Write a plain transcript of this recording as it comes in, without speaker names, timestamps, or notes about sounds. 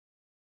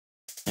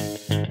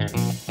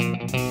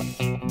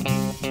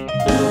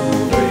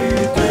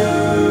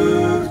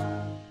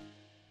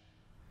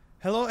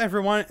Hello,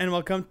 everyone, and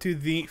welcome to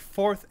the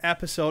 4th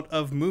episode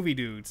of Movie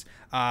Dudes.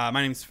 My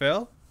name's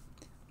Phil.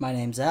 My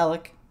name's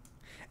Alec.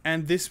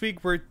 And this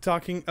week we're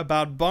talking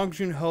about Bong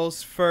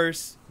Joon-ho's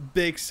first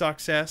big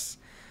success,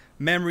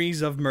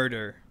 Memories of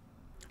Murder.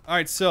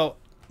 Alright, so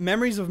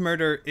Memories of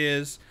Murder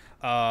is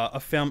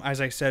a film,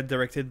 as I said,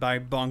 directed by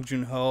Bong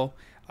Joon-ho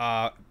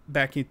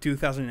back in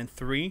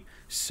 2003.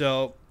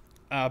 So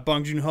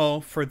Bong Joon-ho,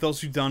 for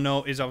those who don't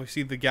know, is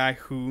obviously the guy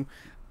who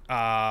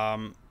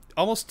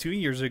almost 2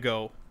 years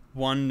ago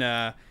won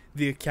the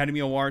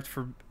Academy Award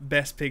for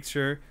Best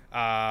Picture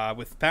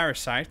with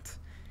Parasite.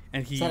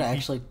 And was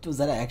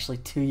that actually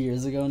 2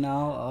 years ago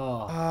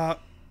now?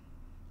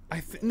 Oh,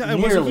 no, it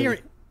was a year.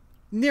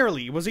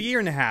 Nearly, it was a year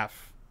and a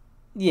half.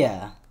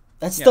 Yeah,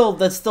 that's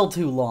still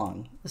too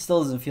long. It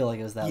still doesn't feel like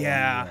it was that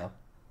long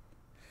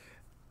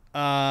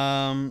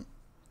ago.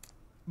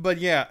 But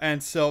yeah,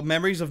 and so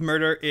Memories of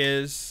Murder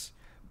is,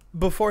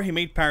 before he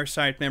made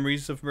Parasite,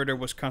 Memories of Murder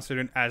was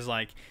considered as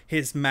like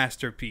his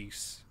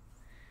masterpiece.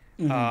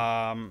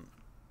 Mm-hmm.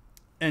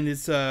 And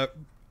it's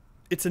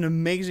an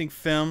amazing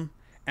film,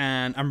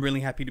 and I'm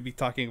really happy to be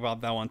talking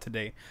about that one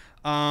today.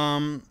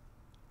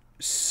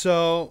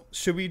 So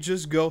should we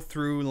just go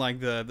through like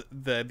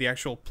the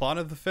actual plot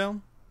of the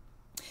film?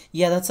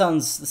 Yeah, that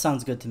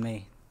sounds good to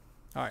me.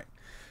 All right.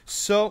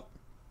 So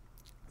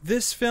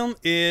this film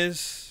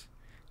is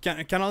kind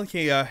of like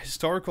a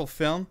historical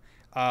film.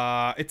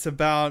 It's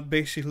about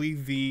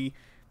basically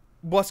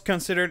what's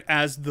considered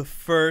as the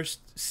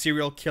first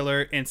serial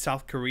killer in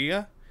South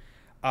Korea,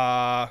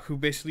 who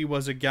basically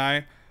was a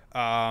guy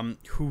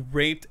who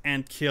raped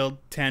and killed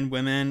 10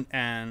 women,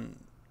 and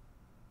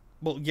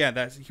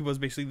he was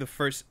basically the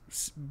first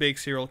big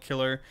serial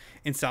killer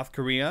in South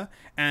Korea.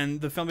 And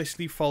the film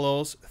basically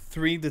follows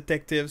 3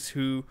 detectives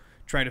who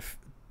try to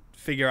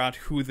figure out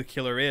who the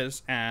killer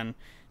is and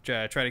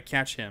try to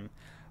catch him.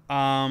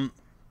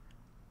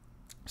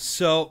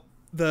 So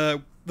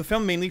the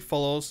film mainly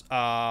follows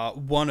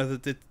one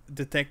of the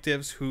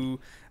detectives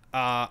who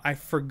I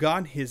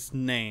forgot his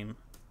name.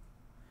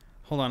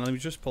 Hold on, let me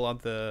just pull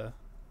out the.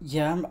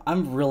 Yeah,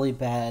 I'm really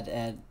bad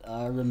at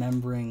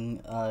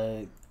remembering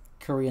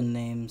Korean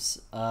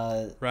names.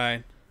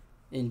 Right.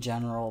 In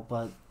general,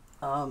 but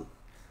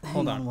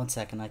hang on 1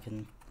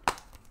 second.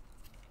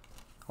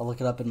 I'll look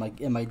it up in my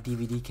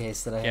DVD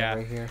case that I have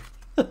right here.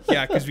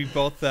 Yeah, because we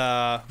both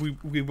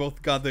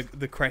got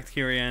the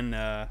Criterion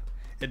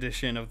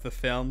edition of the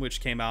film,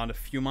 which came out a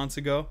few months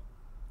ago.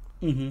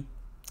 Mm-hmm.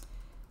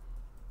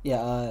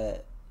 Yeah.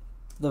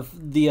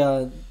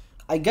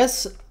 I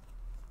guess,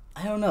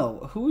 I don't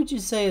know, who would you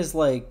say is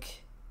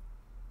like,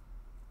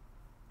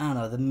 I don't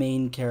know, the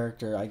main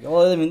character?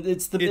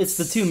 It's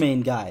the 2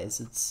 main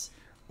guys.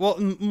 Well,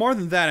 more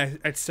than that,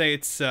 I'd say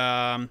it's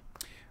on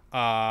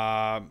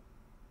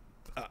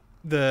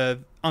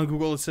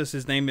Google it says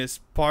his name is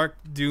Park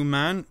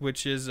Do-man,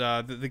 which is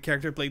the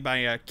character played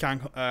by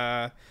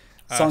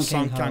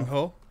Song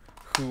Kang-ho,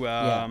 who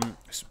a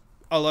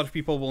lot of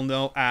people will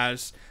know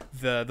as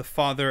the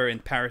father in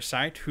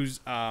Parasite, who's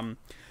an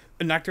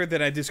actor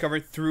that I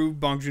discovered through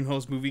Bong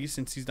Joon-ho's movies,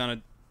 since he's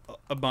done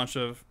a bunch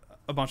of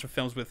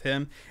films with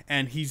him,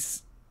 and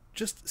he's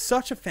just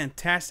such a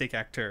fantastic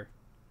actor.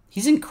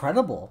 He's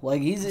incredible.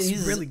 Like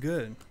he's really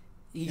good.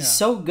 He's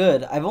so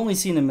good. I've only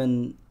seen him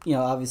in,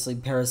 obviously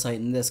Parasite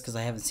and this, because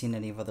I haven't seen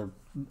any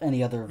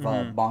other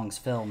Bong's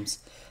films.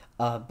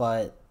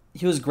 But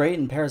he was great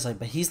in Parasite,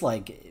 but he's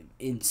like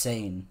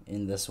insane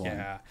in this one.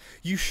 Yeah,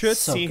 you should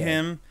see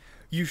him.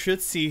 You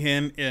should see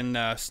him in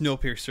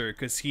Snowpiercer,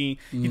 because he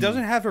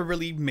doesn't have a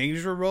really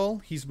major role.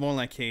 He's more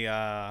like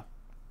a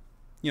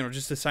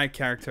just a side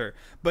character.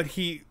 But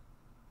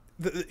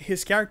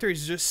his character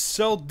is just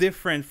so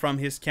different from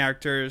his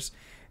characters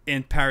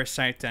in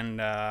Parasite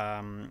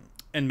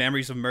and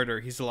Memories of Murder.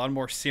 He's a lot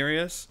more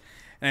serious,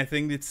 and I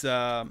think it's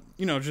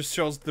just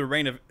shows the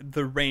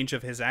range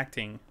of his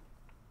acting.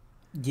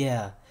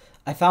 Yeah,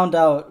 I found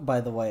out,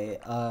 by the way,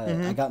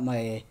 I got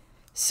my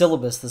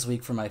syllabus this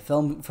week for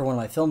one of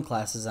my film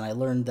classes, and I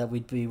learned that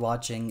we'd be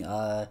watching,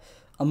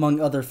 among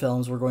other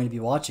films, we're going to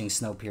be watching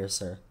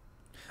Snowpiercer.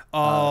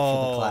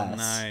 For the class.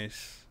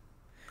 Nice.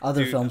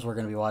 Other films we're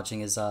going to be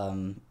watching is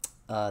The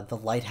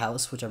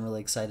Lighthouse, which I'm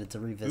really excited to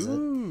revisit.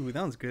 Ooh,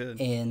 that was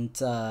good.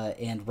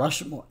 And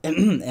Rushmore.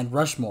 And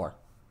Rushmore.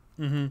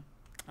 Mm-hmm.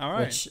 All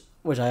right.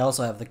 Which I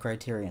also have the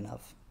Criterion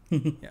of.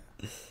 Yeah.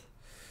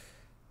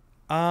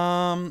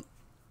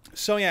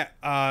 So yeah,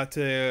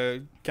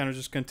 to kind of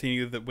just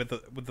continue with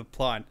the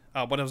plot,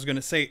 what I was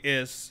gonna say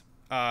is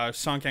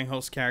Song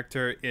Kang-ho's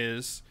character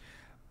is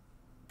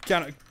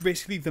kind of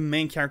basically the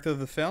main character of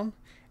the film,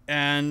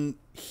 and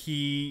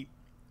he's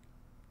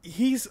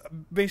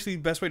basically,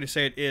 the best way to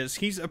say it is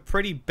he's a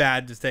pretty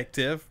bad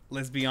detective.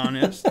 Let's be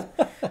honest.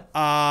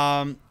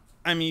 I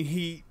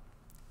mean,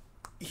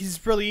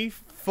 he's really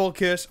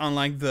focused on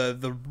like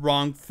the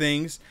wrong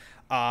things.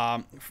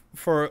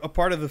 For a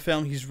part of the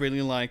film, he's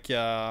really like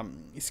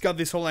he's got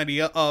this whole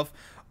idea of,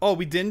 oh,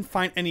 we didn't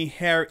find any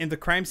hair in the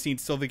crime scene,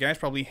 so the guy's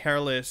probably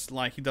hairless,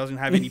 like he doesn't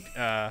have any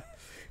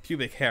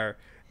pubic hair,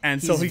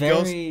 and so he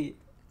goes.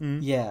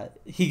 Yeah,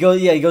 he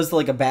goes to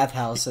like a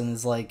bathhouse and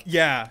is like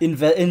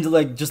into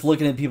like just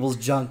looking at people's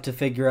junk to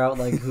figure out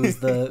like who's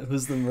the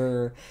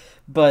murderer,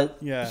 but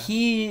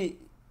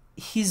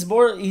he's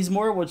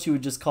more what you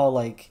would just call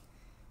like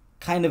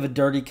kind of a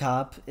dirty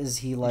cop. Is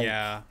he like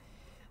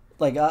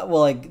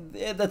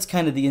that's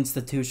kind of the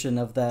institution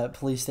of that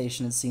police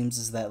station, it seems,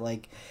 is that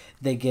like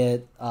they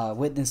get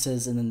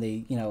witnesses and then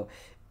they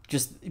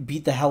just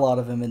beat the hell out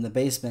of him in the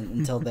basement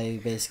until they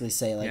basically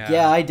say like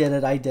I did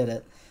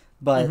it,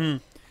 but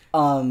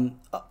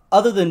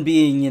other than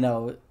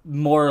being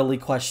morally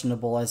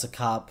questionable as a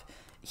cop,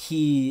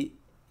 he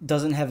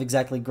doesn't have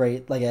exactly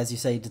great, like as you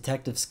say,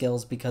 detective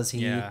skills, because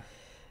he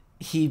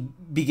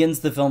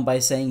begins the film by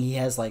saying he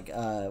has like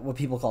what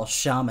people call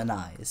shaman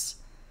eyes,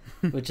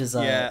 which is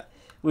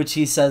which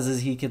he says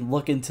is he can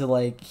look into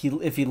like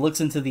if he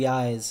looks into the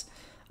eyes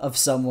of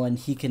someone,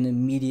 he can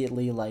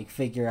immediately like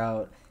figure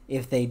out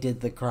if they did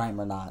the crime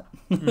or not.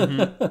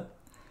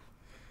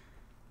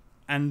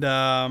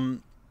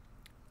 And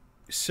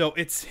so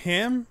it's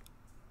him,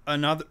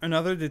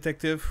 another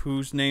detective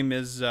whose name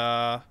is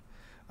Park.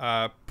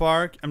 I'm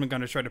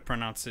gonna try to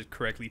pronounce it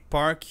correctly.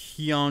 Park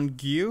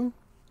Hyun-gyu.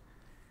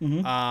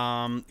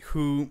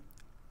 Who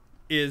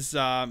is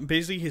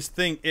basically his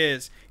thing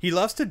is he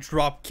loves to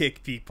drop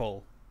kick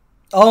people.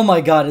 Oh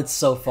my god, it's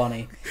so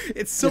funny.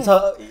 It's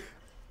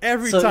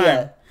every time.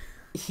 Yeah,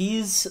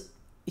 he's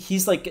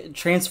like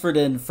transferred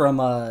in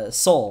from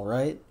Seoul,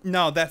 right?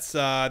 No, that's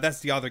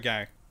the other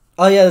guy.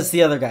 Oh yeah, that's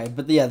the other guy.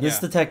 But this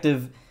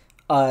detective,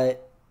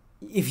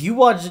 if you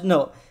watch,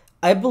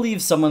 I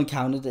believe someone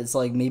counted it's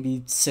like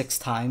maybe 6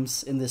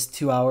 times in this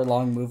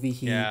 2-hour-long movie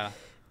he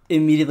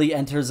immediately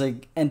enters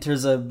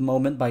a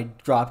moment by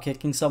drop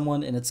kicking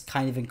someone, and it's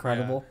kind of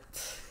incredible.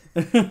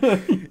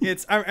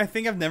 I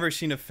think I've never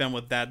seen a film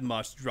with that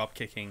much drop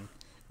kicking.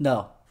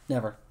 No,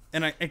 never.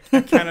 And I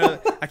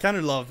kind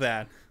of love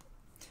that.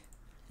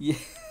 Yeah.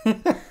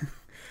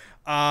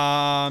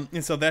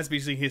 And so that's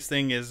basically his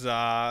thing is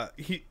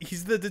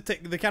he's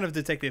the kind of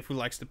detective who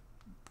likes to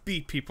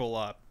beat people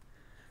up.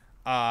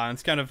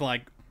 It's kind of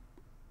like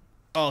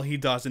all he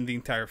does in the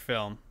entire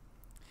film.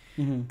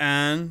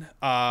 And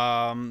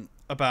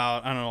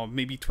about, I don't know,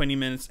 maybe 20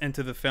 minutes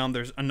into the film,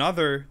 there's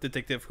another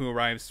detective who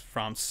arrives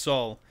from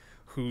Seoul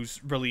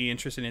who's really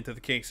interested into the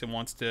case and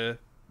wants to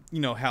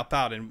help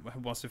out and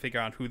wants to figure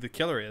out who the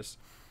killer is.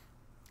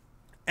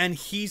 And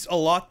he's a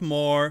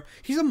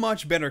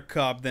much better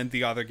cop than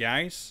the other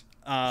guys.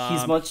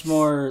 He's much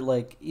more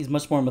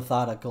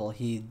methodical.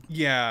 He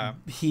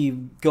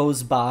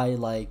goes by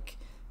like,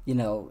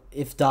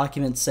 if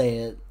documents say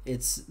it,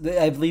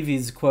 I believe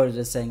he's quoted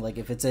as saying like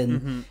if it's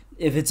in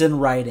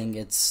writing,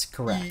 it's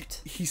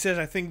correct. He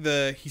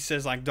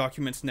says like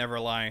documents never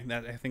lie.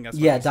 I think that's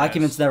what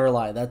documents never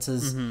lie. That's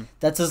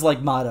his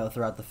like motto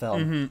throughout the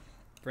film.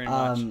 Very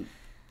much.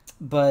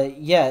 But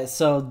yeah,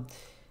 this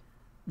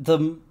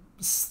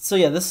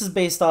is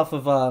based off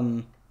of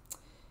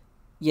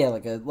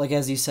like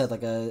as you said,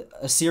 like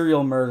a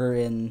serial murder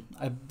in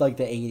like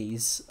the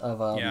 80s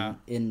of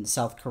in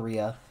South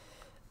Korea,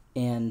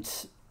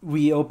 and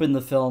we open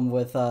the film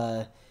with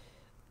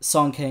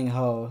Song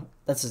Kang-ho.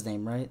 That's his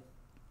name, right?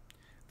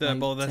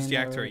 That's the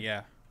actor. Right?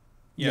 Yeah,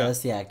 that's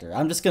the actor.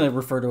 I'm just gonna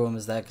refer to him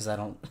as that because I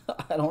don't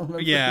remember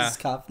his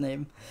cop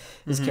name,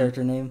 his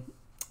character name.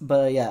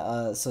 But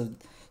so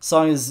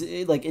Song is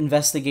like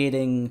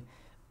investigating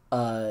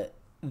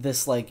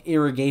this like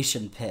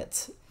irrigation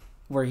pit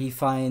where he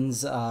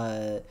finds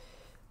a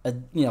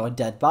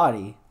dead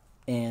body,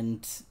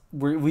 and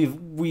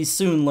we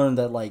soon learn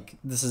that like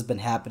this has been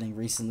happening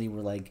recently,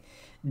 where like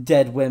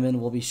dead women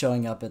will be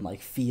showing up in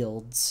like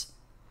fields,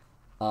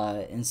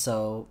 and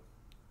so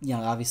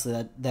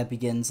obviously that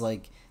begins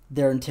like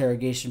their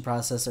interrogation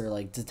process, or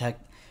like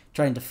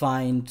trying to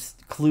find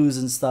clues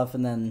and stuff,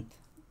 and then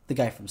the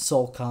guy from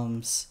Seoul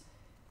comes,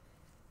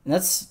 and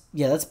that's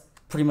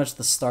pretty much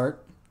the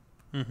start.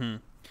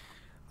 And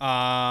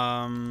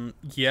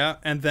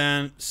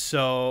then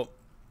so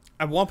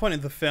at one point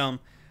in the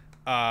film,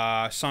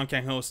 Song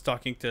Kang-ho is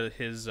talking to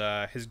his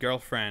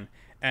girlfriend,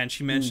 and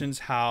she mentions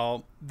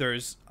how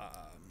there's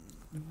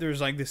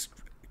like this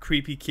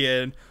creepy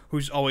kid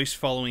who's always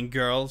following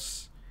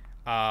girls,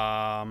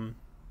 and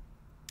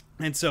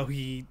so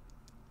he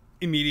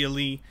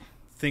immediately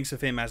thinks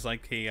of him as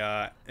like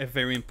a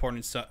very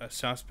important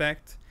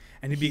suspect,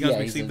 and he becomes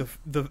basically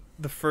the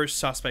first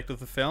suspect of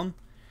the film.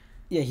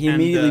 Yeah, he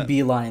immediately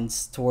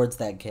beelines towards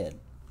that kid.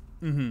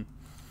 And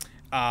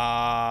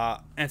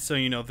so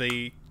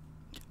they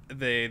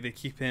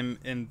keep him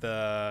in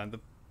the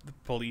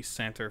police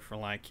center for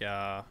like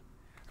a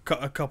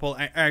couple,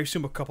 I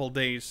assume a couple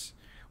days,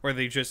 where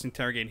they just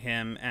interrogate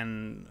him,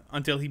 and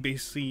until he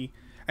basically,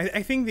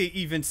 I think they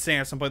even say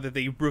at some point that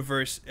they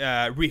rehearse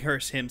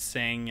him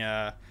saying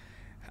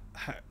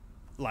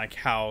like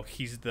how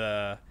he's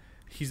the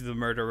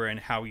murderer and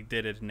how he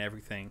did it and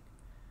everything.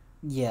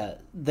 Yeah,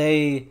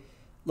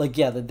 like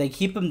yeah, they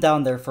keep him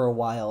down there for a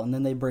while, and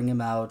then they bring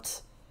him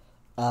out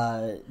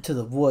to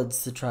the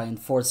woods to try and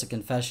force a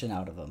confession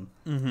out of him.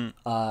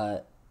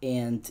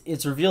 And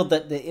it's revealed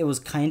that it was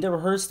kind of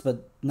rehearsed,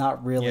 but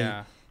not really,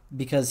 Yeah.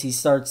 because he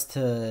starts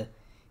to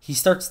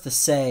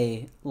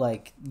say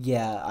like,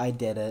 yeah, I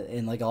did it,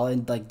 and like all,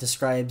 and like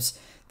describes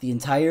the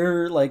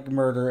entire like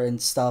murder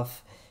and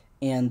stuff,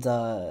 and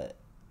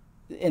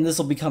this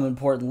will become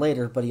important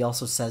later, but he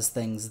also says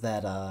things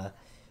that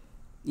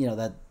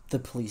that the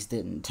police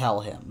didn't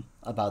tell him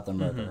about the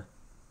murder,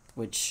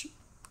 which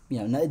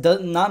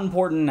not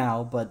important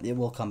now, but it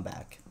will come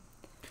back.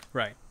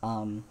 Right.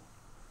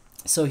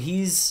 So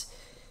he's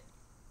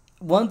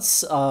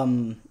once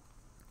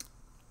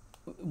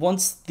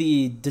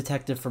the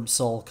detective from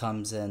Seoul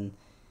comes in,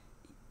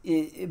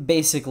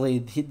 basically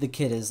the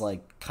kid is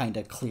like kind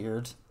of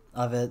cleared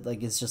of it.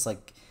 Like it's just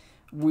like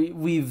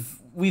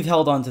we've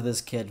held on to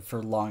this kid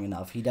for long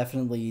enough. He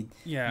definitely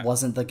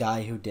wasn't the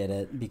guy who did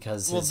it,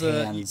 because his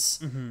hands.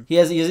 He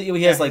has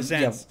like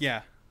hands,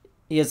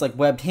 he has like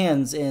webbed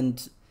hands,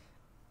 and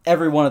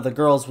every one of the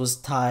girls was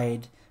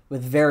tied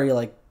with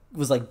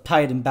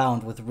tied and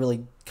bound with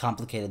really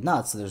complicated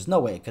knots. So there's no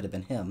way it could have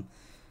been him.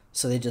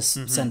 So they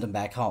just send him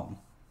back home.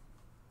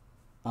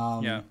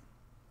 Then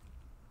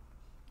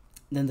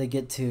they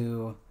get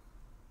to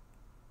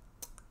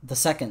the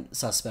second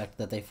suspect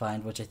that they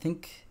find, which I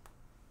think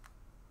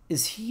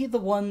is he the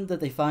one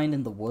that they find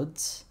in the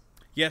woods?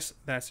 Yes,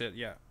 that's it.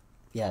 Yeah.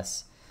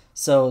 Yes.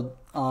 So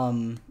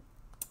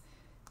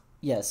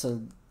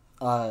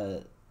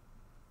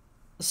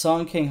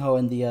Song Kang-ho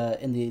and the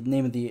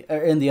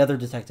other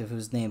detective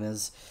whose name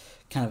is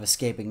kind of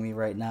escaping me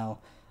right now.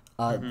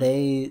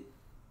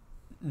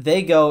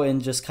 They go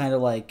and just kind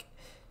of like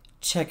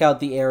check out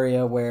the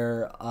area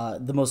where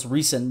the most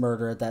recent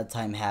murder at that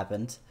time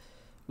happened,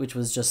 which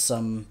was just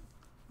some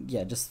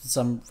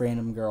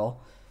random girl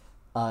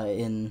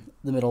in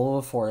the middle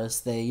of a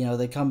forest.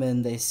 They come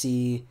in, they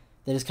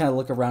just kind of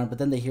look around, but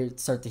then they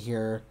start to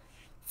hear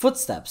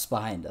footsteps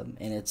behind them,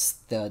 and it's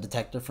the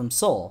detective from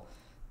Seoul.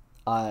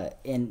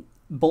 And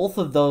both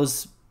of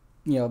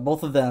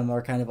them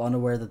are kind of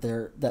unaware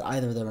that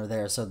either of them are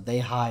there, so they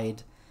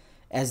hide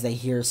as they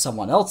hear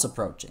someone else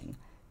approaching.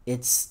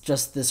 It's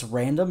just this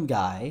random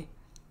guy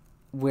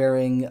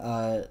wearing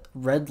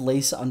red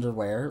lace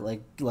underwear,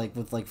 like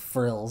with like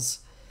frills,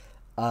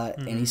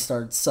 and he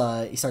starts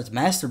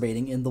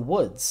masturbating in the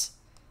woods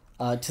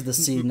to the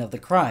scene of the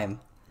crime.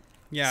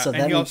 Yeah, so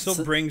and he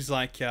also brings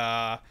like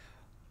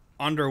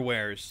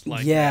underwears,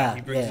 like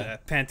he brings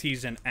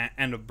panties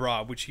and a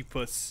bra, which he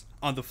puts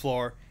on the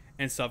floor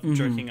and stuff,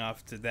 jerking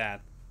off to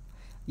that.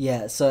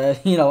 Yeah, so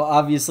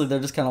obviously they're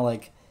just kind of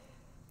like,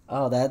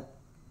 oh,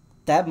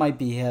 that might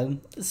be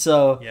him.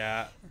 So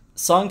yeah,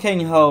 Song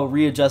Kang-ho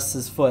readjusts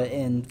his foot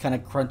and kind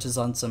of crunches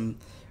on some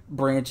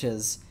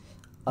branches,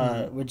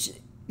 which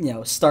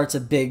starts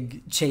a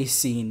big chase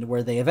scene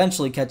where they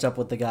eventually catch up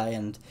with the guy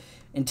and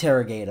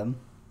interrogate him.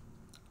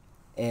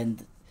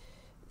 And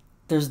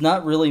there's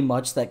not really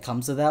much that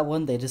comes of that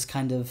one. They just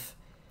kind of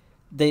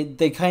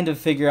they kind of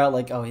figure out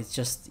like, oh, he's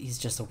just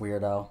a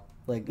weirdo.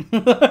 Like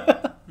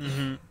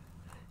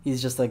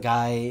he's just a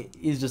guy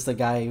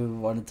who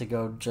wanted to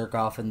go jerk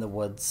off in the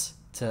woods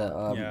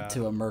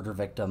to a murder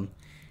victim.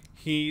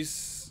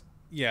 He's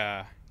a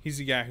guy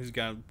who's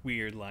got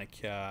weird like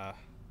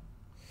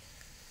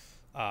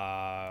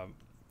well,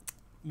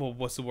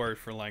 what's the word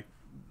for like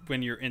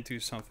when you're into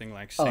something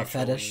like sexually?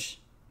 Fetish.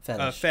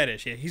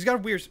 Fetish. Yeah, he's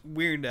got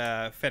weird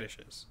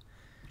fetishes.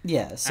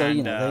 Yeah,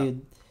 so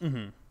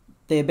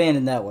they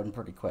abandoned that one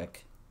pretty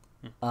quick.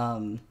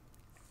 But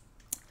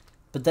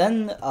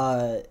then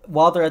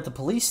while they're at the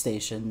police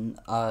station,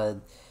 I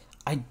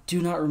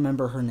do not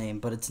remember her name,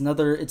 but it's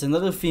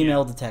another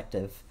female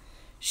detective.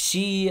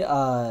 She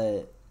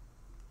brings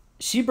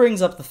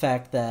up the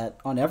fact that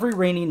on every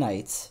rainy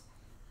night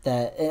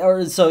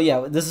this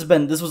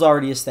was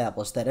already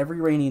established that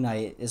every rainy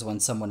night is when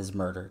someone is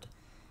murdered.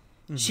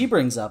 She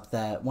brings up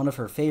that one of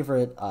her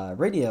favorite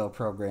radio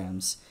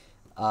programs,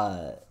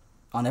 on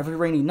every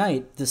rainy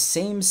night, the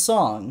same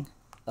song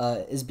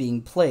is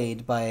being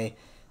played by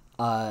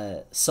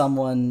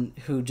someone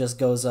who just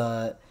goes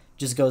by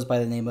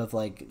the name of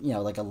like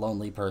a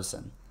lonely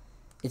person.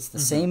 It's the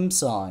same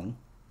song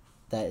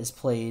that is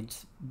played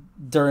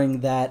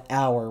during that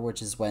hour,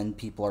 which is when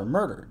people are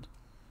murdered.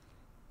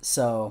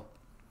 So,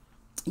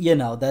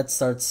 that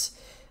starts.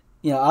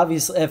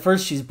 Obviously, at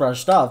first she's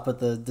brushed off, but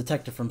the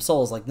detective from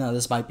Seoul is like, no,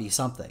 this might be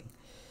something.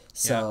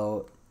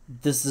 So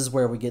this is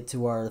where we get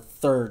to our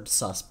third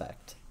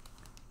suspect.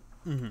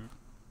 And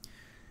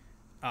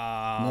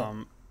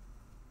so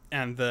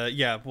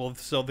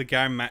the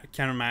guy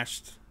kind of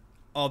matched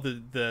all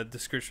the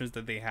descriptions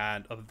that they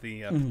had of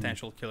the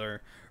potential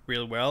killer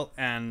real well,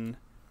 and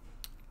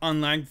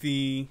unlike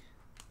the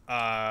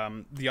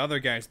other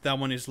guys, that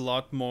one is a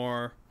lot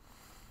more.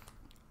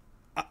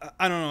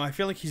 I don't know. I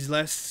feel like he's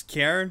less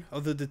scared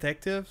of the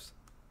detectives.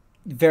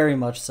 Very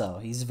much so.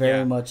 He's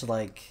very much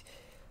like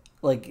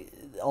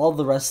all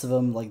the rest of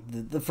them. Like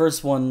the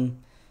first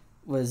one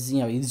was,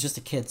 he was just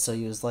a kid, so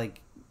he was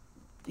like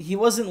he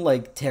wasn't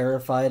like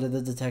terrified of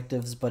the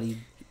detectives, but he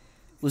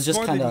was It's just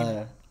more kind that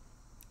of.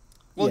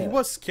 well, he Yeah.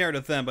 was scared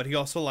of them, but he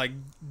also like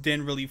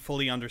didn't really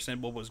fully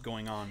understand what was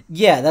going on.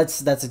 Yeah,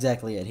 that's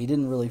exactly it. He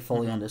didn't really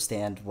fully Mhm.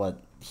 understand what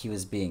he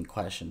was being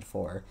questioned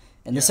for,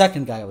 and the Yeah.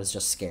 second guy was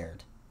just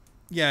scared.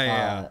 Yeah,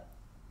 yeah,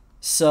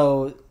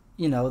 So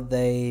you know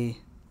they.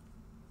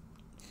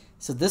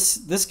 So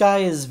this guy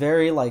is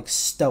very like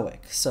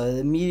stoic. So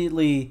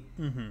immediately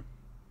yeah. Mm-hmm.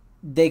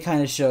 they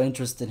kind of show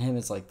interest in him.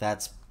 It's like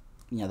that's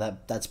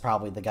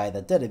probably the guy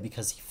that did it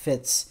because he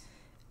fits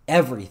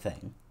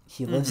everything.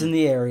 He lives in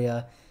the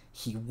area.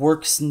 He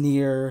works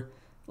near,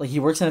 like he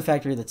works in a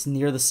factory that's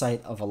near the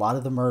site of a lot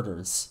of the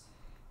murders.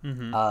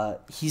 Mm-hmm.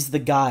 He's the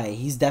guy.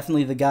 He's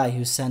definitely the guy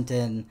who sent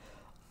in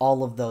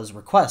all of those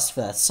requests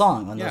for that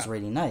song on those Yeah.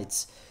 rainy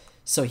nights.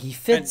 So he And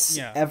fits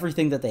yeah.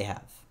 everything that they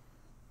have.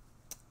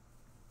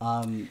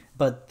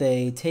 But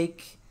they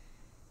take,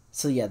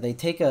 so yeah, they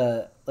take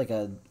a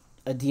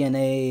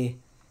DNA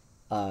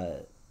uh,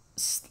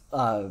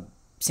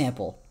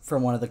 sample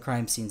from one of the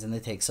crime scenes, and they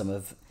take some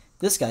of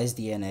this guy's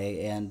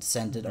DNA and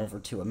send it over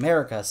to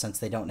America since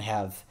they don't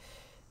have,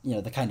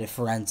 the kind of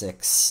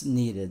forensics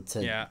needed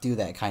to Yeah. do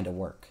that kind of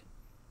work.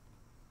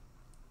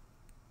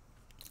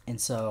 And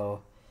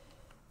so,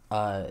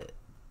 uh,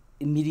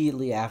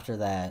 immediately after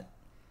that,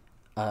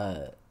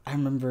 I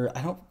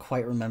don't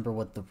quite remember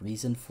what the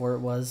reason for it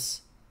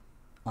was.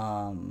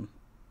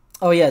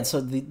 Oh yeah,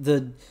 so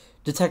the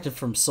detective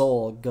from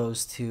Seoul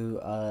goes to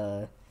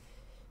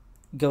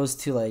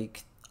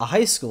like a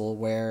high school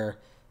where,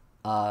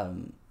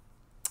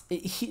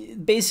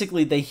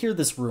 basically they hear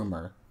this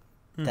rumor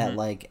that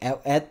like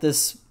at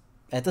this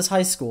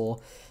high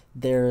school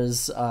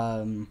there's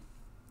like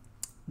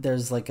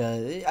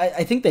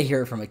I think they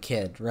hear it from a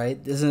kid, right?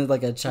 Isn't it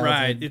like a childhood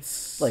Right.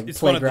 It's like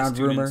it's one of the playground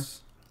rumor?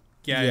 students.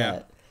 Yeah,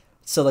 yeah.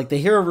 So like they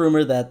hear a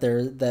rumor that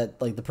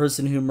like the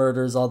person who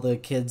murders all the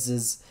kids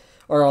is,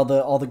 or all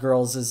the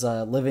girls is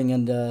living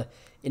in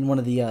one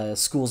of the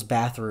school's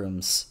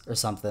bathrooms or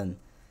something.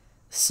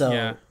 So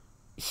Yeah.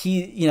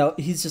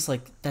 he's just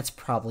like, that's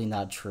probably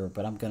not true,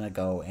 but I'm gonna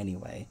go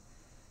anyway.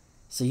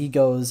 So he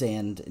goes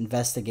and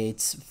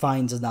investigates,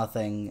 finds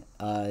nothing,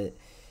 and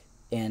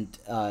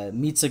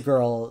meets a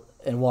girl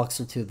and walks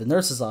her to the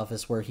nurse's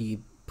office where he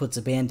puts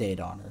a Band-Aid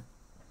on her,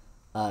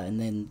 and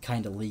then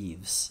kind of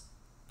leaves.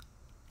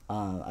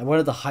 I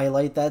wanted to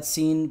highlight that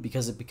scene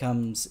because it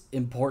becomes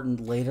important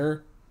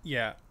later.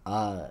 Yeah.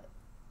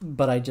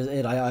 But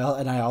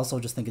I also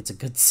just think it's a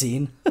good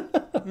scene.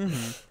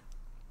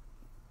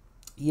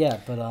 Yeah,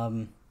 but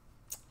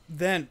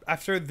Then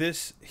after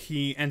this,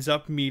 he ends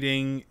up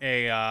meeting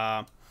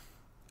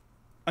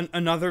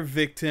another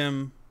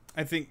victim.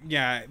 I think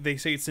yeah, they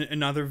say it's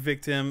another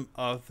victim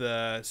of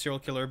the serial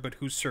killer, but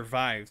who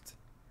survived.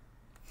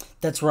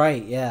 that's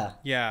right. Yeah,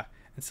 Yeah,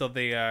 and so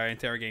they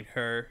interrogate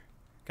her,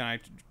 kind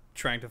of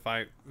trying to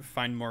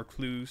find more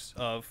clues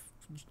of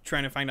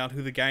trying to find out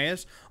who the guy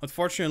is.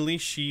 Unfortunately,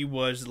 she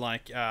was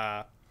like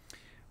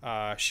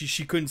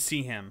she couldn't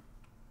see him,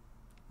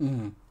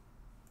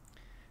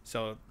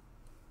 so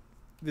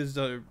this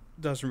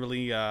doesn't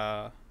really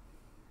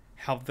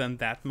help them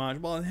that much.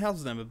 Well, it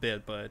helps them a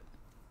bit, but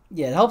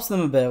yeah. It helps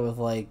them a bit with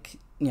like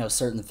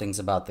certain things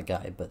about the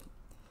guy, but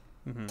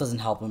doesn't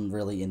help him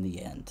really in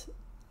the end.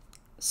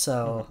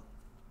 So,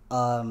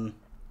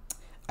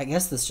 I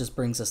guess this just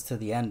brings us to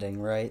the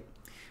ending, right?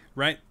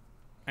 right,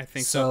 I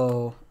think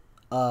so.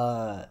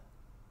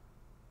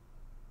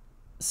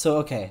 So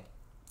okay,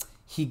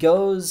 he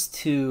goes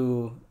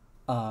to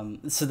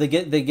so they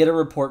get a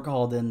report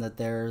called in that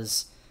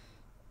there's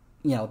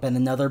been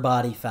another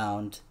body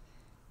found.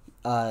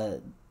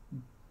 The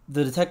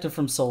detective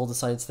from Seoul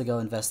decides to go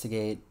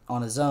investigate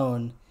on his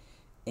own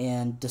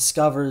and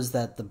discovers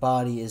that the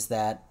body is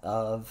that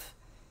of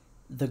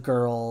the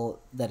girl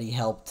that he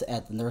helped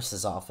at the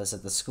nurse's office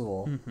at the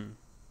school.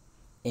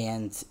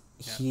 And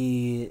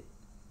he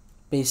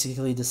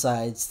basically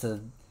decides to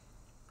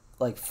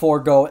like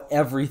forego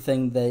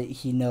everything that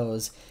he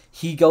knows.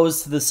 He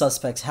goes to the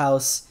suspect's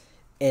house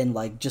and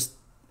like just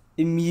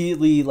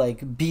immediately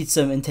like beats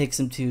him and takes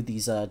him to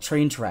these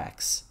train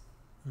tracks.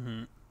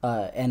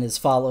 And is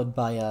followed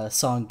by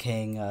Song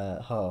Kang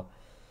Ho,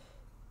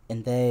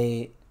 and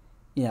they,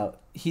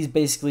 he's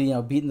basically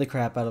beating the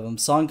crap out of him.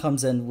 Song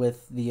comes in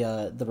with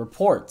the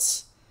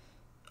reports,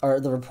 or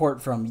the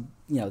report from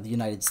the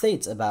United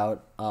States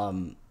about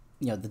the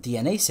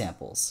DNA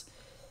samples.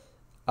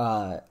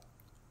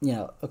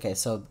 Okay,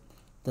 so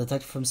the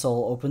detective from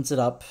Seoul opens it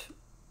up,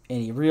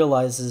 and he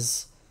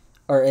realizes,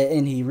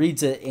 and he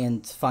reads it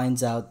and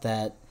finds out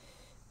that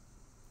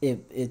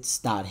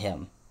it's not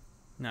him.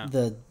 No,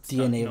 The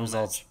DNA no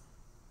results, match.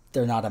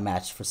 they're not a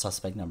match for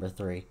suspect number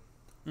 3.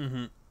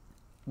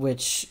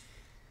 Which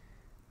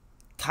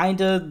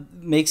kind of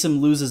makes him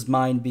lose his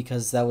mind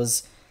because that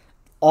was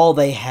all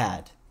they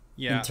had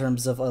Yeah. in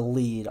terms of a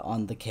lead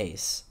on the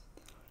case.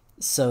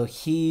 So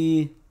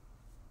he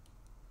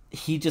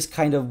just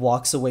kind of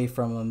walks away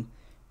from him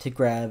to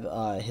grab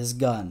his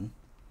gun.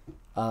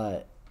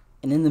 And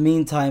in the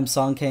meantime,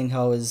 Song Kang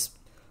Ho is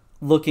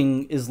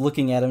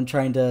looking at him,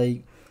 trying to,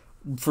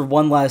 for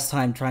one last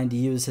time, trying to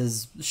use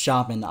his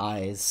shaman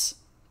eyes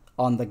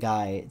on the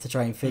guy to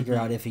try and figure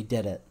out if he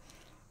did it.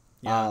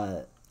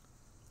 Yeah.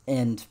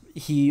 And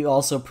he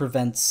also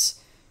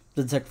prevents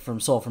the detective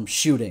from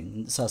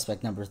shooting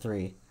suspect number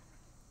 3.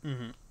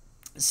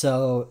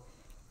 So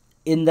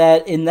in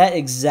that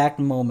exact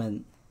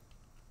moment,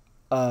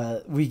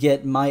 we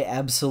get my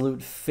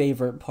absolute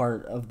favorite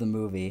part of the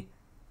movie,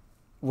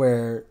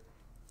 where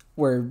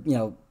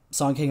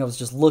Song Kang-ho was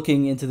just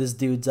looking into this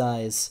dude's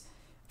eyes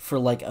for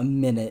like a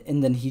minute,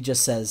 and then he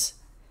just says,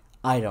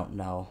 "I don't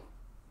know,"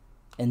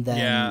 and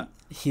then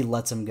he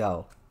lets him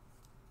go.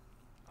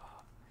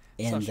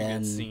 And Such a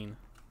good scene.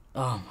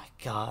 Oh my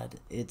god,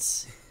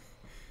 it's.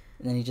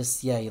 And then he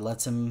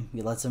lets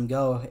him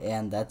go,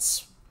 and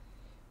that's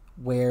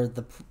where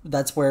the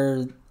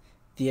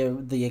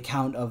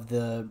account of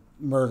the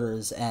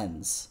murders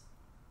ends.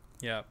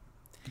 Yeah.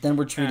 But then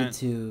we're treated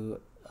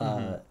to,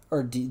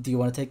 or do you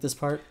want to take this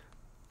part?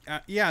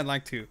 Yeah, I'd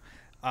like to.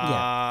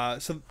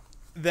 So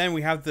then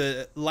we have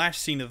the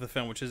last scene of the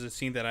film, which is a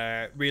scene that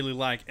I really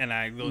like, and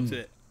I'm going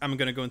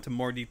to go into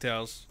more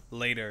details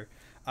later,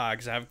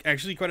 because I have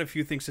actually quite a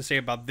few things to say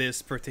about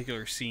this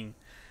particular scene.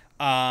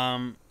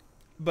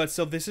 But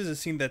so this is a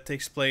scene that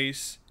takes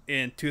place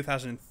in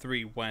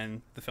 2003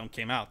 when the film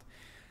came out.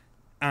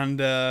 And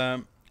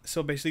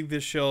so basically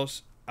this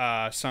shows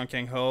Song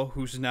Kang-ho,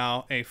 who's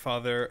now a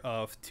father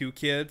of 2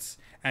 kids,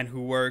 and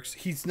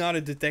he's not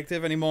a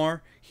detective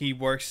anymore. He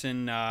works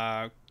in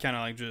kind of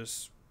like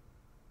just,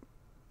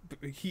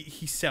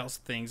 he sells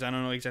things. I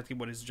don't know exactly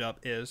what his job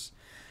is.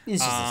 He's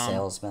just a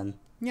salesman.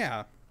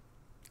 Yeah.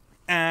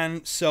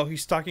 And so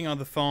he's talking on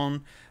the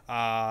phone,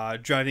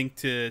 driving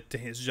to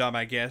his job,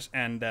 I guess.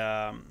 And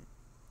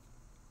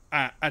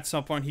at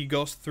some point, he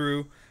goes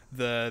through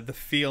the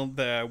field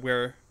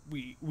where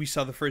we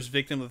saw the first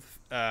victim of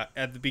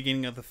at the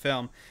beginning of the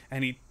film,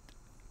 and he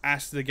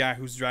asks the guy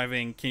who's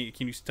driving, "Can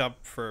you stop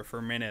for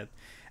a minute?"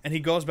 And he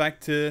goes back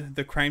to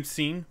the crime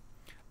scene,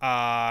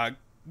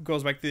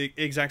 goes back to the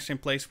exact same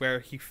place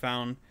where he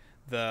found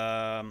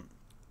the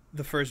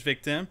first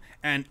victim,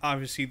 and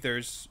obviously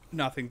there's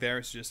nothing there;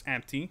 it's just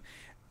empty.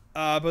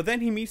 But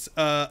then he meets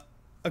a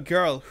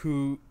girl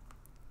who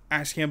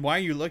asks him, "Why are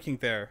you looking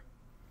there?"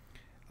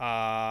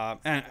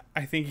 And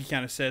I think he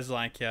kind of says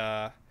like,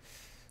 I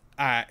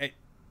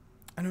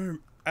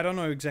don't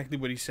know exactly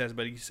what he says,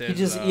 but he says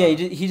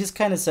he just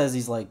kind of says,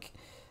 he's like,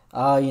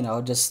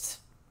 just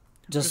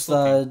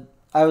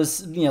I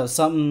was,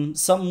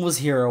 something was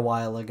here a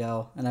while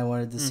ago, and I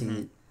wanted to see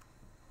it.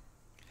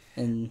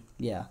 And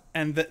yeah.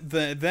 And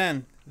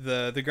then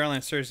the girl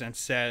answers and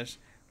says,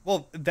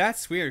 "Well,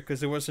 that's weird, because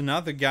there was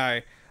another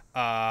guy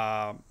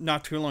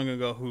not too long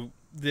ago who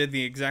did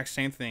the exact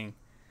same thing,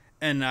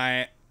 and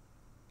I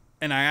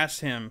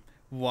asked him,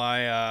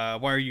 why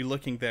are you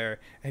looking there?"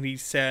 And he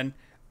said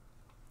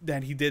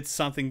that he did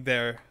something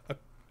there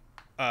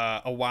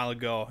a while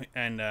ago,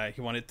 and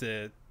he wanted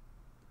to.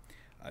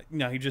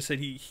 He just said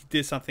he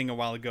did something a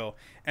while ago.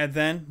 And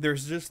then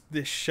there's just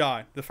this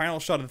shot, the final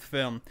shot of the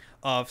film,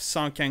 of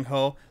Song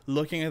Kang-ho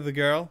looking at the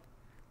girl,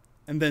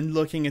 and then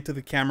looking into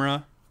the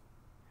camera,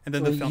 and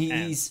then the film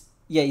ends.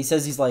 He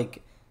says he's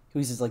like,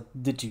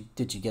 did you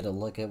get a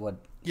look at what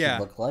he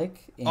looked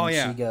like? And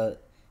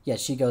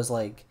she goes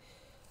like,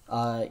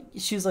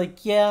 she was like,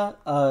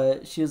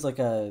 she was like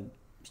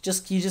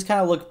he just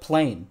kind of looked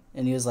plain,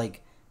 and he was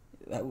like,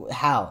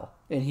 how?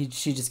 And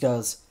she just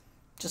goes,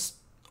 just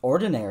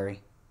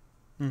ordinary.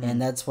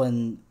 And that's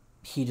when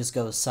he just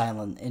goes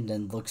silent and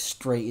then looks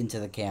straight into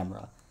the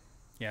camera.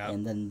 Yeah.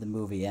 And then the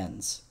movie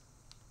ends.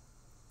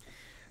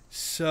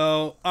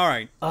 So, all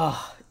right.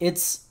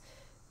 It's,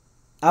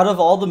 out of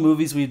all the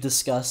movies we've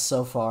discussed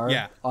so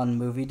far on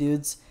Movie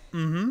Dudes,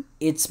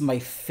 it's my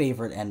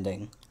favorite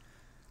ending.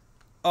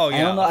 Oh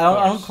yeah.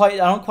 I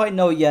don't quite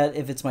know yet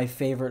if it's my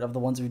favorite of the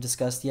ones we've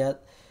discussed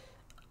yet.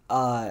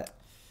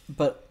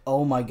 But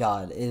oh my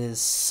god, it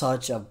is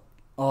such a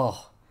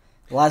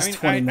the last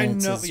 20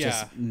 minutes is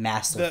just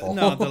masterful.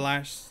 The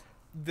last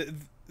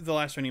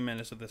 20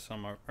 minutes of this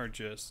film are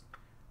just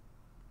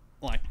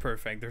like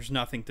perfect. There's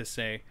nothing to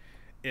say.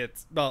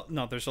 There's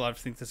a lot of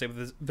things to say,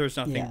 but there's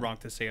nothing wrong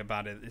to say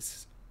about it.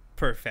 It's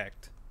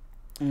perfect.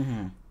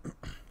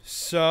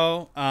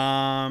 So,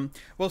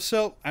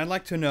 so I'd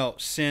like to know,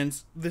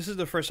 since this is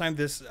the first time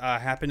this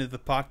happened in the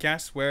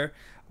podcast, where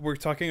we're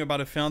talking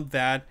about a film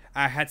that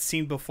I had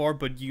seen before,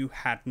 but you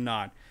had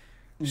not.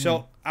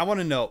 So I want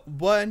to know,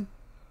 what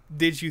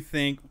did you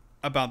think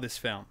about this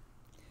film?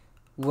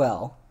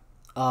 Well,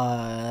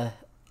 I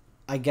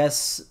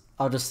guess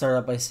I'll just start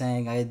out by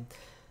saying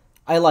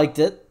I liked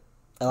it.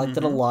 I liked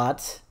it a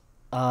lot.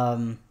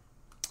 I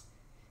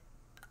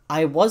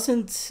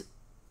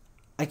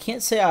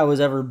can't say I was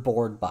ever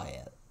bored by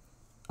it.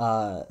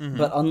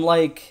 But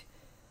unlike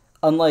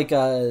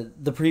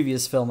the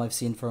previous film I've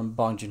seen from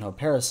Bong Joon-ho,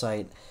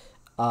 Parasite,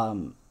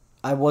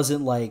 I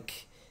wasn't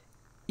like,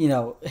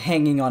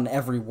 hanging on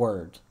every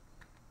word.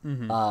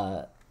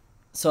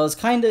 So I was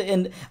kind of,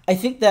 and I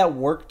think that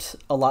worked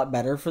a lot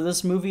better for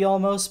this movie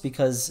almost,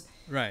 because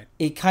Right.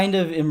 it kind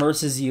of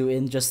immerses you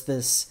in just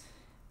the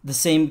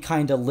same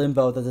kind of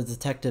limbo that the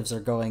detectives are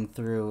going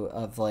through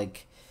of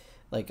like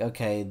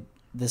okay,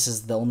 this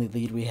is the only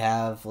lead we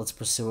have, let's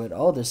pursue it.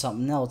 Oh, there's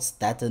something else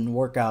that didn't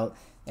work out,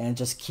 and it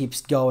just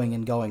keeps going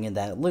and going in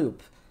that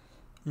loop.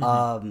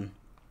 But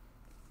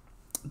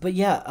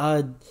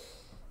yeah,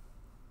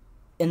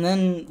 and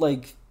then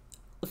like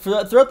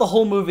throughout the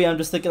whole movie, I'm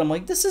just thinking, I'm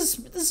like, this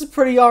is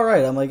pretty all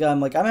right.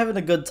 I'm having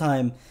a good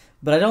time,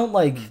 but I don't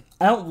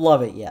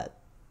love it yet.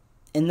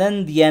 And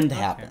then the end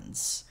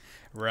happens,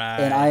 Right.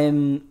 and I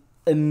am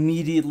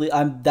immediately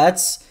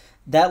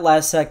that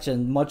last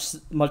section,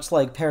 much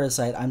like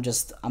Parasite.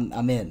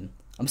 I'm in.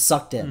 I'm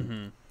sucked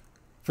in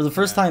for the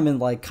first time in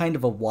like kind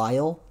of a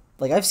while.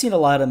 Like I've seen a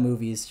lot of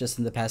movies just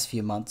in the past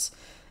few months,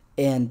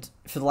 and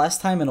for the last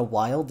time in a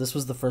while, this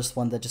was the first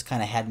one that just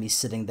kind of had me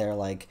sitting there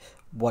like,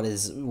 what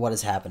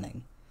is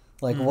happening?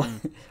 Like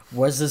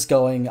where's this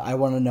going? I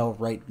want to know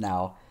right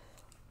now.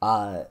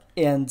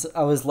 And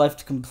I was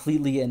left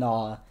completely in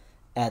awe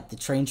at the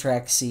train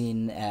track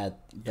scene, at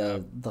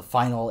the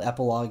final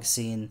epilogue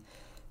scene.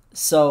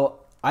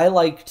 So I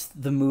liked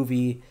the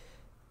movie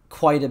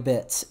quite a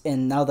bit,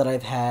 and now that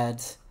I've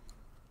had,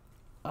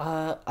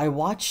 I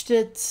watched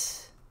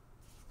it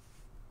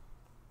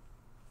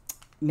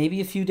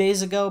maybe a few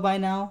days ago by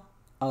now,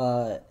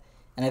 and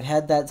I've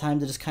had that time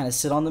to just kind of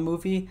sit on the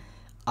movie.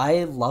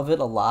 I love it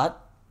a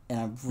lot, and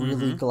I'm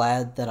really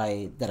glad that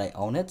I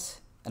own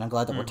it, and I'm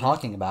glad that we're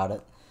talking about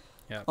it.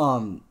 Yeah.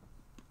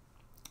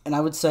 And I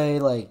would say,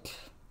 like,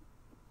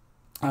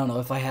 I don't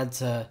know, if I had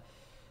to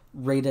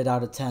rate it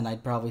out of 10,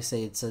 I'd probably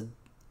say it's a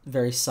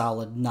very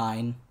solid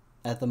 9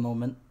 at the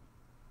moment.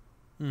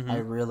 I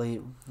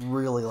really,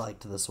 really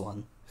liked this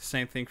one.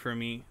 Same thing for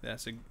me.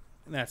 That's a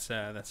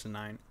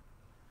 9.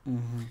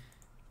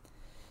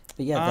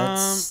 But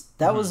yeah,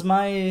 that was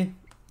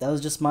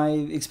just my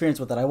experience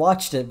with it. I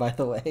watched it, by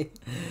the way.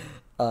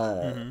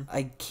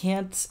 I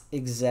can't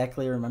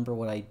exactly remember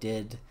what I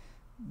did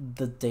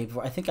the day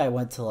before. I think I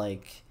went to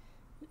like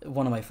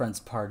one of my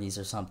friend's parties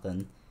or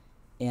something,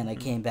 and I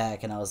came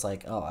back and I was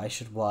like, oh, I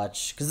should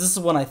watch, because this is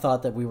when I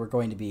thought that we were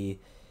going to be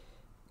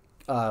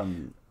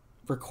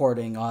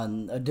recording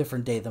on a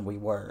different day than we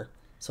were.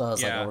 So I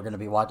was like, oh, we're going to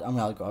be I'm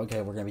like, okay,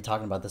 we're going to be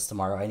talking about this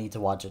tomorrow. I need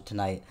to watch it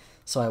tonight.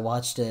 So I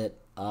watched it.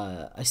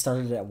 I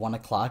started it at 1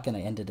 o'clock and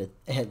I ended it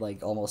at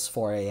like almost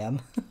 4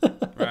 a.m.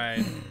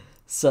 Right.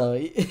 So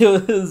it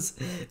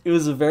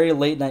was a very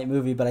late night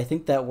movie, but I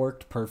think that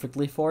worked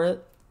perfectly for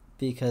it,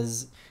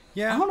 because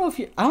I don't know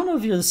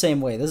if you're the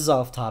same way. This is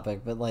off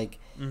topic, but like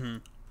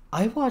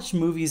I watch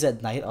movies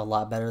at night a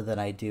lot better than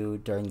I do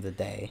during the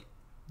day.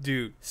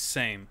 Dude,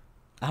 same.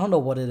 I don't know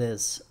what it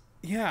is.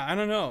 Yeah, I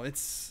don't know.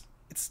 It's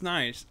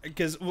nice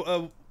because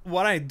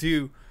what I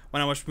do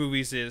when I watch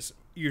movies is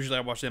usually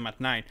I watch them at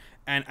night,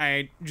 and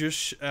I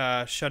just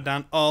shut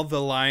down all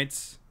the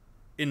lights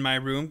in my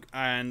room,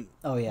 and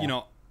you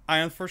know, I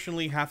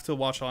unfortunately have to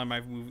watch all of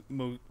my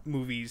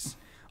movies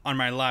on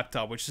my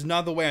laptop, which is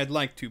not the way I'd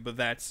like to, but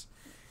that's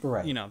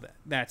right. You know,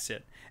 that's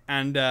it.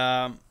 And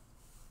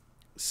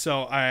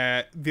so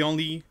the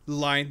only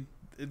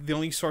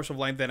source of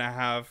light that I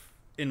have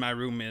in my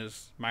room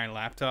is my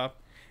laptop,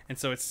 and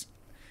so it's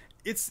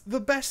the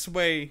best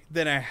way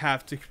that I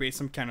have to create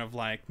some kind of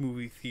like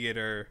movie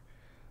theater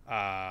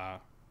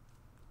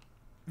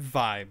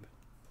vibe.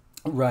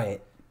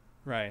 Right.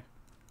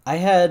 I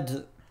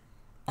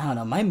don't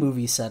know, my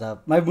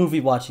movie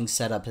watching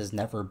setup has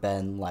never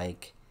been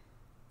like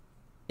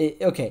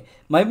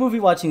my movie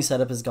watching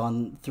setup has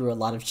gone through a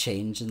lot of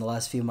change in the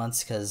last few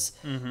months, because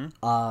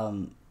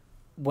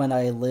when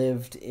I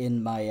lived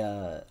in my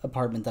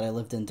apartment that I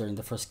lived in during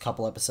the first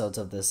couple episodes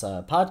of this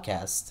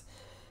podcast,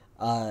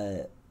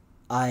 I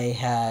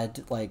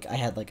had like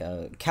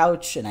a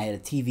couch and I had a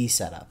TV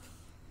setup.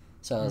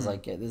 So I was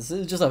like, this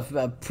is just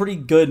a pretty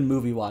good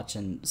movie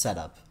watching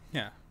setup.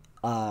 Yeah.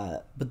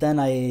 But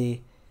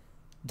then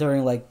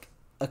during like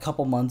a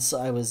couple months,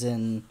 I was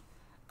in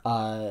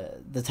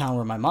the town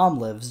where my mom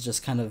lives,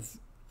 just kind of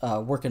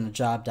working a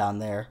job down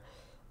there.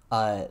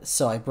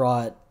 So I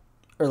brought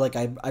my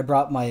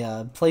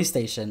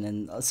PlayStation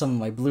and some of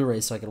my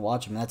Blu-rays so I could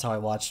watch them. And that's how I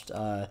watched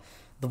the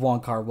Wong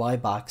Kar-wai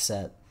box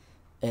set.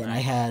 And I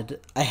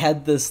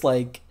had this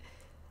like,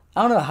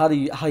 I don't know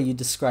how you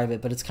describe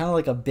it, but it's kind of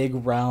like a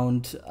big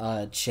round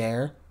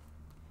chair,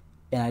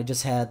 and I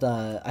just had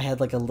I had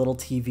like a little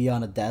TV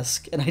on a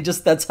desk, and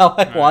that's how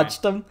I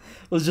watched them.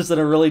 It was just in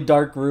a really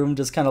dark room,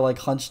 just kind of like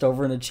hunched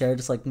over in a chair,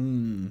 just like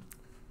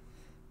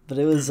But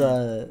it was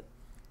it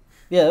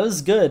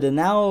was good. And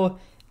now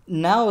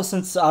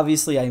since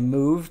obviously I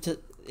moved,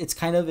 it's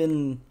kind of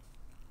in,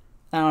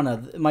 I don't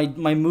know,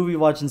 my movie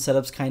watching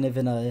setup's kind of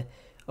in a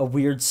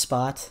weird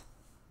spot,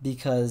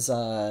 because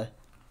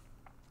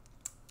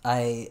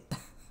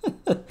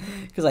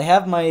because I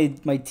have my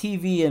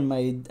TV and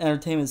my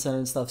entertainment center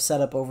and stuff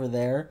set up over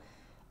there,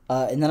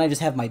 and then I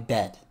just have my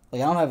bed.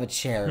 Like I don't have a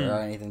chair or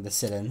anything to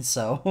sit in.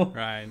 So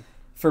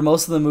for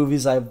most of the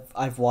movies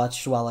I've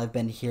watched while I've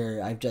been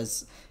here, I've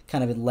just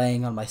kind of been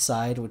laying on my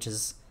side, which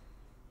is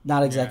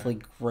not exactly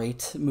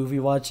great movie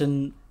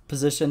watching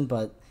position,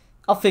 but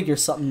I'll figure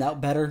something out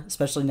better,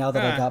 especially now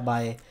that I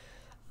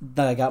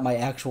got my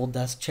actual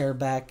desk chair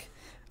back.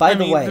 By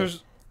the way,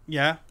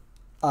 yeah.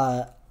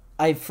 I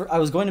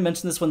was going to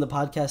mention this when the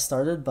podcast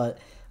started, but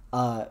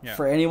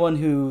for anyone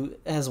who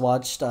has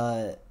watched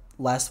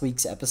last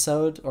week's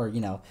episode, or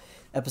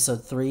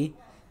episode 3,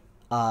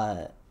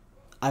 I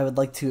would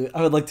like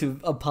to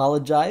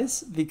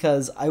apologize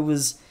because I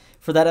was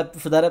for that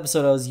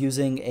episode I was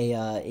using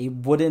a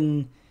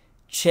wooden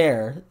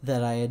chair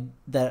that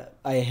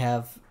I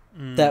have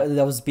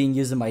that was being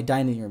used in my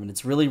dining room, and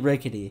it's really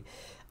rickety,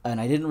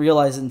 and I didn't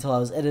realize it until I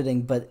was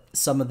editing, but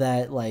some of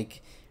that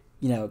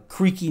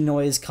creaky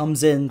noise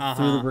comes in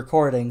through the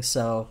recording,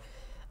 so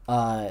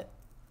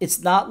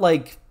it's not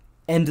like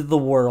end of the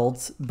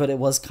world, but it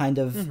was kind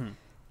of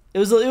it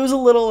was a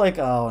little like,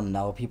 oh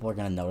no, people are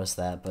gonna notice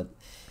that, but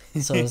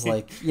so it was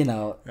like,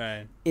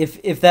 right.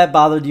 if that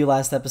bothered you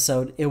last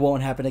episode, it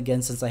won't happen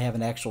again since I have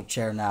an actual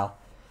chair now.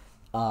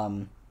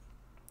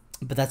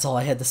 But that's all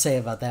I had to say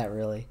about that,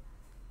 really.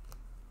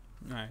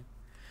 Right.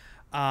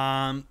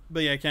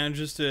 But yeah, kind of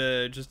just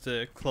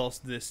to close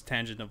this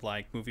tangent of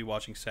like movie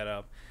watching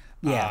setup.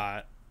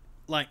 Yeah.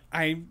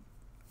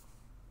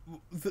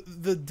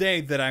 The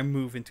day that I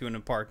move into an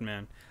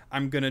apartment,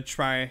 I'm gonna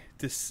try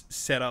to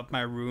set up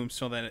my room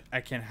so that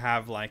I can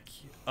have like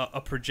a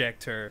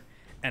projector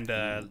and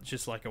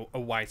just like a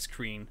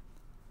widescreen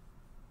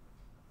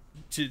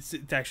to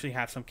actually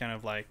have some kind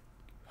of like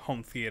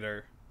home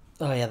theater.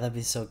 Oh yeah, that'd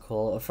be so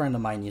cool. A friend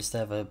of mine used to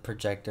have a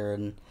projector,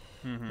 and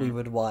we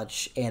would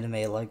watch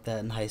anime like that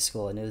in high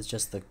school, and it was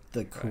just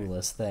the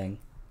coolest thing.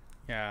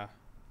 Yeah.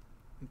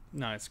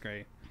 No, it's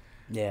great.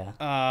 Yeah.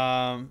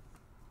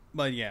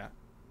 But yeah.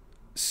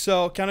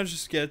 So kind of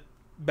just get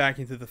back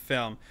into the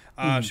film.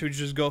 Should we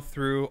just go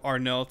through our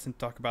notes and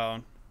talk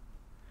about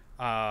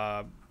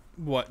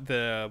what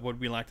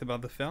we liked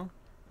about the film?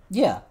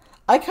 Yeah.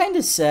 I kind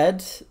of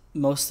said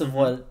most of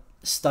what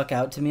stuck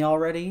out to me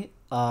already.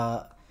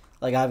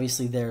 Like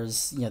obviously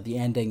there's, the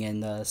ending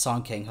and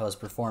Song Kang-ho's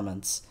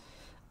performance.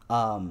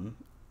 But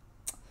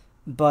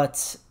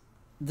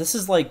this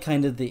is like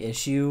kind of the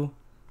issue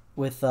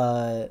with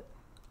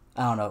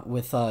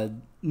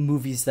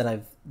movies that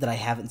I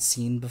haven't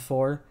seen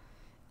before,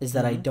 is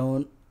that I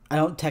don't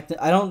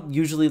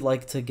usually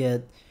like to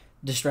get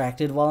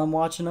distracted while I'm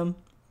watching them.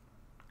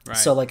 Right.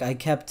 So like I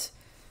kept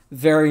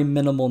very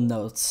minimal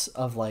notes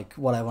of like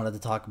what I wanted to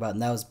talk about,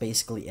 and that was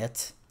basically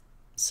it.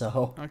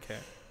 So okay.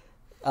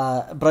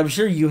 But I'm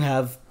sure you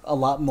have a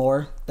lot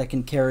more that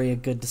can carry a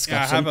good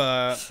discussion.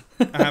 Yeah,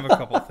 I have a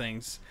couple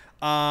things.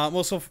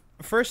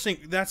 First thing,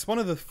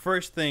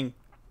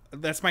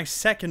 that's my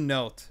second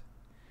note,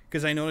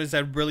 because I noticed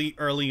that really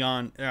early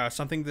on,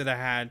 something that I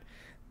had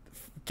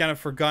kind of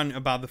forgotten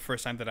about the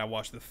first time that I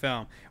watched the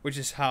film, which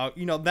is how,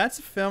 that's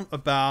a film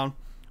about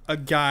a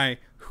guy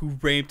who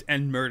raped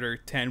and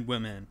murdered 10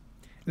 women.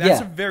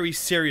 That's a very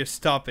serious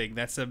topic.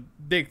 That's a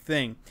big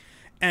thing.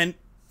 And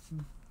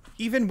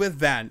even with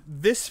that,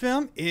 this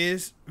film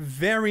is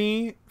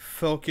very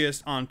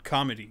focused on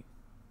comedy.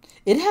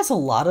 It has a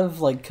lot of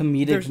like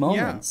comedic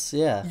moments.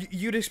 Yeah.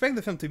 You'd expect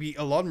the film to be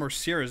a lot more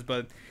serious,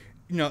 but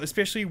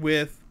especially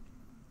with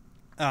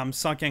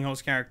Song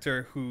Kang-ho's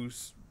character,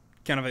 who's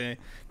kind of a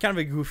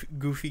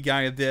goofy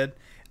guy a bit.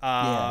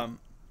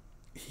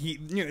 He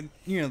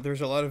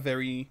there's a lot of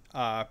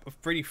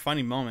pretty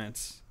funny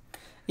moments.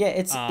 Yeah,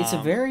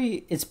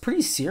 it's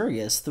pretty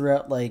serious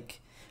throughout,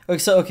 like,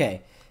 it's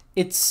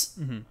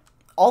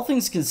all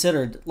things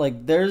considered,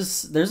 like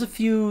there's a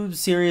few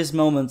serious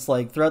moments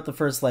like throughout the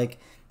first, like,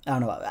 I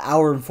don't know,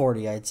 hour and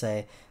 40, I'd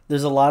say.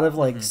 There's a lot of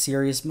like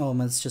serious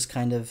moments just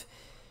kind of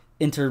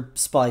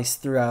interspiced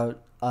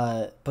throughout,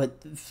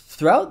 but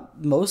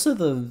throughout most of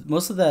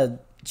that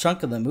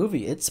chunk of the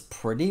movie, it's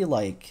pretty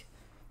like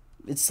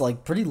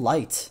pretty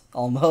light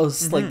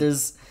almost. Like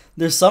there's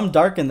some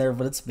dark in there,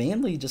 but it's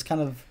mainly just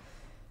kind of,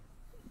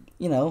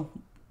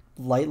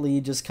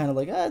 lightly just kind of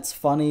like, it's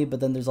funny, but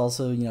then there's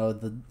also,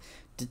 the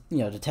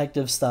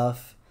detective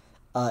stuff.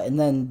 And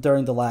then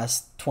during the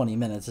last 20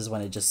 minutes is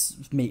when it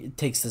just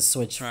takes the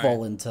switch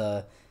full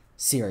into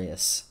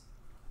serious.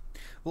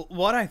 Well,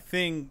 what I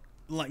think,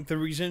 like, the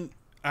reason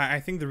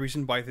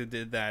why they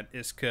did that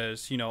is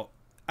because,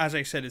 as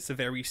I said, it's a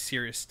very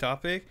serious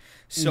topic.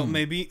 So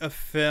maybe a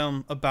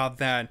film about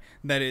that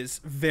is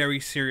very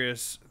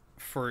serious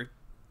for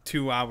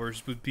 2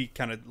 hours would be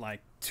kind of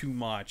like too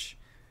much.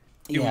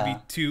 It would be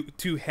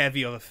too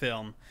heavy of a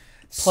film.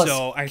 Plus,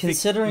 so I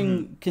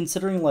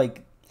considering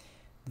like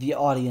the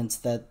audience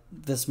that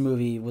this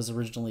movie was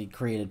originally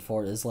created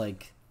for is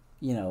like,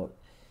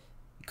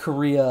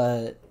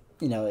 Korea,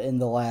 in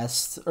the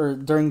last, or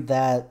during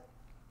that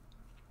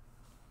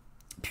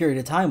period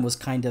of time, was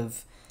kind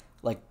of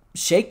like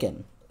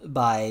shaken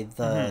by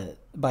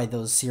by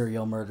those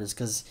serial murders,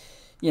 because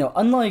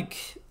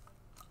unlike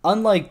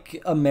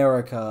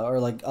America or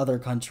like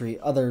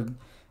other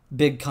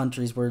big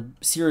countries where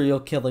serial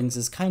killings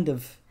is kind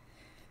of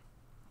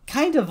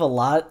a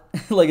lot,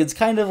 like it's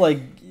kind of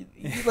like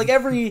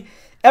every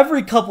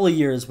every couple of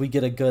years we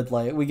get a good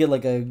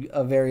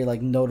a very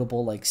like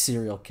notable like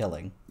serial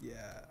killing. Yeah,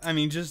 I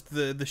mean, just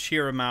the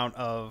sheer amount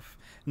of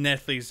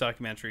Netflix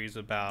documentaries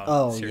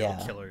about serial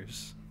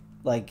killers.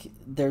 Like,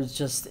 there's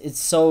just, it's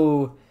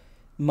so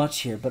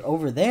much here, but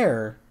over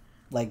there,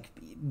 like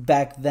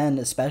back then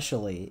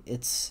especially,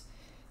 it's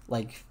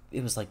like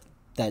it was like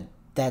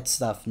that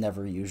stuff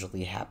never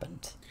usually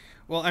happened.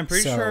 Well, I'm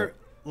pretty sure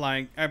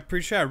I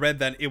read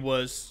that it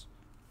was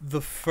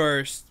the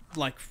first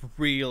like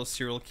real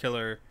serial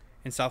killer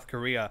in South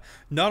Korea.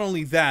 Not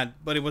only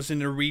that, but it was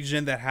in a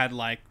region that had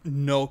like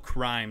no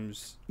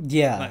crimes.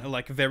 Yeah,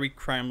 like a very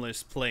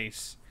crimeless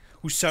place,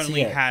 who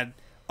suddenly had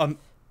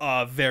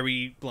a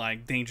very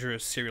like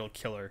dangerous serial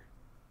killer.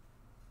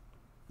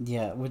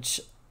 Yeah,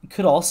 which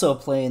could also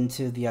play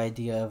into the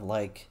idea of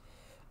like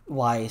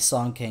why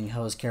Song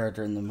Kang-ho's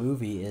character in the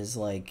movie is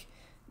like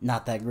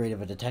not that great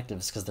of a detective,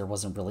 is because there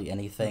wasn't really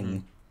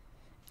anything.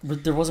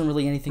 There wasn't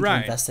really anything to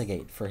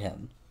investigate for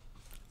him.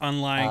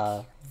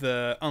 Unlike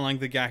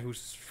the guy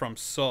who's from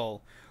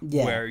Seoul,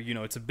 where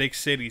it's a big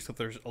city, so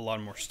there's a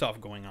lot more stuff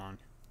going on.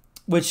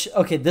 Which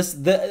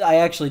I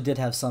actually did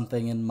have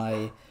something in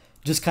my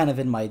just kind of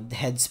in my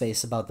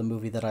headspace about the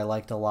movie that I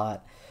liked a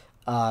lot.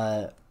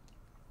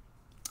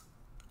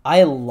 I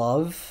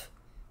love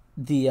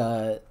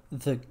the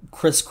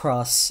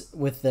crisscross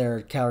with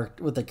their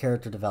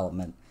character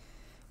development,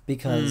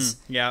 because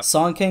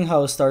Song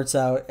Kang-ho starts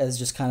out as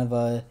just kind of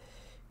a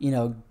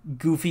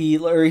goofy,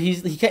 or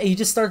he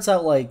just starts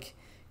out like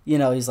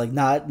he's like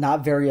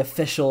not very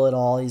official at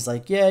all. He's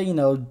like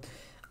the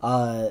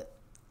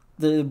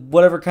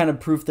whatever kind of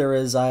proof there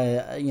is,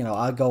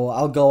 I'll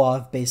go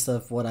off based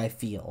off what I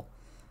feel.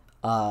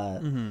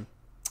 But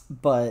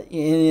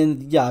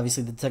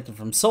obviously the detective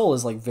from Seoul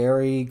is like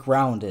very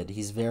grounded.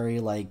 He's very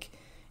like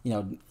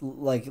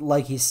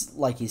like he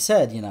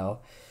said,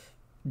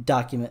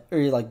 document, or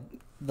like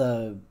I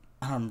don't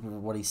remember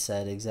what he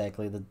said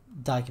exactly. The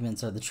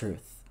documents are the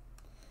truth.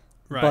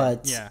 Right.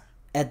 But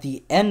at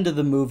the end of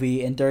the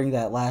movie and during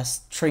that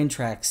last train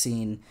track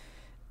scene,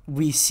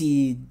 we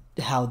see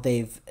how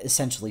they've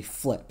essentially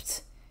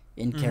flipped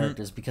in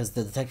characters, because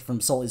the detective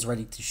from Seoul is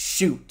ready to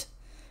shoot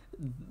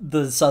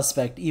the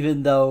suspect,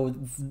 even though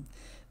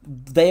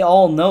they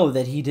all know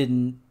that he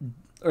didn't,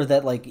 or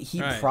that like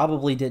he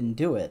probably didn't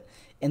do it,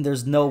 and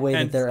there's no way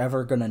that they're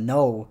ever gonna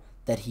know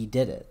that he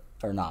did it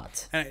or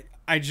not. And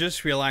I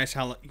just realized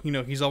how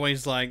he's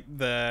always like,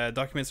 the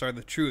documents are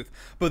the truth,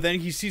 but then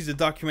he sees the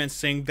documents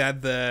saying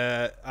that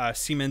the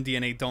semen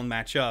DNA don't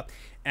match up,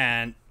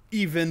 and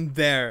even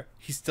there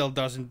he still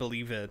doesn't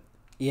believe it.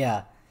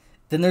 Yeah.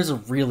 Then there's a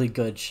really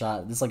good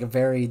shot. There's like a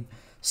very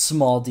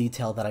small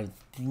detail that I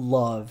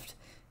loved,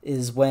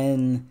 is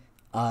when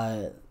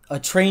a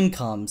train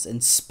comes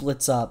and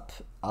splits up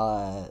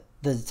the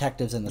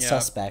detectives and the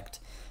suspect.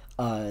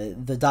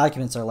 The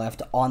documents are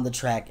left on the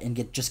track and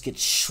get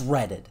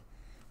shredded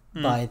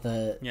by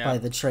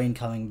the train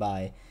coming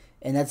by,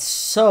 and that's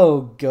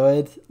so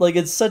good. Like,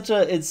 it's such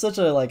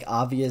a like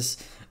obvious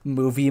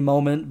movie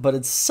moment, but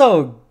it's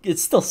still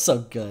so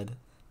good.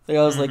 Like,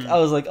 I was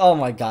like, oh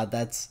my god,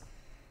 that's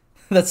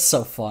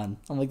so fun.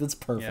 I'm like, that's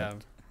perfect. Yeah.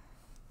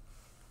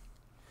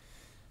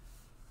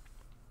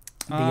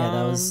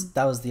 But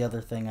that was the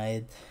other thing I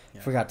had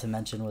forgot to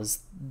mention, was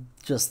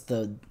just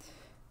the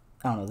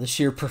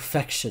sheer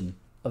perfection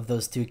of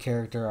those two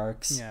character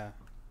arcs. Yeah.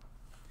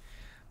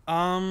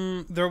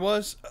 There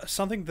was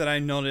something that I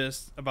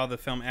noticed about the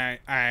film.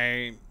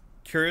 I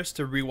curious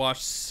to rewatch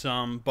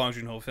some Bong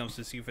Joon-ho films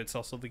to see if it's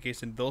also the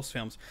case in those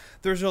films.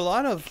 There's a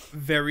lot of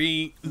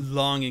very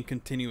long and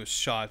continuous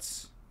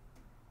shots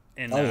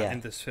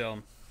in this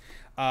film.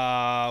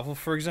 Well,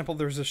 for example,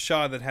 there's a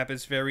shot that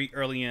happens very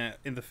early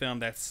in the film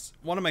that's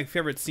one of my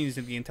favorite scenes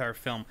in the entire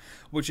film,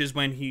 which is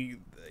when he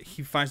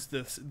finds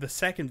the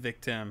second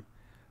victim.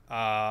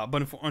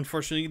 But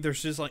unfortunately,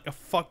 there's just like a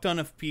fuck ton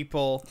of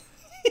people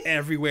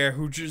everywhere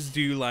who's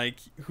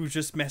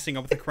just messing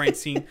up with the crime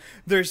scene.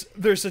 There's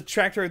a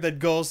tractor that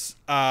goes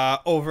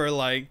over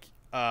like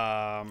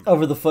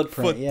over the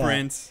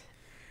footprints.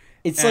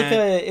 It's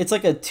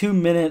like a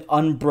 2-minute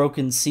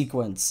unbroken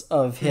sequence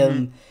of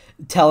him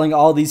telling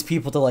all these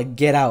people to like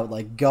get out,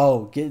 like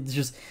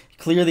just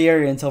clear the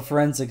area until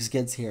forensics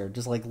gets here,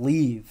 just like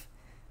leave.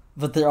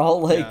 But they're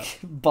all like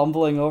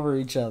bumbling over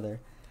each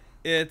other.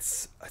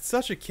 It's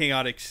such a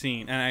chaotic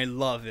scene, and I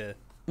love it.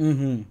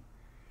 Mm-hmm.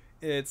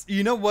 It's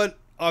what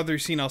other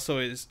scene also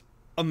is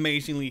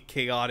amazingly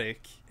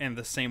chaotic in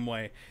the same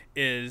way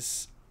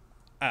is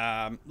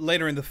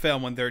later in the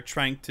film when they're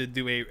trying to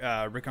do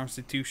a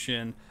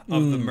reconstitution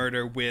of the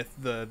murder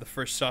with the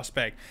first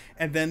suspect,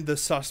 and then the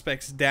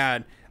suspect's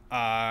dad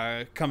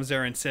comes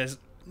there and says,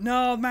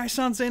 "No, my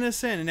son's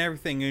innocent," and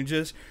everything, and it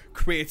just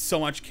creates so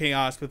much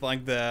chaos with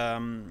like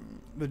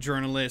the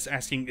journalist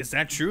asking, "Is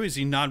that true? Is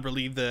he not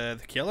really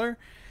the killer?"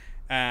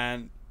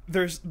 And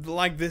there's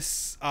like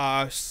this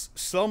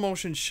slow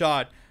motion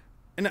shot,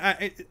 and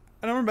I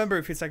don't remember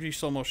if it's actually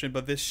slow motion,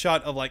 but this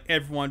shot of like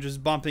everyone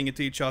just bumping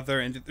into each other,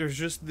 and there's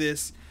just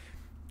this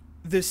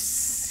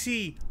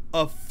sea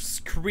of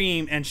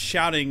scream and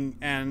shouting,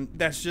 and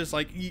that's just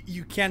like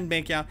you can't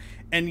make out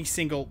any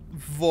single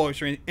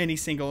voice or any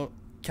single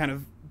kind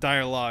of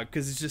dialogue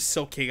because it's just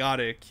so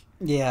chaotic.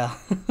 Yeah.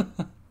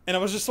 And I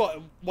was just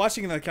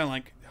watching that kind of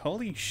like,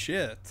 holy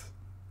shit,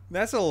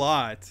 that's a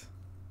lot.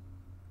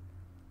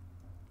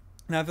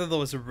 And I thought that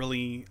was a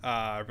really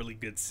really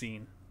good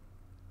scene.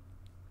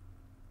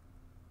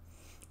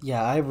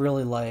 Yeah, I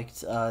really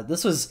liked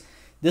this was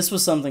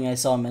something I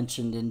saw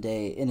mentioned in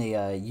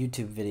a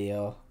YouTube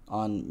video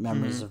on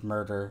Memories of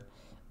Murder,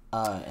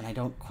 and I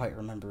don't quite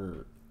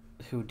remember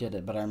who did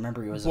it, but I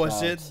remember it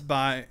was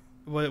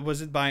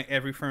it by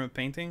Every Frame of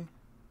Painting?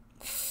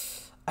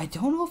 I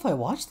don't know if I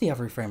watched the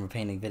Every Frame of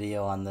Painting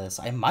video on this.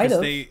 I might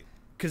have,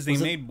 because they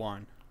made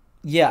one.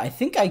 Yeah, I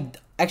think I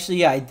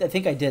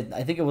think I did.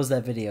 I think it was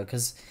that video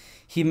because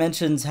he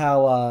mentions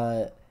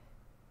how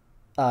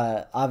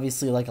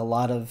obviously like a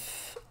lot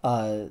of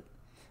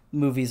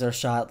movies are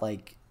shot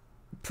like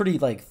pretty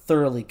like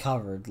thoroughly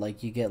covered.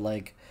 Like you get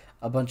like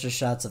a bunch of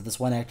shots of this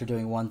one actor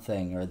doing one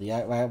thing or the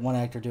one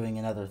actor doing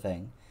another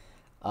thing,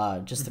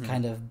 just to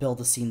kind of build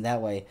a scene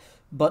that way.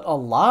 But a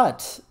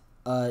lot,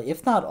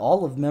 if not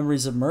all, of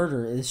Memories of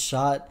Murder is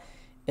shot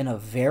in a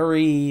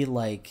very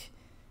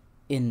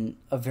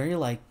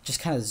just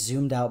kind of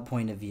zoomed out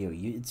point of view.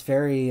 It's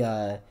very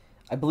I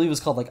believe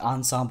it's called like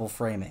ensemble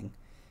framing,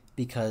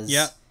 because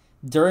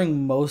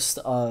during most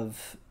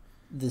of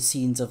the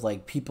scenes of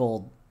like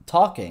people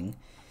talking,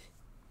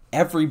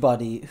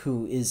 everybody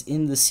who is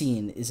in the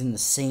scene is in the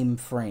same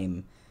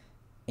frame,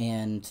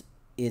 and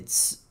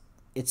it's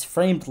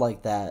framed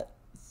like that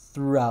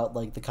throughout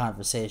like the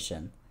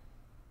conversation,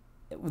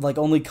 like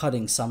only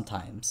cutting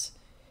sometimes.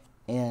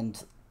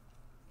 And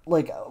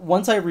like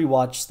once I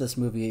rewatched this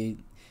movie,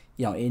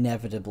 you know,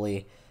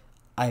 inevitably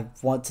I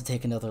want to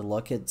take another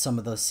look at some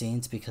of those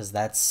scenes because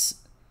that's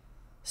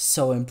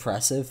so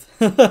impressive.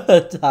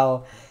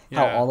 how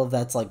all of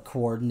that's like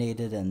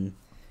coordinated and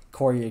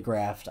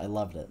choreographed. I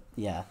loved it.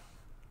 Yeah.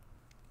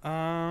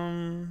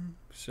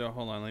 So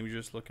hold on, let me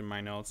just look at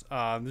my notes.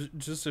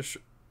 Just a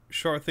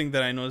short thing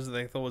that I noticed that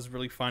I thought was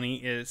really funny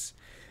is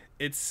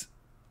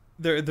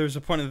there's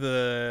a point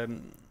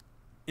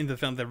in the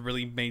film that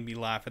really made me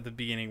laugh at the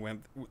beginning,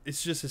 when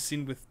it's just a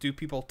scene with two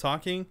people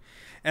talking,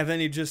 and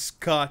then it just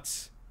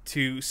cuts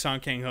to Song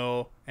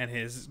Kang-ho and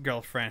his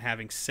girlfriend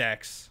having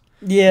sex.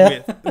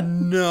 Yeah. With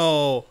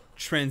no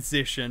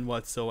transition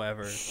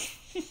whatsoever.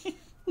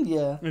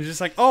 Yeah. It's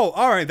just like, oh,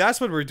 all right, that's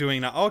what we're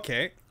doing now.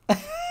 Okay.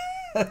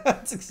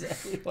 That's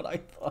exactly what I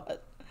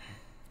thought.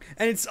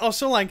 And it's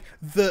also like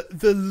the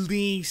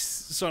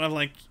least sort of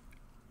like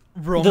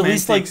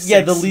romantic,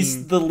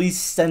 the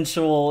least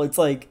sensual. It's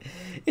like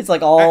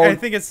all. I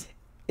think it's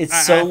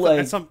it's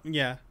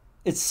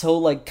so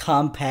like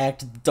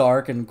compact,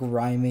 dark, and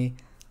grimy.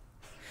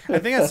 I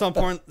think at some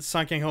point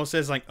Song Kang-ho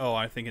says like, "Oh,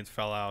 I think it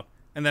fell out,"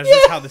 and that's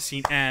just how the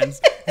scene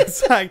ends.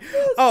 It's like,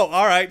 "Oh,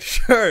 all right,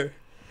 sure."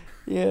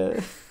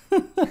 Yeah.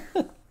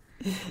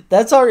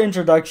 That's our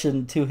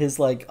introduction to his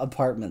like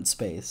apartment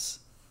space.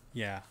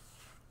 Yeah.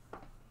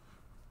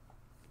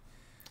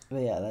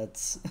 But yeah,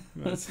 that's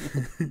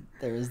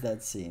there is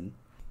that scene.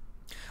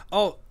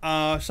 Oh,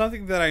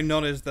 something that I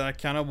noticed that I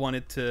kind of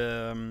wanted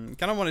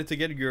to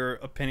get your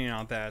opinion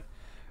on that.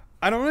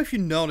 I don't know if you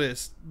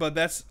noticed, but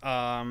that's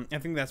I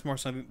think that's more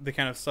something, the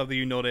kind of stuff that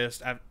you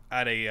noticed at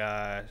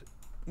a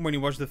when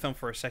you watch the film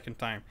for a second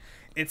time.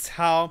 It's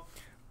how,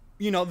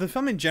 you know, the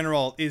film in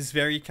general is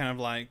very kind of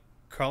like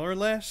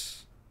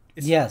colorless.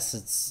 It's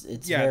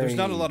there's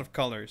not a lot of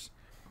colors,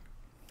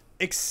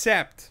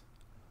 except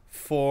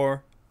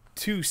for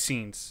two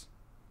scenes,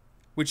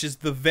 which is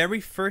the very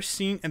first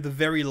scene and the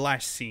very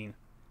last scene.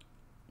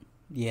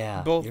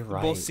 Yeah, you're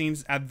right. Both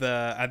scenes at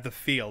the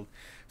field.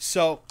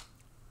 So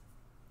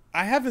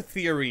I have a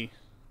theory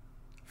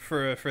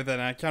for that.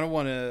 I kind of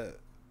want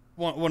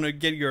to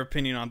get your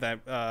opinion on that.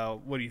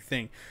 What do you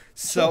think?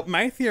 So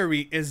my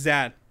theory is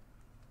that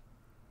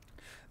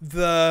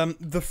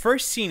the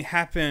first scene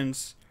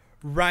happens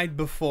right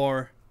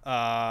before.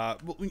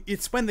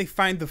 It's when they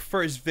find the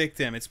first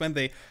victim. It's when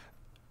they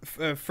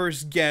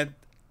first get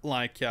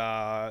like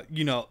oh,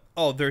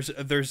 there's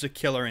a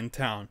killer in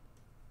town,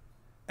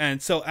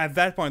 and so at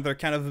that point they're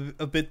kind of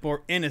a bit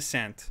more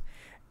innocent.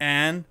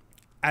 And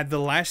at the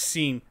last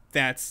scene,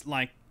 that's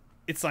like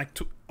it's like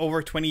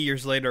over 20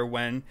 years later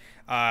when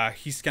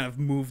he's kind of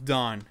moved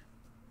on.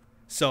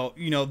 So,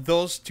 you know,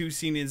 those two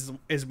scenes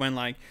is when,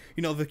 like,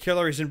 you know, the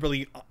killer isn't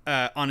really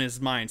on his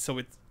mind. So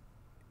it's,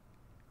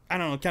 I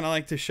don't know, kind of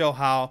like to show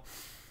how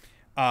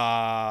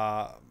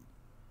I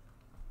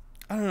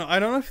don't know. I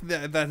don't know if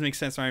that makes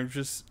sense, or I'm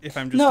just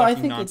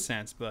talking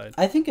nonsense. But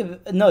I think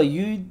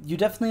you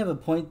definitely have a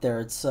point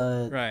there. It's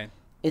right.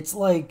 It's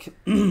like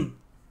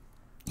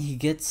he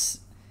gets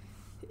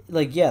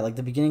like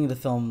the beginning of the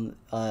film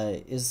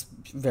is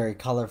very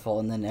colorful,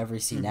 and then every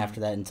scene after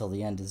that until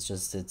the end is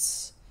just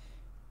it's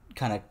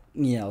kind of,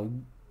 you know,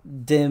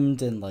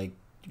 dimmed and like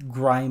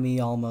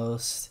grimy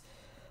almost.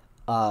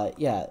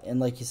 And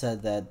like you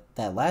said,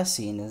 that last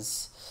scene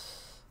is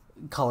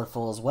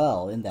colorful as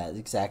well in that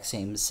exact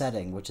same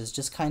setting, which is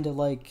just kind of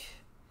like,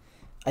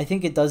 I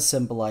think it does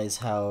symbolize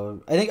how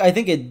I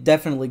think it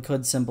definitely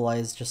could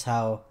symbolize just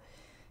how,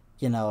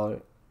 you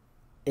know,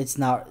 it's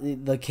not,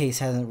 the case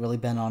hasn't really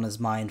been on his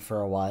mind for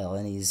a while,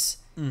 and he's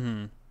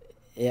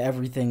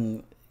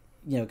everything,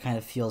 you know, kind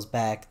of feels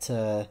back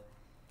to,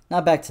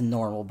 not back to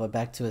normal, but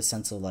back to a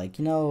sense of like,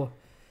 you know,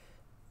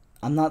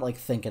 I'm not like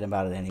thinking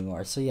about it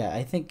anymore. So yeah,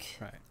 I think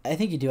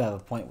you do have a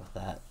point with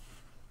that.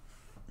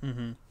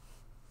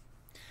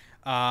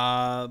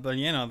 But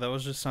you know, that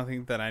was just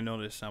something that I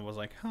noticed. I was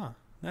like, huh,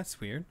 that's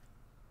weird.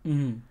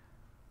 Yeah,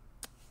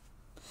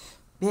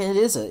 it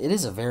is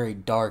a very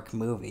dark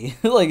movie.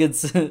 Like,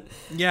 it's a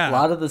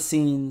lot of the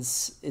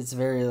scenes, it's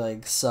very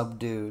like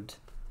subdued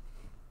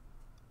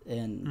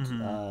and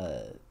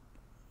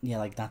yeah,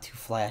 like not too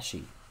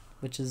flashy,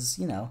 which is,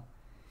 you know,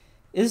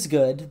 is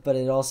good, but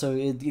it also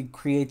it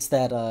creates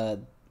that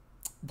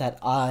that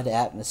odd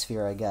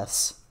atmosphere, I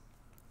guess.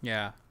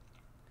 Yeah.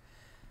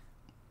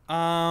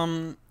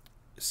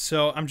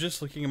 So I'm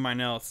just looking at my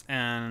notes,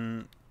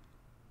 and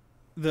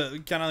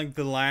the kind of like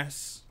the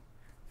last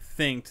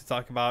thing to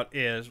talk about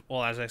is,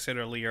 well, as I said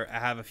earlier, I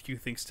have a few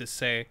things to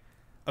say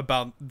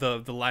about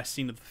the last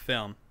scene of the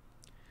film.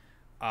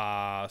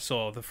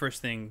 So the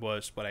first thing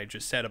was what I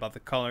just said about the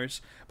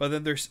colors, but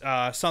then there's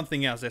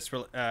something else that's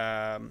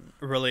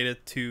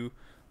related to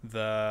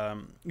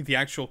the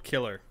actual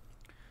killer.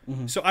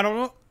 So I don't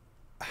know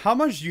how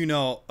much you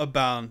know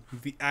about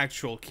the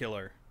actual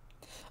killer.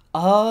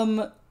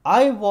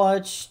 I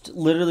watched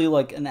literally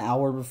like an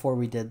hour before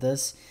we did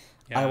this.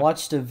 I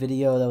watched a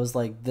video that was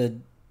like the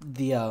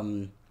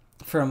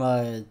from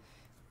a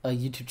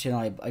YouTube channel,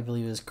 I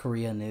believe it was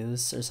Korea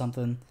News or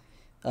something,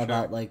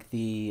 about like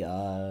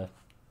the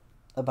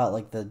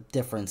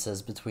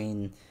differences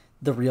between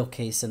the real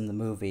case and the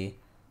movie.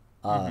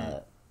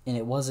 And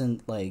it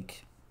wasn't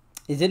like,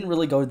 it didn't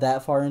really go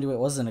that far into it. It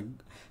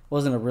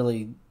wasn't a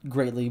really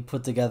greatly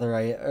put together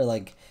or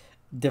like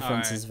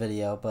differences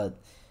video, but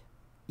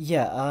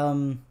yeah,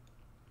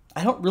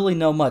 I don't really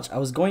know much. I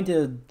was going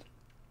to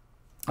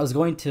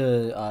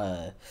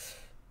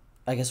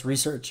I guess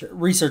research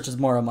is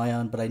more on my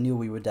own, but I knew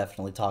we would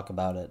definitely talk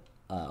about it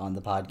on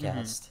the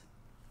podcast.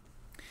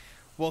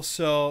 Well,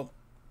 so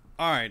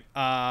all right,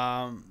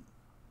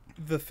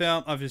 the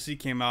film obviously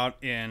came out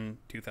in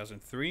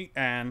 2003,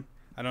 and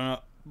I don't know,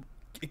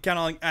 kind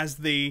of like as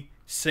they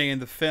say in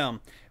the film,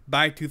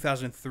 by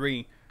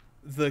 2003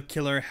 the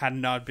killer had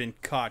not been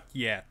caught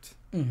yet.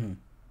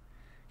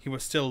 He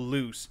was still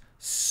loose.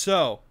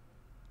 So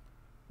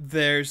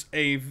there's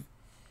a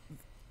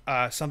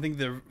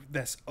something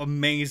that's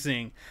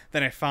amazing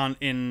that I found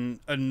in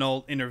an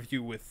old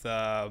interview with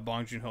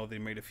Bong Joon-ho they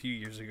made a few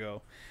years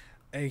ago.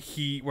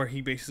 Where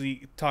he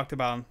basically talked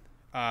about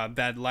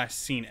that last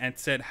scene and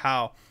said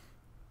how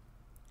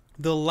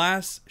the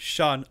last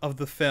shot of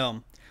the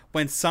film,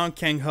 when Song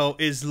Kang-ho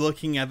is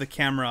looking at the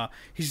camera,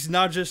 he's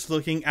not just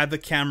looking at the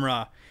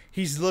camera,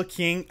 he's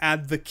looking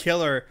at the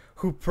killer,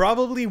 who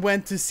probably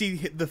went to see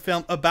the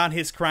film about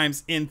his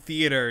crimes in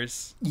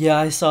theaters. Yeah,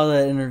 I saw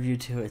that interview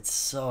too. It's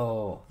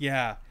so...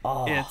 Yeah.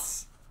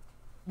 It's...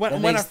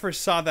 When I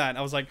first saw that,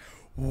 I was like,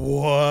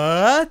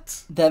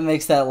 what? That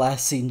makes that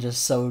last scene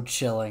just so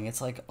chilling. It's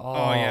like,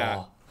 oh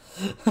yeah.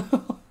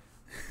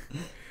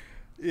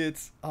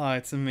 It's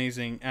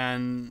amazing.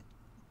 And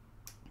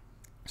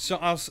so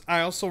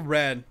I also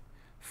read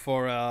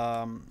for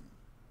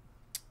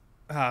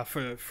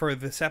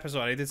this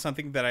episode, I did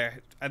something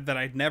that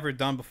I'd never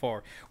done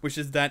before, which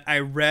is that I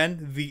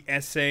read the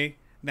essay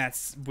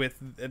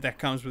that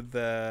comes with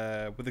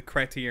the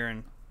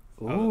criterion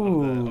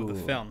of the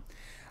film.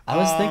 I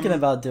was thinking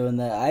about doing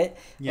that.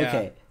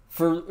 Okay,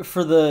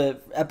 for the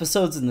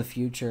episodes in the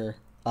future,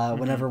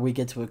 whenever we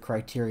get to a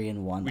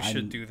Criterion one, we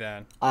should do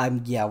that.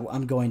 I'm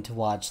going to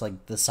watch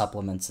like the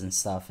supplements and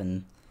stuff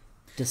and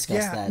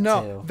discuss that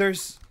too.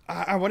 There's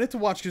I wanted to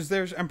watch because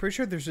I'm pretty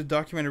sure there's a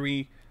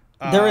documentary.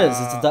 There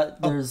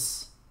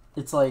is.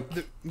 It's like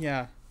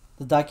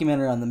the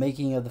documentary on the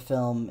making of the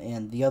film,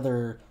 and the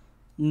other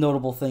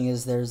notable thing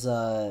is there's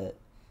a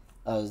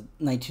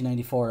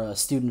 1994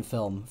 student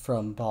film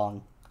from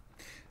Bong.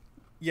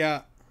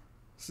 Yeah,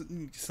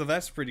 so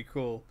that's pretty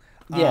cool.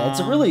 Yeah, it's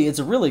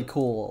a really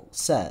cool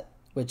set.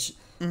 Which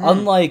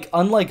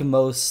unlike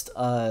most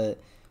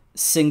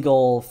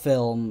single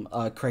film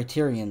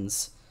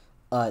Criterions,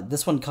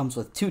 this one comes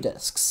with 2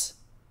 discs.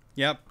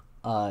 Yep.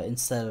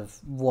 Instead of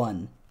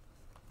 1.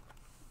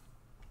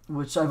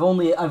 Which I've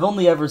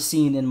only ever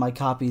seen in my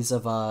copies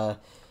of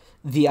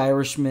The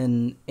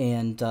Irishman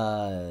and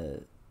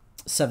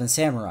Seven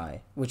Samurai,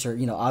 which are,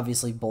 you know,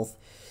 obviously both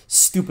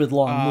stupid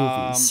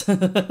long movies.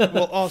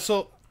 Well,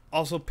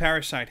 also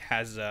Parasite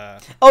has.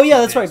 Oh yeah,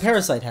 that's right.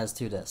 Parasite has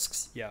 2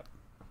 discs. Yep.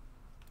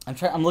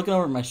 I'm looking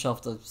over my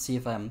shelf to see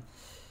if I'm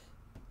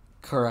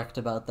correct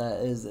about that.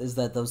 Is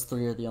that those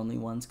 3 are the only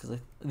ones? Because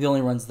the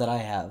only ones that I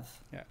have.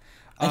 Yeah.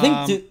 I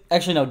think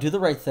Do the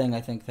Right Thing,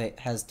 I think,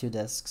 has 2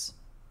 discs.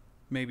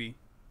 Maybe.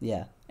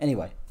 Yeah.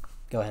 Anyway,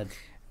 go ahead.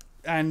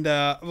 And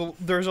well,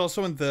 there's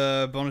also in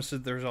the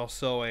bonuses. There's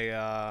also a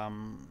I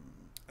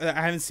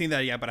haven't seen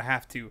that yet, but I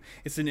have to.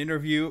 It's an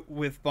interview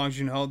with Bong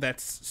Joon Ho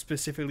that's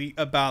specifically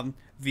about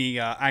the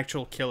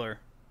actual killer.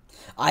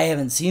 I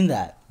haven't seen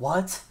that.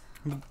 What?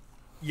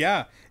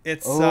 Yeah,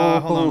 it's Oh.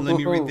 hold on, let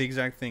me read the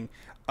exact thing.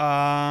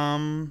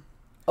 Oh,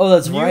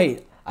 that's New-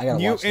 right. I gotta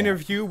New watch that.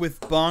 interview with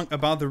Bong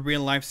about the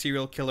real life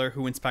serial killer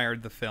who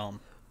inspired the film.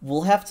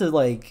 We'll have to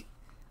like,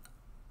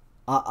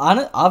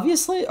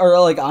 obviously, or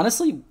like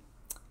honestly,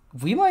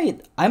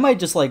 I might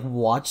just like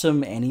watch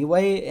them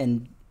anyway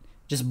and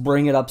just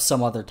bring it up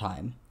some other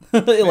time.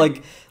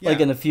 like Yeah.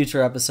 in a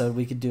future episode,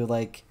 we could do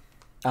like,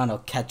 I don't know,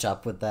 catch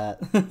up with that.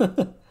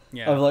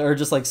 Yeah. or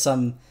just like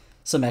some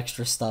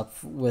extra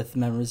stuff with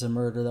Memories of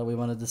Murder that we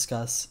want to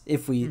discuss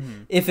if we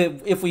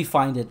if we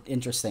find it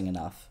interesting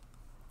enough.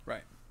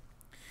 Right.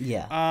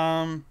 Yeah.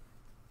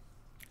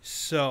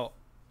 So,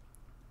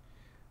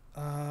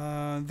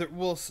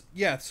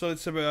 so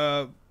it's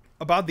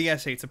about the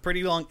essay. It's a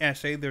pretty long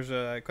essay. There's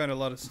quite a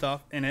lot of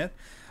stuff in it.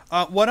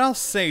 What I'll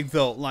say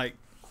though, like,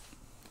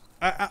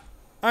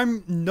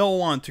 I'm no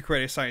one to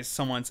criticize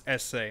someone's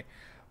essay,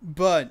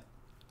 but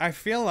I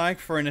feel like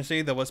for an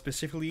essay that was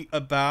specifically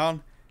about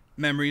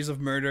Memories of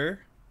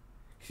Murder,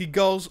 he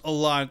goes a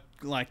lot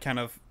like kind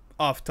of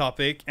off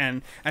topic,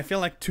 and I feel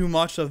like too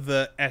much of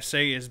the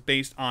essay is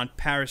based on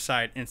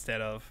Parasite instead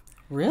of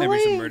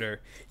Memories of Really? Murder.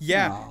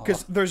 Yeah, No.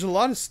 because there's a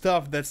lot of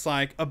stuff that's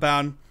like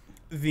about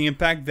the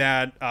impact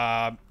that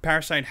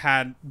Parasite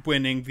had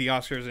winning the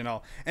Oscars and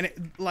all.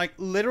 And like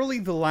literally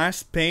the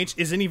last page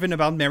isn't even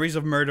about Memories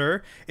of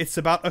Murder. It's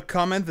about a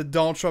comment that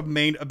Donald Trump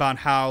made about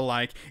how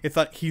like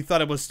he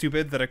thought it was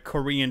stupid that a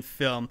Korean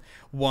film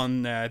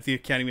won the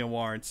Academy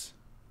Awards.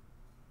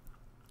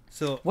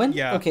 So When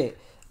yeah. okay,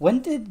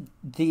 when did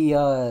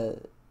the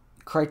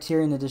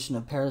Criterion edition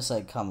of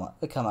Parasite come out?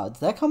 Did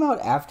that come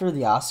out after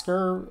the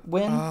Oscar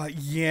win?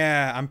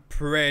 Yeah, I'm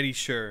pretty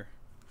sure.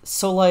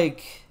 So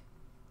like,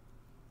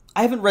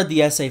 I haven't read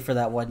the essay for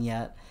that one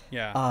yet.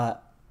 Yeah.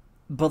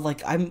 But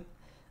like I'm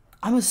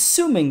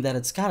assuming that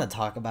it's got to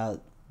talk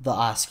about the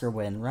Oscar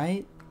win,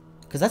 right?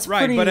 Because that's Right,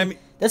 pretty. but I mean-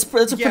 that's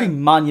a yeah. pretty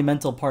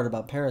monumental part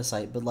about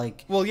Parasite. But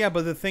like, Well, yeah,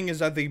 but the thing is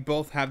that they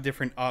both have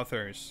different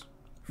authors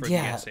for the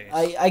yeah, essays.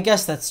 I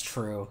guess that's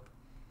true.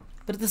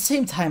 But at the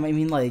same time, I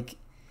mean, like,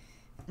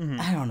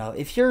 Mm-hmm. I don't know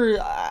if you're.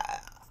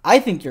 I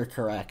think you're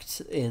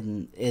correct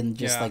in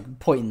just Yeah. like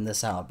pointing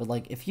this out. But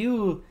like, if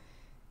you're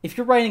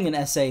writing an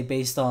essay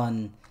based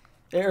on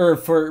or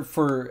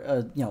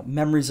for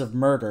Memories of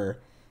Murder,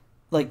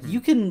 like you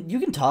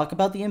can talk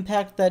about the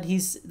impact that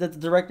the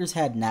director's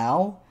had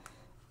now,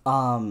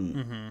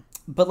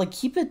 but like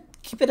keep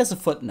it as a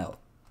footnote.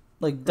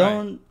 Like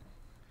don't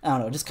I don't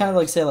know, just kind of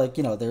like say like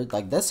they're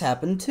like this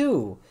happened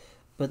too,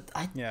 but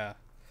Yeah.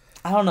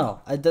 I don't know.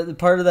 The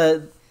part of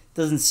that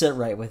doesn't sit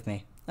right with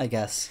me, I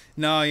guess.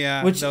 No,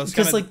 yeah. Which- that was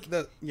 'cause, kinda,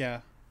 like-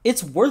 yeah.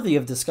 It's worthy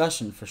of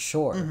discussion for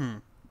sure, Mm-hmm.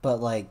 but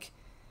like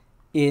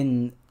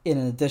in an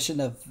edition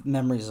of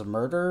Memories of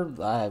Murder,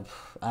 I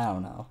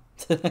don't know.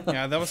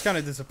 Yeah, that was kind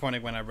of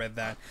disappointing when I read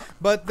that.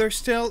 But there's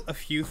still a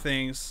few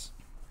things.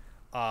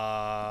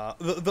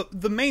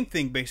 The main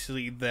thing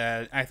basically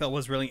that I thought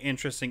was really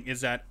interesting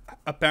is that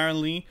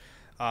apparently,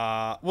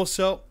 what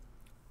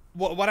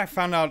I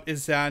found out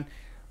is that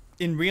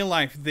in real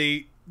life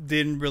they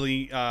didn't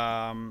really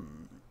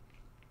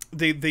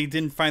they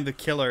didn't find the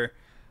killer.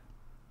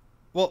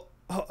 Well,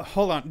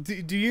 hold on.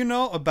 Do you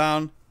know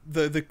about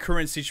the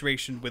current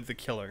situation with the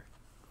killer?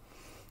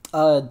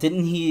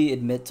 Didn't he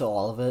admit to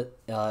all of it?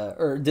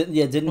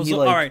 Didn't he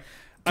like? All right,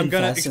 I'm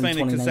gonna confess in explain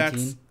it because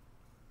 2019? that's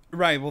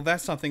right. Well,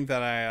 that's something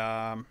that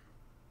I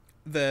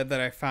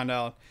found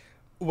out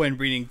when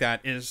reading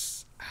that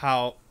is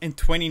how in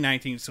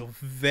 2019, so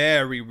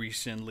very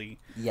recently,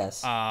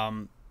 Yes.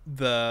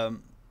 the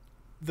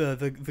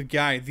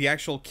guy, the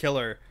actual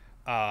killer,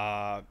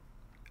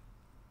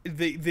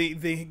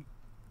 they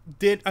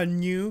did a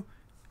new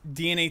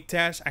DNA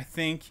test, I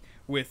think,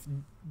 with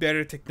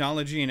better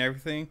technology and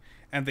everything,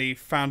 and they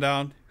found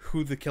out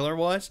who the killer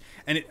was,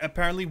 and it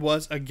apparently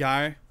was a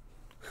guy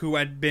who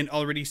had been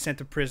already sent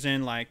to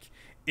prison like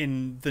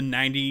in the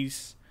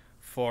 90s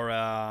for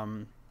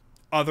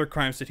other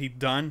crimes that he'd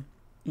done.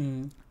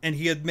 And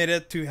he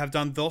admitted to have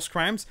done those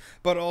crimes,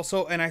 but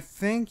also, and I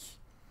think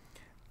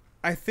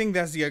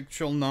that's the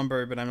actual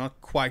number, but I'm not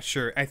quite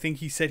sure. I think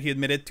he said he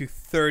admitted to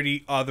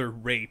 30 other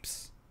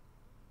rapes.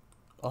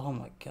 Oh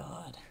my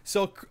god.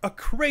 So a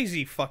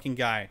crazy fucking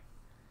guy.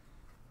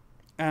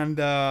 And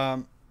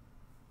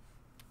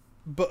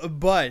but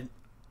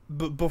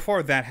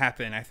before that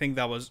happened, I think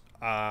that was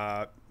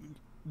back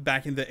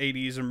in the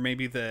 80s or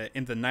maybe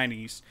in the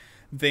 90s,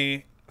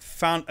 they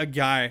found a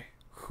guy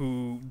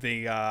who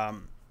they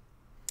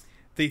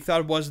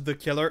thought was the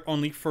killer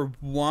only for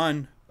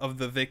one of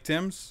the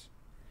victims,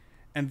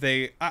 and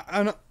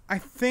I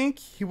think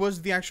he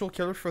was the actual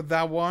killer for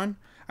that one.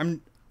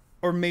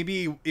 Or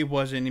maybe it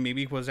wasn't.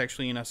 Maybe it was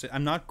actually innocent.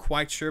 I'm not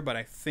quite sure, but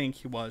I think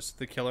he was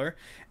the killer.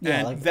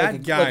 Yeah, And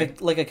that guy,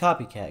 like a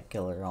copycat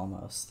killer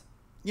almost.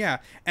 yeah,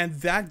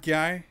 and that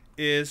guy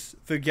is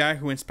the guy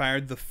who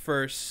inspired the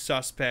first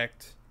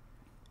suspect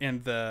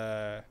in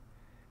the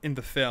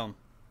film.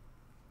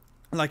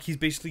 Like, he's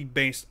basically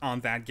based on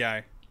that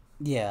guy.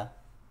 Yeah.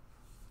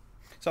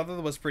 So I thought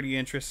that was pretty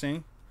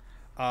interesting.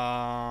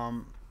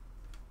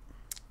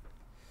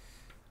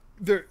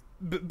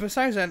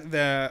 Besides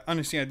that,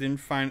 honestly, I didn't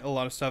find a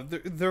lot of stuff.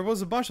 There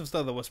was a bunch of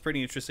stuff that was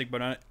pretty interesting,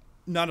 but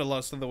not a lot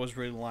of stuff that was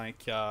really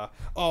like,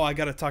 oh, I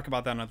got to talk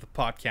about that on the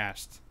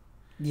podcast.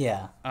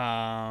 Yeah.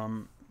 I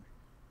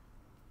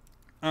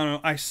don't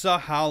know. I saw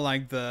how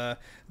like the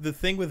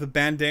thing with the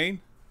Band-Aid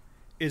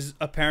is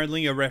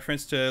apparently a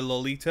reference to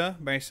Lolita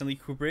by Stanley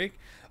Kubrick,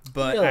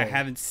 but Really? I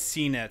haven't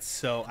seen it,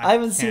 so I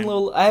haven't seen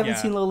yeah.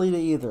 seen Lolita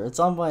either. It's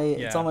on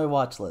my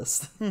watch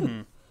list.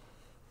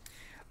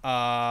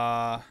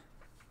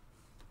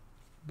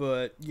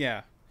 But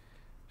yeah,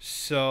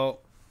 so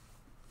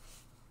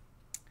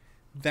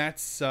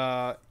that's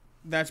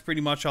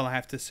pretty much all I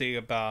have to say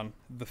about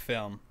the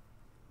film.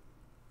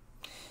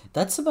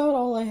 That's about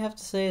all I have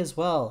to say as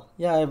well.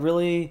 Yeah, I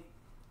really,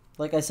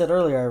 like I said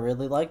earlier, I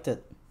really liked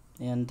it,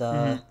 and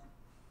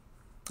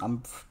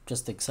I'm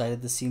just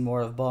excited to see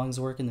more of Bong's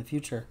work in the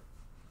future.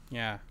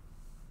 Yeah.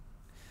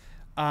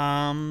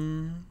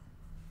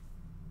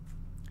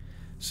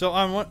 So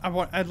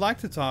I'd like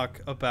to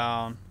talk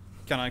about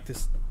kind of like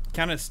this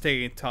kind of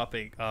stay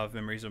topic of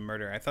Memories of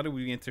Murder. I thought it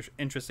would be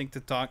interesting to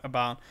talk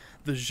about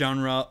the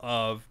genre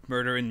of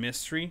murder and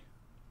mystery.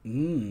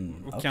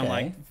 Okay. Kind of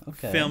like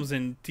films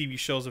and TV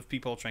shows of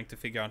people trying to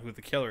figure out who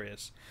the killer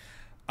is.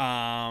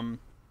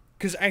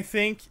 Because I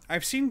think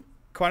I've seen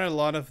quite a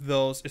lot of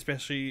those,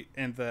 especially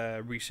in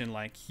the recent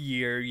like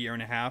year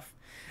and a half.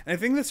 And I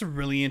think that's a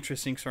really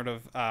interesting sort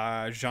of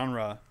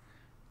genre.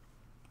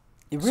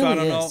 It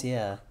really is,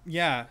 yeah.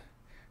 Yeah.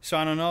 So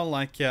I don't know,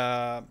 like,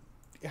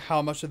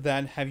 how much of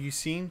that have you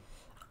seen?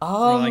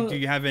 Or, like, do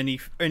you have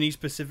any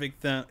specific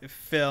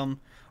film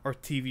or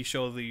TV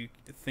show that you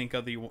think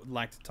of that you would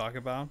like to talk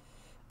about?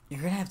 You're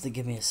gonna have to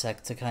give me a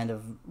sec to kind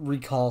of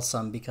recall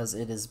some, because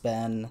it has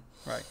been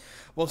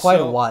quite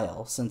a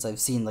while since I've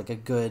seen like a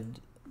good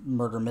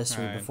murder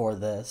mystery before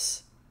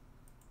this.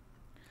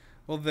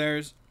 Well,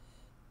 there's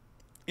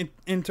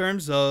in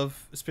terms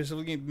of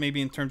specifically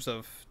maybe in terms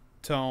of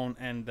tone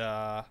and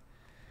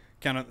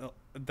kind of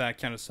that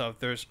kind of stuff.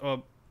 There's a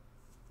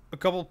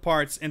couple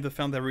parts in the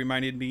film that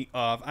reminded me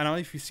of. I don't know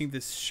if you've seen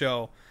this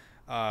show,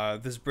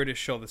 this British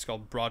show that's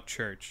called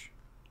Broadchurch.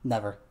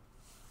 Never.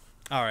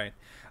 All right.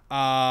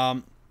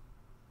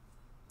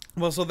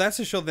 Well, so that's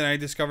a show that I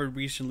discovered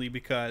recently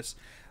because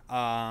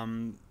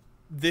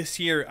this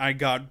year I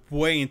got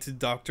way into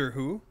Doctor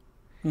Who.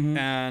 Mm-hmm.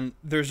 And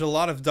there's a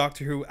lot of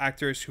Doctor Who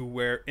actors who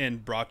were in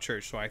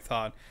Broadchurch, so I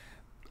thought,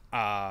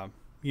 I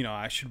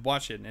should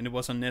watch it, and it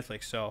was on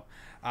Netflix, so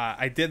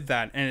I did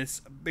that, and it's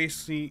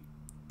basically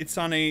it's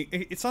on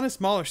a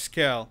smaller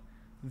scale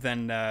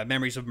than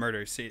Memories of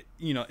Murder.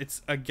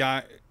 It's a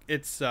guy.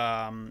 It's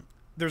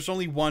there's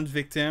only one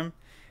victim,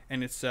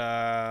 and it's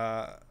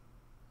a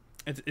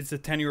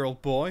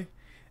 10-year-old boy,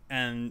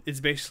 and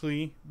it's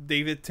basically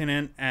David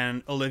Tennant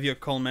and Olivia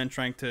Colman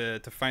trying to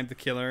find the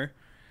killer.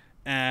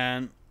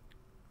 And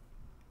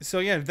so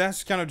yeah,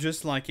 that's kind of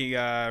just like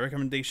a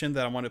recommendation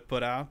that I want to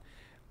put out.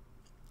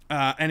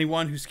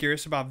 Anyone who's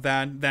curious about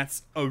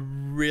that's a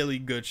really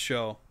good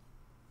show.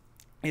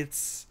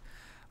 It's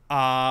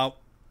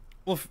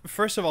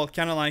first of all,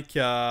 kind of like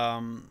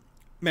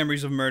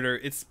Memories of Murder.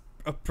 It's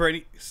a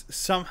pretty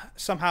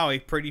somehow a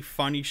pretty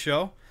funny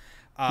show,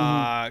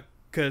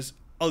 because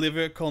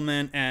Olivia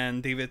Colman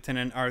and David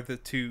Tennant are the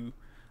two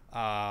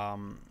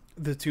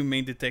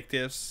main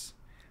detectives.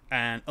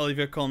 And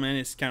Olivia Colman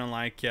is kind of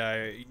like,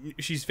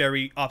 she's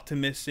very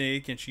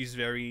optimistic, and she's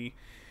very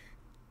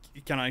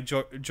kind of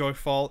like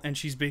joyful. And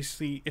she's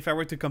basically, if I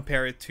were to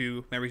compare it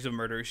to Memories of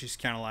Murder, she's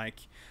kind of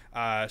like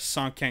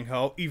Song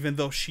Kang-ho, even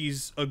though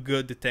she's a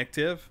good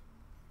detective.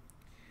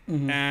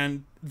 Mm-hmm.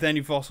 And then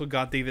you've also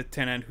got David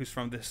Tennant, who's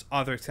from this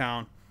other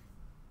town,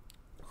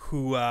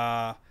 who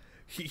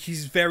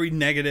he's very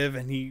negative,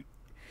 and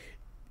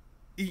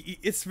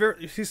his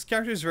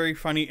character is very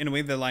funny in a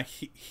way that like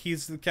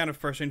he's the kind of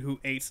person who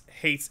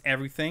hates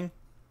everything.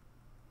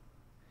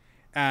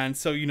 And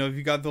so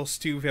you got those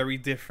two very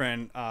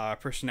different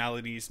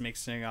personalities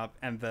mixing up,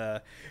 and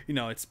I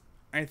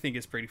think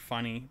it's pretty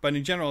funny. But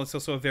in general, it's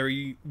also a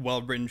very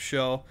well written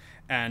show,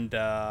 and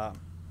yeah,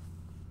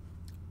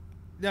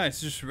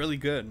 it's just really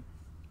good.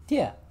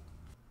 Yeah.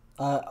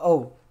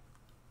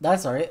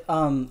 That's all right.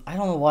 I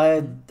don't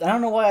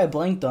know why I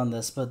blanked on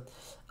this, but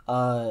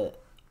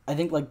I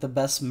think like the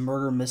best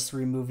murder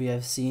mystery movie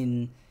I've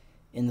seen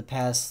in the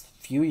past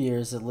few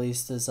years, at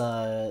least, is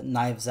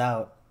Knives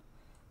Out.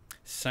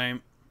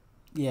 Same.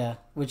 Yeah,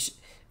 which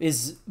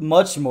is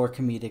much more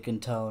comedic in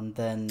tone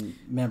than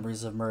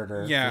Memories of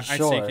Murder. Yeah, for I'd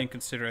sure. say you can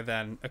consider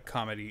that a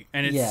comedy,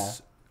 and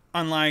it's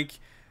unlike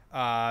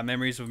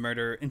Memories of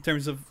Murder in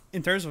terms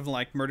of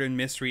like murder and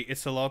mystery.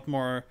 It's a lot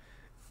more.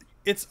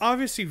 It's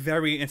obviously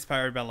very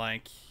inspired by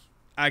like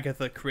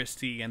Agatha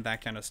Christie and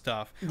that kind of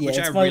stuff, which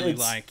I really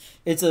like.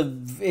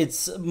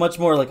 It's much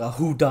more like a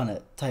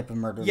whodunit type of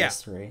murder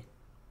mystery.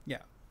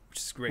 which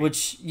is great.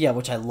 Which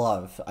I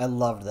love. I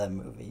loved that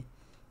movie.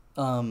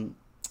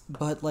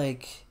 But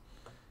like,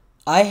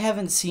 I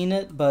haven't seen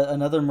it, but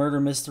another murder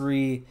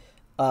mystery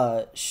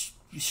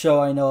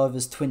show I know of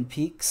is Twin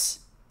Peaks.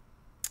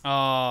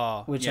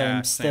 Oh, which yeah,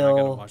 I'm same, I gotta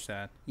still watch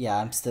that. Yeah,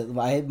 I'm still.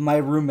 My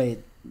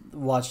roommate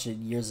watched it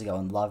years ago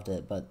and loved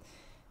it, but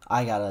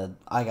I gotta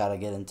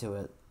get into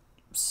it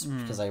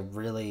because I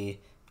really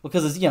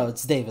because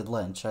it's David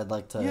Lynch. I'd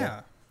like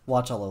to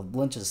watch all of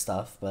Lynch's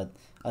stuff, but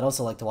I'd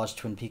also like to watch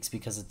Twin Peaks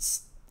because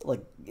it's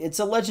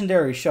a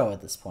legendary show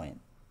at this point.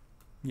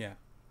 Yeah.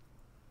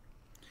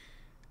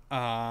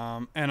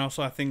 And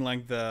also I think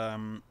like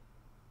the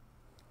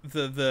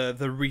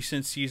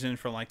recent season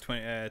from like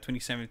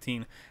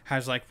 2017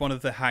 has like one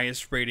of the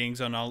highest ratings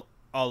on all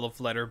of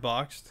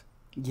Letterboxd.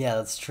 Yeah,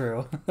 that's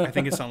true. I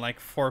think it's on like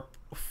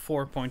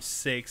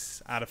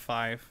 4.6 out of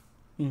 5.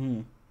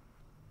 Mm-hmm.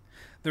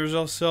 There's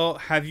also,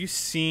 have you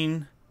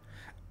seen?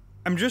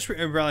 I'm just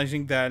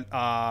realizing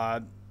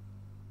that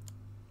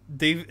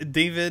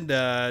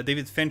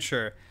David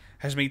Fincher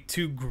has made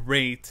 2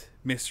 great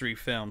mystery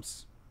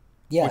films,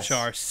 yes, which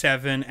are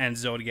Seven and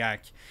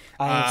Zodiac.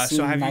 I have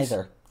seen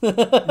neither.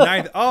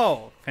 Neither.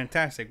 Oh,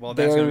 fantastic! Well,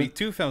 that's going to be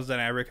 2 films that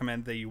I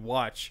recommend that you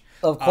watch.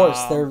 Of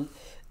course, they're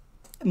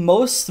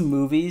most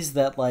movies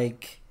that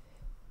like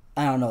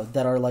I don't know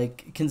that are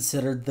like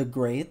considered the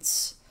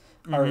greats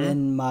are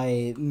in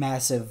my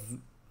massive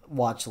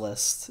watch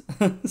list.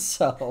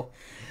 So.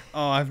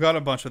 Oh, I've got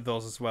a bunch of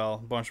those as well.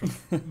 A bunch of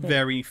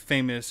very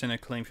famous and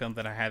acclaimed films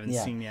that I haven't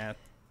seen yet.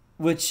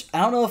 Which, I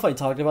don't know if I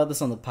talked about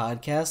this on the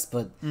podcast,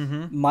 but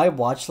my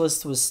watch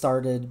list was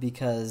started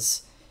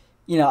because,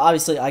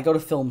 obviously I go to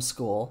film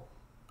school.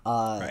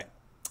 Right.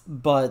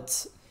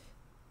 But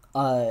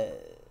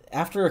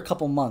after a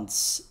couple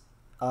months,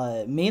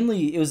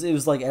 mainly it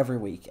was like every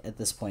week at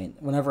this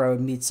point. Whenever I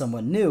would meet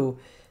someone new,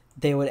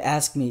 they would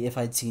ask me if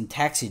I'd seen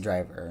Taxi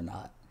Driver or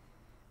not.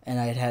 And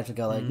I'd have to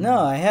go like, no,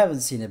 I haven't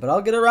seen it, but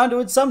I'll get around to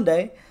it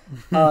someday.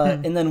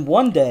 And then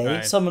one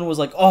day, someone was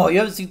like, oh, you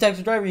haven't seen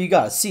Taxi Driver? You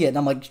gotta see it. And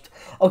I'm like,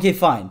 okay,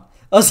 fine.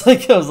 I was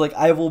like,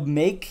 I will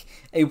make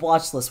a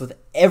watch list with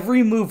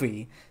every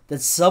movie that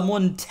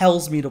someone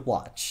tells me to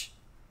watch.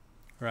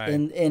 Right.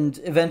 And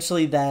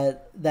eventually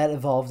that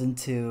evolved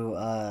into,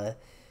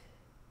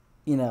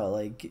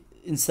 like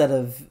instead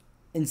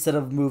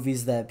of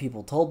movies that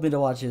people told me to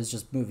watch, it was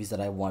just movies that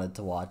I wanted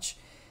to watch.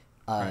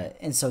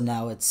 And so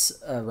now it's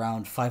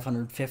around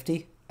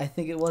 550, I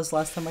think it was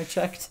last time I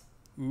checked.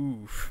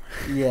 Oof.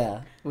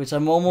 Yeah, which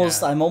I'm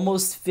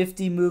almost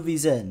 50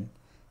 movies in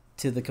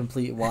to the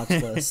complete watch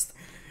list.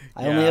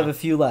 I only have a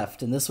few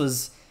left, and this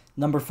was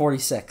number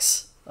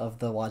 46 of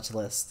the watch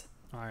list.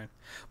 All right.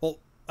 Well,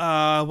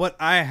 what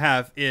I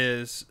have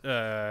is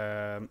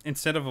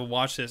instead of a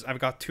watch list, I've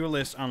got 2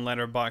 lists on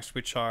Letterboxd,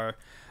 which are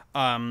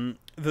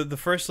the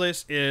first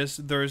list is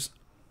there's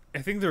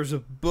a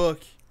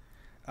book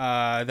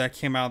that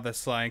came out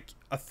that's like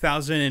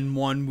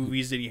 1,001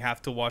 movies that you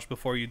have to watch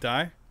before you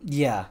die.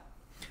 Yeah.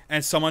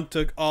 And someone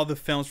took all the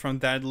films from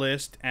that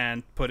list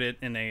and put it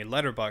in a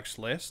Letterboxd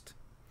list.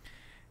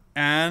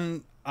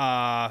 And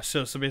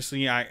so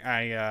basically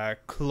I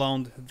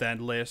cloned that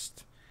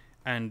list,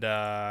 and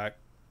I'm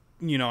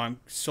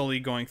slowly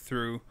going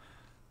through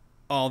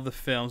all the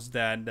films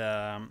that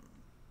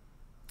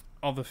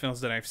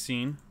I've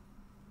seen.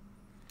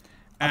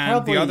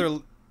 And the other.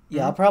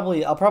 Yeah, I'll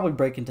probably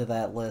break into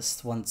that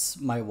list once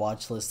my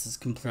watch list is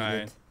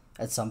completed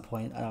at some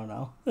point. I don't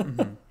know.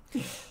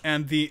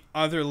 And the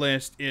other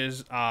list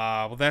is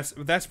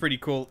that's pretty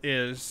cool.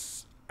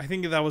 Is I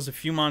think that was a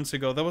few months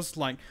ago. That was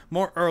like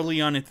more early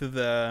on into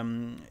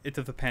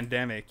the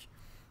pandemic.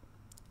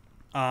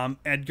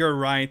 Edgar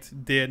Wright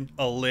did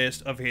a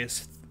list of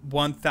his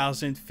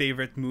 1,000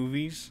 favorite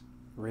movies.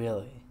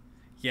 Really?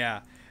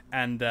 Yeah.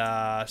 And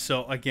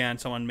so again,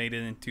 someone made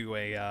it into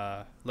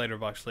a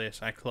Letterboxd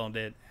list. I cloned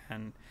it,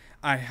 and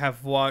I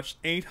have watched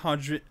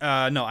 800.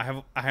 No,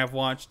 I have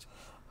watched.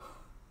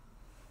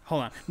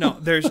 Hold on. No,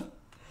 there's.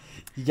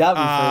 You got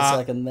me for a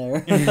second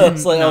there. I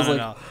was like,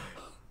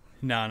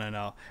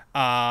 No.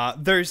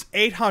 There's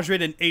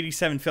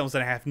 887 films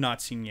that I have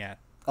not seen yet.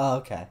 Oh,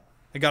 okay.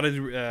 I got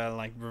to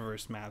like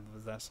reverse math.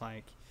 That's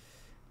like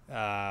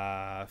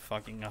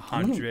fucking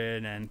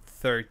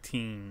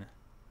 113.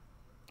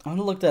 I'm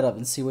gonna look that up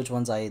and see which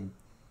ones I've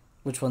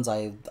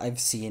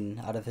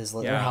seen out of his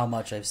list, or how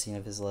much I've seen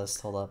of his list.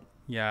 Hold up.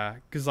 Yeah,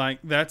 because like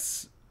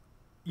that's,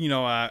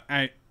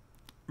 I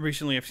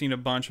recently I've seen a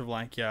bunch of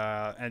like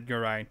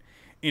Edgar Wright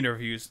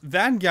interviews.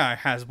 That guy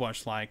has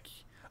watched like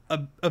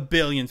a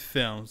billion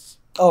films.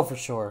 Oh, for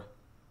sure.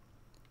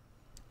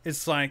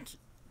 It's like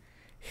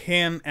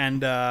him and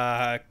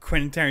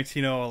Quentin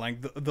Tarantino,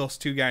 like those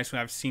 2 guys who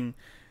I've seen.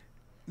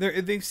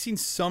 They've seen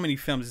so many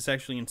films. It's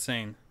actually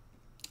insane.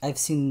 I've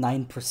seen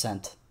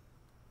 9%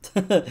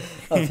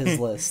 of his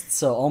list,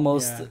 so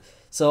almost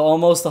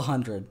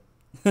 100.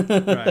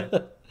 Right.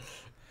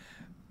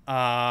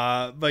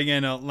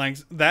 But like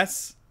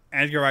that's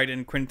Edgar Wright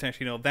and Quentin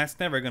Tarantino. That's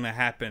never gonna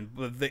happen.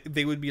 But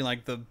they would be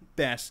like the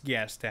best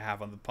guests to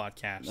have on the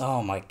podcast.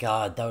 Oh my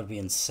god, that would be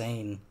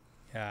insane.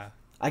 Yeah.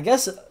 I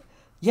guess,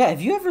 yeah.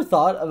 Have you ever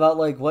thought about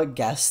like what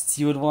guests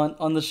you would want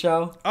on the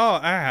show? Oh,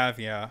 I have,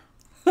 yeah.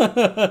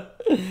 Because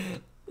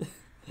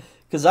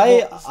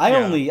Well, I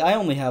yeah.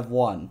 only have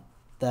one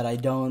that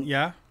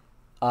Yeah?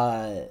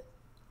 I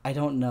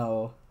don't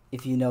know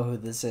if you know who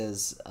this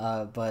is,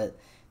 but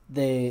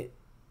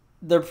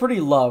they're pretty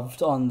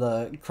loved on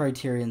the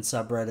Criterion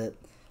subreddit.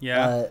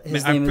 Yeah.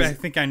 His I, name I is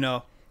think I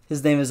know.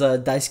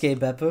 Daisuke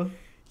Beppu.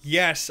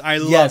 Yes, I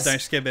love Yes.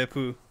 Daisuke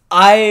Beppu.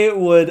 I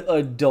would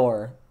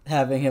adore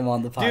having him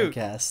on the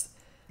podcast.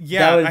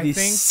 Yeah, That would I be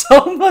think.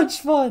 so much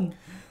fun.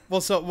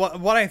 Well, so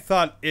what I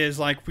thought is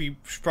like we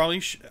should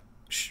probably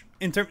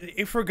in term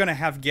if we're gonna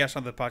have guests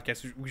on the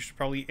podcast, we should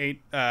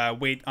probably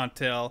wait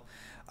until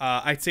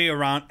I'd say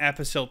around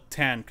episode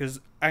 10, because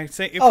I'd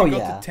say if we go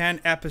to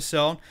 10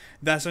 episode,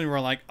 that's when we're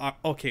like,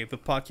 okay, the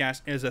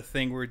podcast is a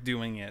thing, we're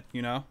doing it,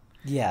 you know.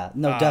 Yeah,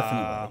 no,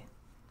 definitely.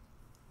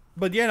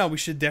 But yeah, no, we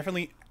should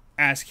definitely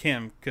ask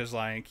him, because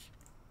like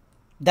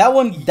That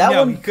one he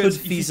could could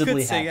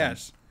feasibly say happen.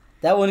 yes.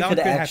 That one That could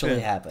one could actually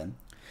happen. happen.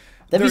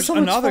 That'd There's be so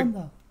much another- fun,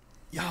 though.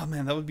 Yeah,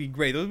 man, that would be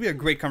great. That would be a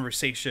great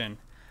conversation.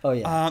 Oh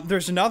yeah.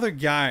 There's another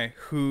guy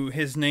who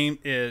his name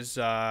is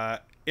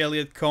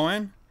Elliot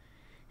Cohen.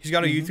 He's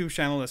got a YouTube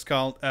channel that's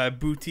called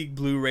Boutique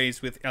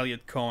Blu-rays with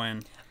Elliot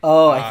Cohen.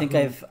 Oh, I think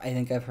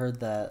I've heard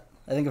that.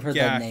 I think I've heard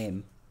Yeah. that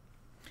name.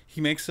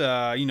 He makes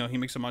he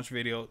makes a bunch of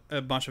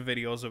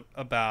videos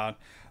about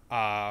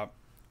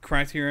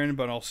Criterion,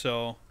 but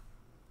also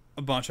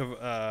a bunch of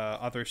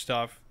other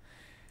stuff.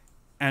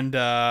 And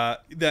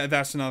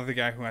that's another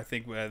guy who I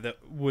think that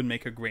would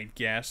make a great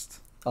guest.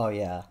 Oh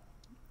yeah.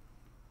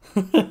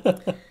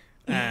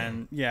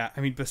 And yeah,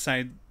 I mean,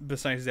 besides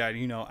that,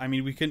 I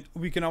mean, we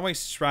can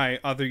always try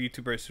other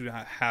YouTubers who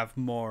have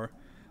more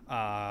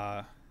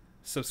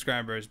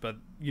subscribers, but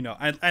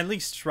at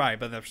least try.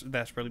 But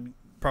that's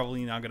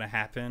probably not gonna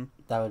happen.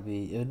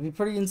 It would be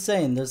pretty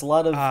insane. There's a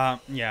lot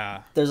of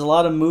yeah. There's a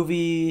lot of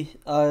movie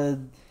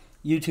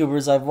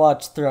YouTubers I've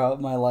watched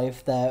throughout my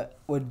life that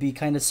would be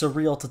kind of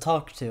surreal to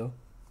talk to.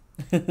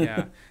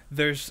 Yeah.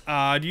 There's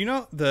do you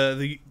know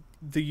the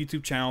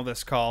YouTube channel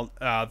that's called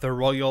the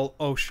Royal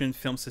Ocean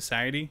Film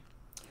Society?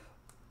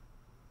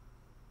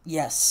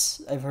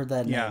 Yes, I've heard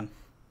that Yeah. name.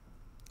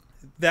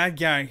 That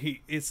guy,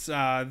 it's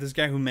this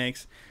guy who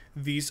makes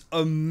these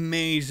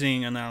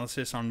amazing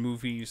analysis on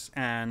movies,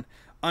 and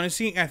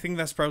honestly, I think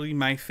that's probably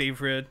my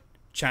favorite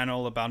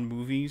channel about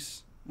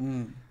movies.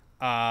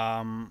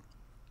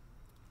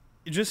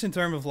 Just in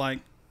terms of like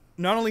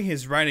not only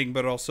his writing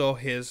but also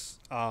his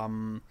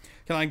kind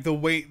of like the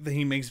way that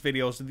he makes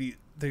videos, the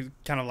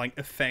kind of like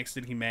effects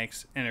that he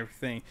makes and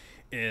everything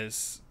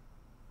is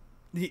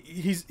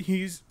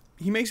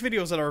he makes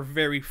videos that are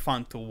very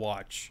fun to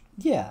watch.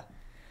 Yeah.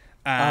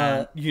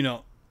 And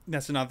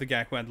that's another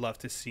guy who I'd love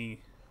to see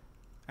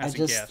as a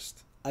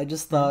guest. I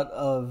just thought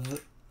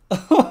of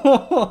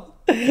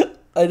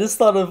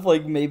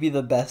like maybe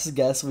the best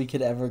guest we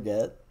could ever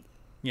get.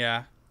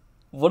 Yeah.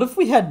 What if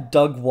we had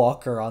Doug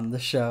Walker on the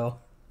show?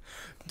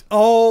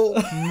 Oh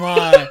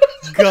my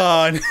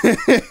god.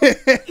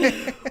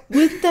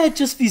 Wouldn't that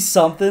just be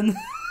something?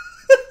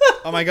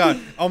 Oh my god.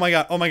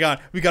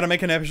 We gotta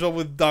make an episode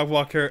with Doug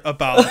Walker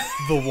about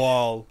The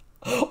Wall.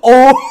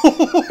 Oh.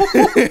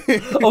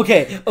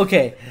 Okay.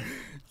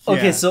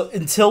 Yeah. So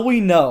until we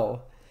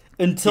know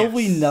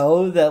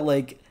that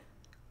like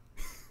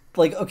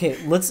okay,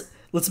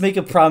 let's make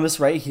a promise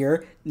right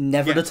here,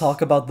 never to Yes.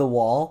 talk about The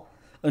Wall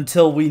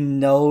until we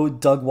know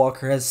Doug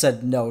Walker has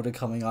said no to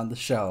coming on the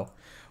show.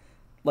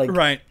 Like,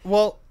 Right.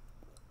 Well,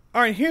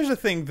 all right, here's the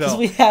thing though. because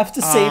we have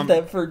to save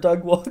that for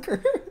Doug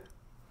Walker.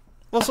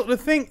 Well, so the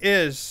thing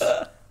is,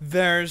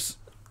 there's,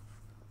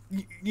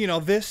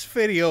 this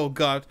video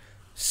got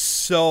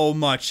so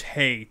much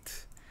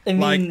hate. I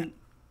mean, Like,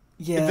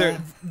 yeah.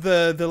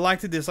 The like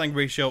to dislike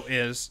ratio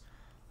is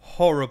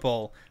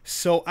horrible.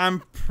 So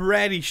I'm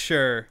pretty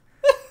sure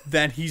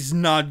that he's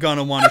not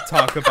gonna want to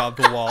talk about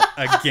The Wall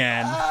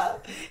again.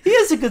 He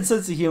has a good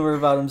sense of humor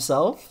about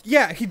himself.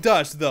 Yeah, he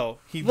does though.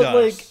 He But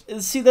does.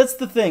 like, see, that's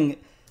the thing.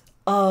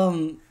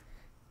 I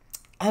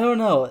don't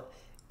know,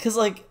 cause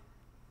like,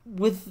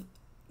 with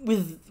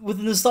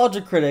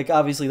Nostalgia Critic,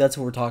 obviously that's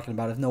what we're talking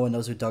about. If no one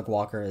knows who Doug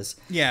Walker is,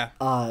 Yeah.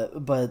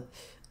 but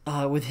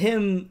with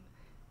him,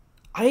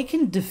 I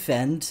can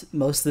defend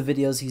most of the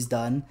videos he's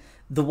done.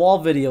 The Wall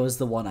video is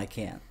the one I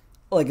can't.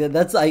 Like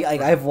that's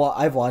I've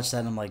watched that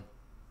and I'm like,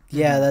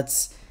 yeah,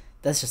 that's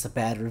just a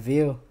bad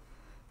review.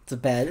 It's a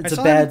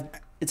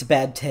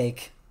bad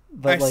take.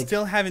 But I like,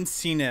 still haven't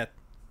seen it.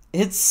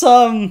 it's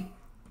something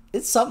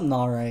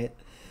all right.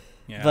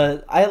 Yeah.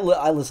 But I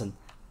listen.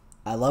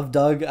 I love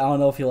Doug. I don't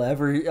know if he'll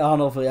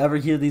ever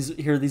hear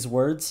these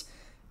words,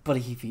 but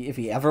if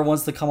he ever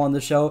wants to come on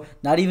the show,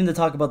 not even to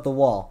talk about The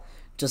Wall,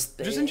 just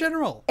in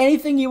general,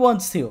 anything he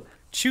wants to,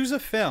 choose a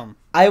film.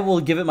 I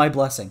will give it my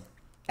blessing.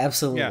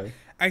 Absolutely. Yeah.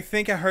 I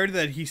think I heard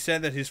that he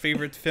said that his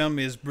favorite film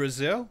is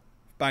Brazil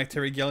by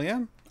Terry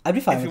Gilliam. I'd be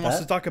fine If he with wants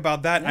that. to talk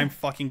about that, I'm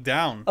fucking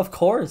down. Of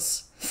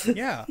course.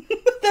 Yeah.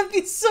 That'd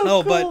be so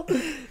No, cool.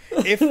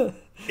 but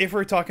if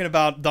we're talking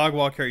about Dog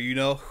Walker, you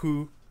know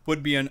who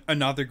would be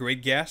another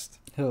great guest?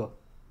 Who?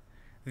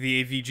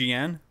 The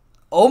AVGN.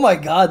 Oh my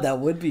god, that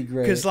would be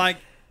great. Because, like,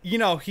 you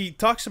know, he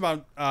talks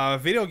about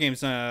video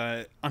games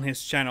on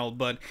his channel,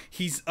 but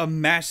he's a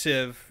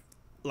massive,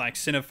 like,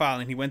 cinephile,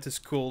 and he went to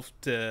school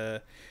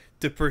to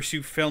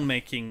pursue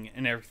filmmaking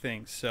and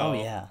everything. So, oh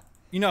yeah,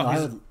 you know,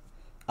 no,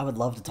 I would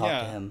love to talk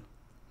to him.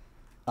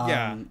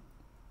 Yeah.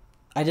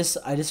 I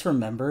just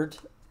remembered,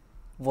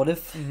 what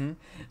if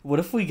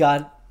we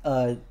got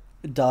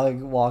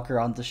Dog Walker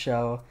on the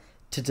show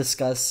to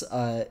discuss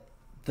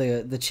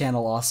the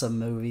Channel Awesome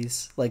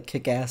movies like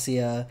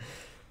Kick-Assia,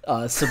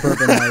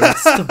 Suburban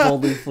Nights, To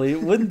Boldly Flee.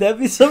 Wouldn't that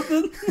be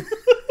something?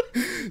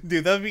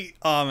 Dude, that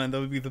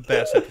would be the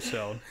best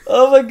episode.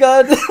 Oh my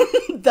god,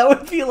 that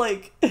would be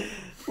like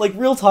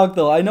real talk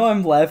though. I know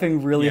I'm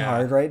laughing really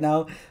hard right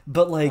now,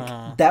 but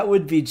like that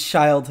would be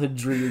childhood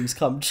dreams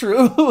come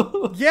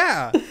true.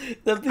 Yeah,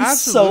 that'd be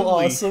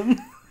absolutely. so awesome.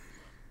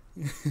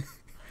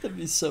 That'd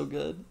be so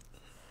good.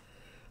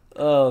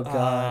 Oh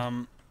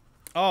god.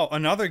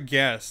 Another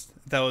guest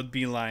that would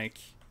be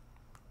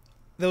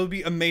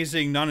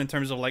amazing, not in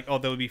terms of like, oh,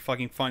 that would be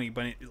fucking funny,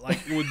 but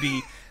it would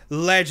be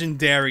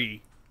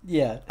legendary.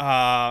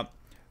 Yeah.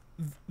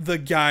 The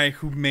guy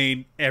who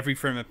made every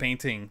frame a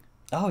painting.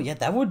 Oh yeah,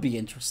 that would be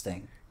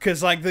interesting.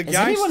 Because like the Has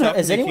guy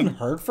anyone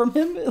heard from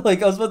him?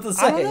 Like I was about to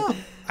say. I don't know.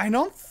 I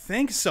don't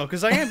think so.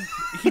 Because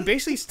he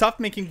basically stopped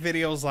making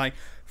videos like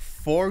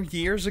 4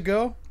 years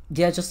ago.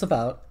 Yeah, just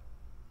about.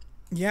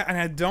 Yeah, and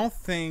I don't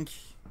think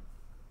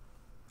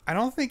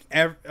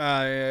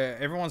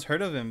everyone's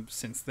heard of him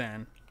since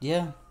then.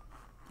 Yeah.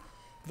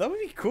 That would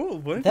be cool.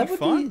 Wouldn't it be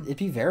fun? It'd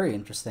be very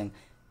interesting.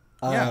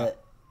 Yeah.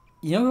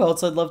 You know who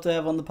else I'd love to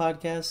have on the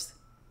podcast?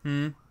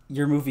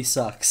 Your Movie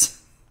Sucks.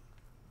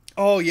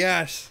 Oh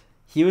yes.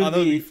 That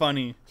would be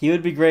funny. He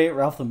would be great.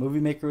 Ralph the Movie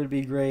Maker would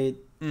be great.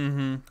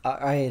 Mm-hmm.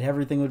 I Hate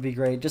Everything would be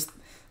great. Just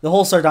the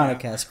whole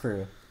Sardonicast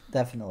crew,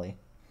 definitely.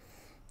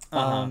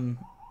 But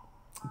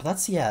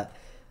that's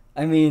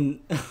I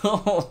mean,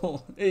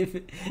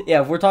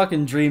 if we're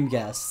talking dream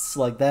guests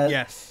like that,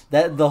 yes,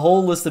 that the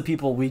whole list of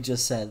people we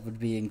just said would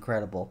be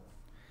incredible.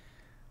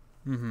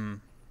 Mm-hmm.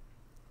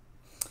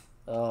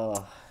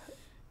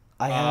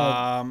 I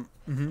had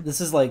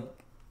this is like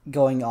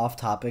going off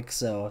topic,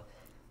 so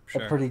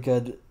sure. a pretty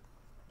good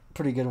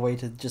way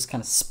to just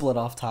kind of split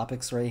off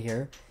topics right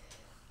here.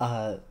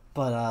 But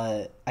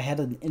I had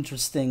an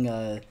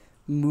interesting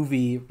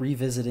movie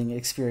revisiting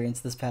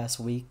experience this past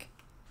week.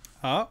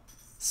 Oh.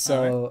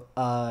 So,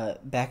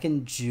 back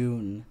in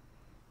June,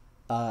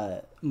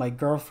 my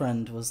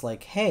girlfriend was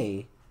like,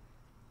 "Hey,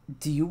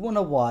 do you want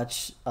to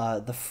watch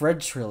the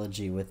Fred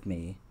trilogy with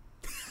me?"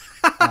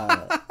 And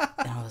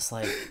I was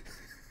like,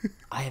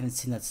 "I haven't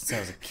seen that since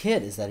I was a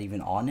kid. Is that even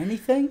on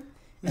anything?"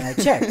 And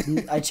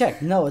I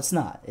checked. No, it's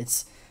not.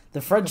 It's the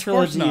Fred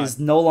trilogy is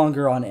no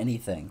longer on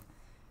anything.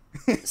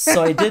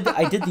 So I did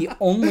the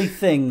only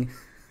thing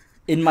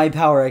in my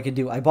power I could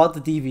do. I bought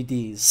the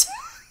DVDs.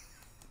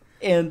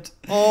 And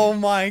oh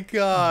my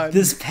god,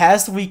 this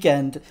past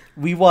weekend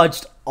we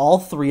watched all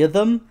 3 of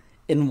them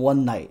in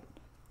one night,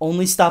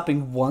 only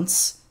stopping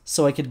once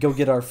so I could go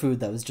get our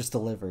food that was just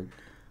delivered.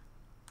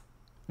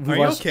 Are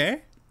you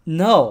okay?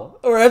 No.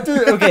 Or after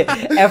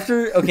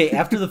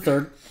the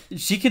third,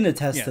 she can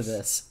attest to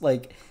this.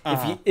 Like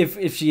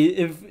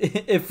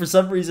if for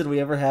some reason we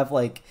ever have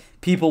like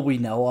people we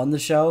know on the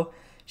show,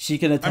 she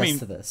can attest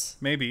to this.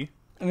 Maybe.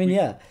 I mean,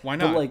 yeah. Why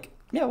not? But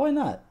why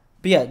not?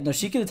 But yeah, no,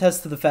 she can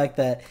attest to the fact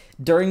that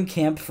during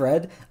Camp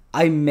Fred,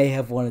 I may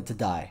have wanted to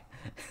die.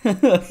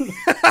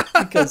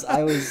 Because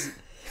I was...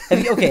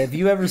 Have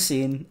you ever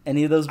seen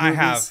any of those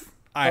movies?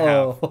 I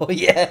have. Oh,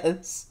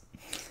 yes.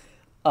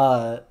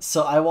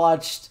 So I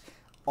watched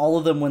all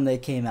of them when they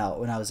came out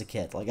when I was a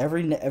kid. Like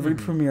every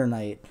premiere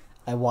night,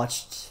 I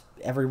watched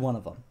every one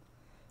of them.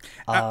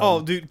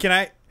 Dude, can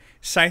I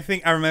say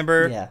something? I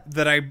remember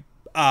that I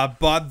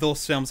bought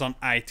those films on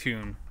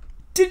iTunes.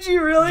 Did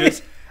you really?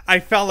 I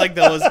felt like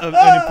that was an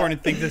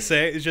important thing to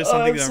say. It's just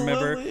something that I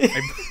remember.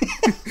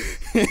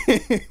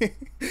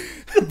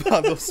 I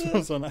bought those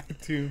films on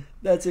iTunes.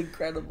 That's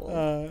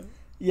incredible.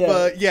 Yeah.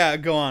 But yeah,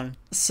 go on.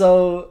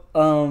 So, I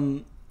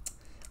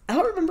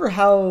don't remember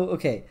how...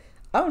 Okay,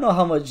 I don't know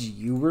how much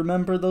you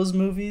remember those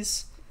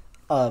movies,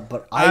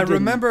 but I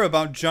remember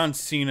about John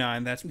Cena,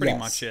 and that's pretty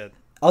much it.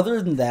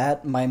 Other than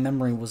that, my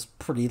memory was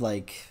pretty,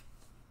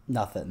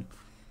 nothing.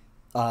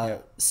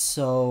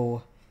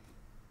 So...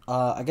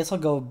 I guess I'll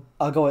go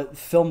at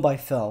film by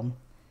film.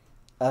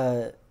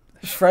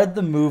 Fred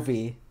the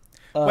movie.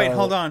 Wait,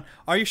 hold on.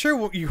 Are you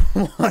sure you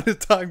want to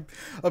talk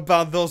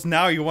about those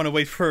now? Or you want to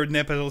wait for an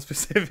episode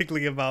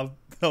specifically about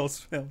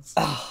those films?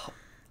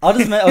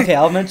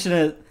 I'll mention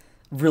it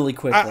really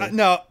quickly.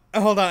 No,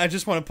 hold on. I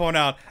just want to point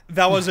out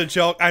that was a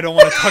joke. I don't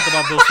want to talk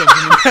about those films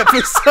in the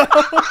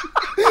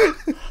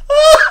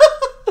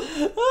episode.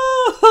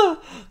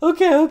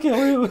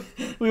 Okay,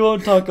 we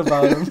won't talk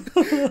about him.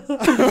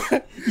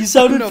 You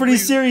sounded No, pretty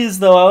please. serious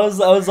though. I was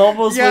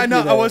almost Yeah, with no,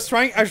 you there. I was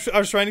trying. I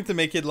was trying to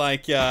make it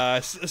like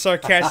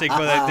sarcastic,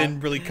 but that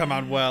didn't really come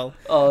out well.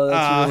 Oh,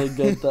 that's Uh, really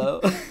good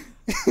though.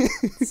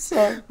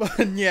 so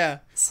But yeah,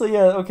 yeah,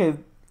 okay.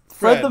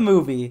 Fred Fred. the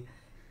movie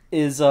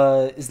is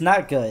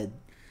not good.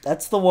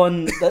 That's the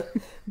one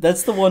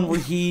that's the one where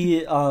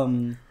he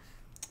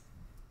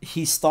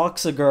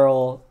stalks a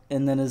girl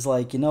and then is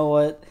like, you know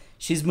what?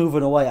 She's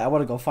moving away. I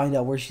want to go find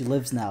out where she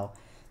lives now.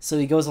 So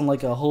he goes on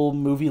like a whole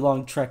movie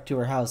long trek to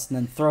her house and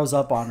then throws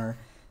up on her,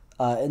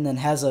 and then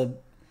has a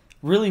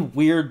really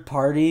weird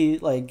party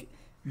like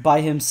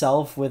by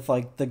himself with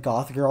like the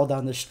goth girl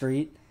down the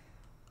street,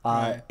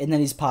 Right. and then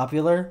he's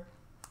popular,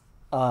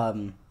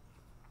 and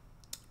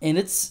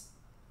it's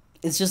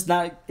just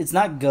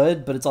not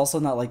good, but it's also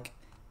not like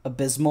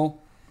abysmal.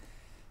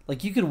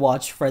 Like you could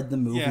watch Fred the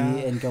movie Yeah.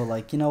 and go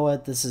like, you know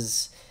what, this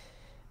is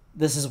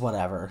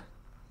whatever.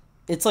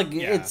 It's like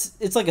Yeah.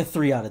 it's like a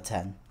 3 out of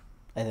 10,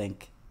 I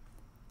think.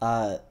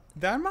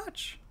 that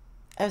much.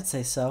 I would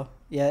say so.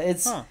 Yeah,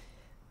 Huh.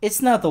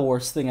 it's not the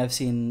worst thing I've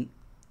seen.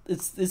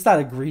 It's not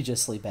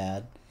egregiously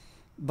bad,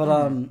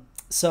 but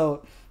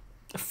so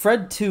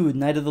Fred 2,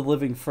 Night of the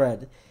Living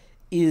Fred,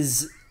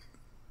 it's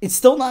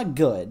still not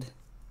good,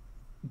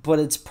 but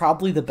it's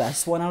probably the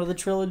best one out of the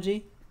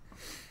trilogy.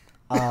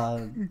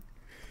 I'm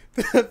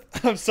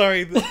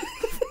sorry.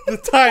 The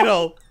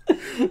title.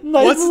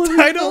 Night What's of the Living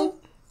title? Fred?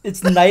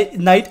 It's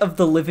Night of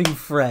the Living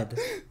Fred.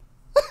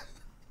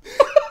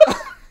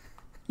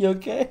 You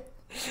okay?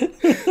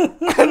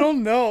 I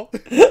don't know.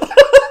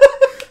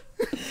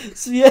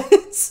 So yeah,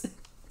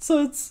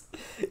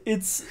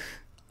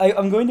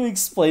 I'm going to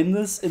explain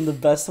this in the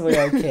best way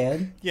I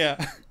can.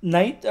 Yeah.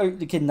 Night of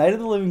the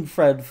Living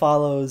Fred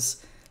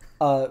follows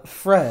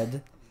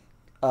Fred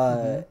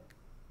and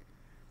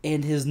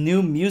his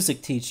new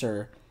music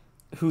teacher,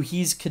 who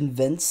he's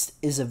convinced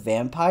is a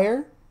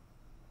vampire.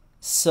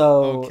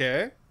 So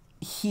Okay.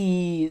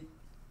 he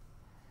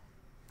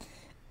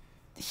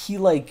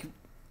like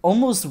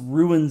almost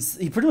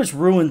he pretty much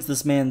ruins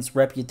this man's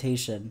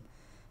reputation.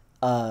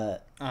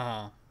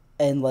 Uh-huh.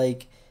 And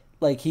like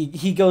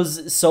he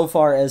goes so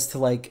far as to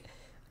like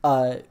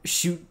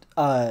shoot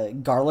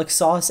garlic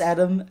sauce at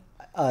him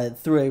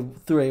through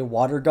a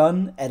water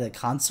gun at a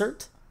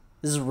concert.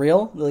 This is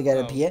real. Like at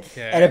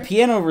a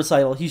piano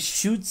recital, he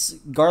shoots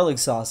garlic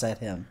sauce at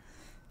him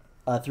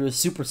through a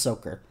super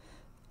soaker,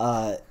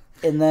 and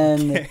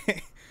then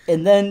Okay. you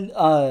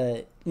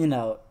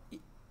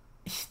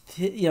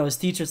know his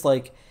teacher's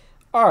like,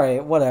 all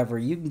right, whatever,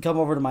 you can come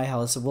over to my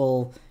house and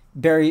we'll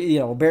bury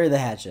the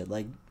hatchet,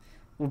 like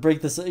we'll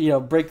break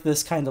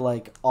this kind of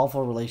like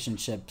awful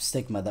relationship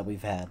stigma that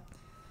we've had.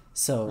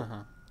 So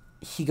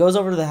he goes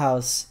over to the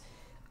house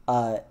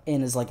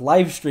and is like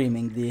live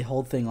streaming the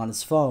whole thing on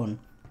his phone,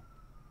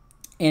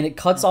 and it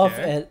cuts off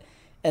at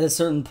a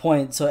certain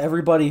point. So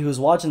everybody who's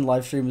watching the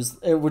live stream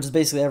which is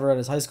basically everyone at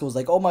his high school, is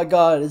like, oh my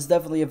god, it's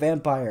definitely a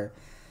vampire.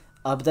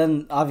 But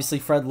then obviously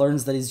Fred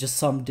learns that he's just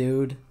some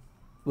dude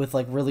with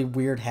like really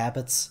weird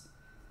habits.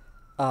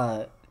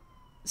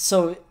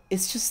 So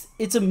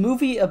it's a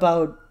movie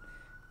about,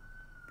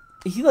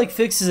 he like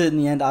fixes it in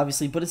the end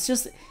obviously, but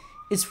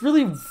it's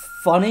really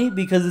funny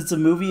because it's a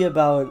movie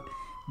about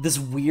this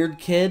weird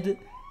kid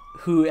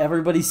who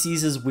everybody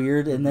sees as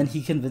weird, and then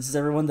he convinces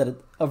everyone that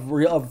a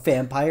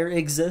vampire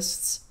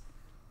exists.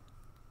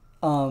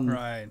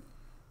 Right.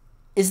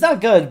 It's not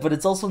good, but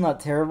it's also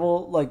not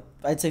terrible. Like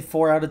I'd say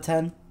 4 out of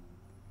 10.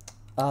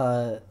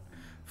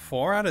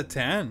 4 out of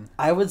 10.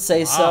 I would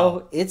say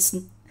Wow. so.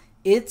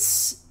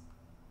 It's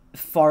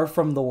far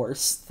from the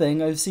worst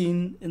thing I've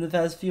seen in the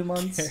past few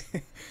months.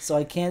 Okay. So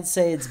I can't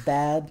say it's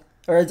bad,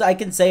 or I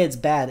can say it's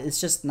bad.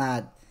 It's just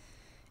not.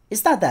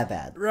 It's not that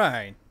bad.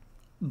 Right.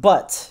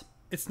 But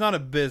It's not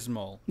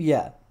abysmal.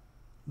 yeah,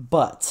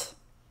 but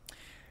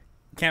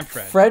Camp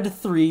Fred. Fred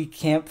 3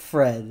 Camp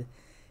Fred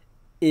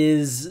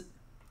is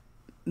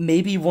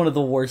maybe one of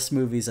the worst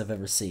movies I've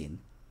ever seen.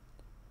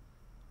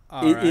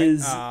 All it right.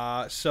 is-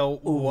 So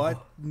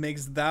what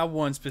makes that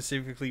one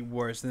specifically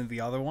worse than the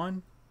other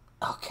one?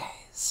 Okay,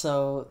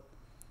 so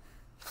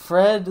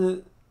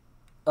Fred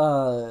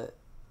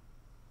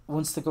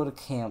wants to go to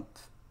camp,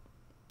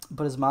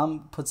 but his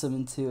mom puts him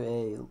into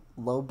a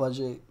low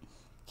budget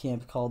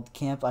camp called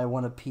Camp I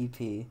Want a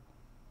PP,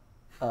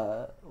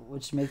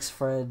 which makes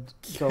Fred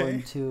go Okay.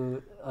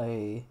 into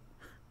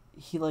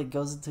he like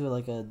goes into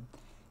like a,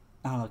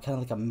 I don't know, kind of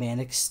like a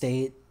manic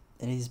state,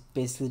 and he's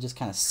basically just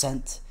kind of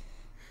sent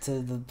to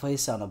the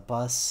place on a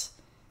bus,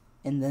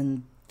 and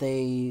then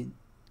they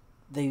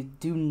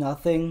do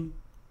nothing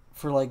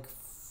for like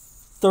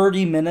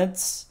 30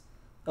 minutes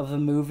of the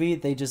movie.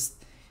 They just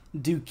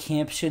do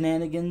camp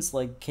shenanigans,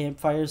 like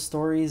campfire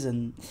stories,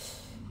 and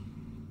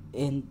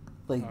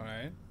like All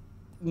right.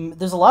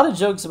 there's a lot of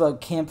jokes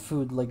about camp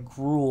food, like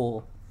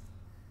gruel.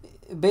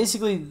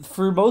 Basically,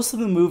 for most of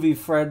the movie,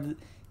 Fred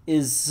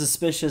is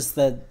suspicious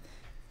that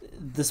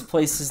this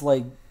place is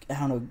like, I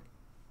don't know,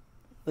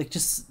 like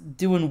just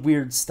doing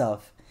weird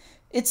stuff.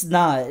 It's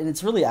not, and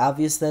it's really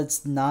obvious that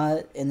it's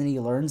not, and then he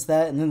learns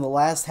that, and then the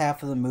last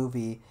half of the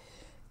movie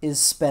is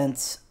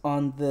spent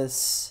on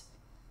this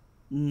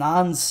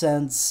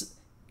nonsense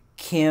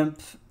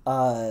camp,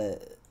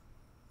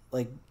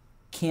 like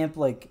camp,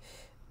 what's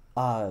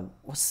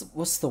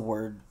the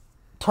word?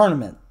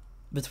 Tournament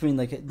between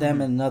like them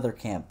and another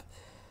camp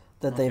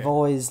that they've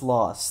always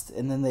lost,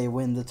 and then they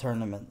win the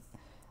tournament.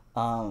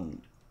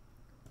 And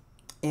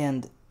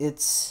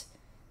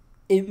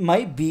it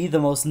might be the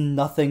most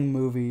nothing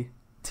movie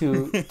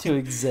to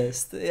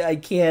exist.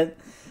 I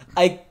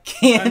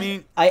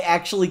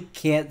actually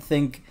can't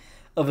think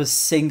of a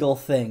single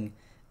thing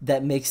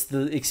that makes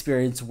the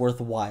experience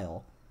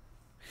worthwhile.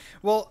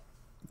 Well,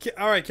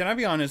 all right, can I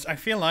be honest? I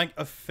feel like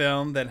a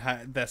film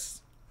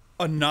that's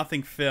a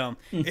nothing film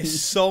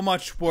is so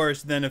much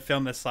worse than a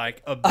film that's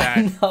like a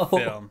bad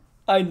film.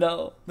 I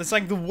know. That's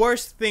like the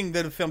worst thing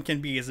that a film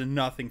can be is a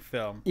nothing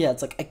film. Yeah,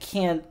 it's like I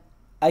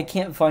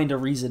can't find a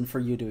reason for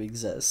you to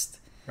exist.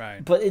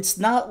 Right. But it's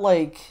not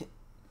like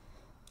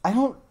I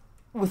don't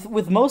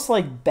with most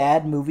like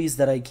bad movies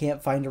that I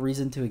can't find a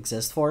reason to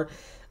exist for.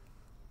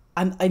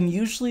 I'm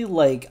usually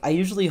like I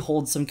usually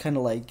hold some kind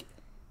of like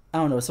I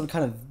don't know, some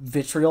kind of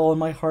vitriol in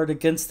my heart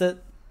against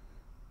it.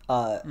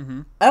 I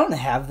don't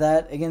have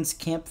that against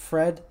Camp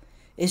Fred.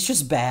 It's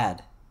just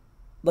bad.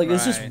 Like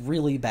it's just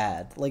really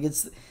bad. Like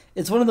it's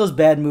one of those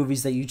bad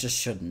movies that you just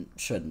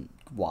shouldn't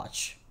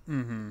watch.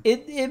 Mm-hmm.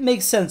 It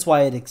makes sense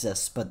why it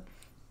exists, but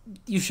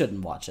you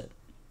shouldn't watch it.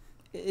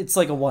 It's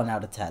like a 1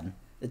 out of 10.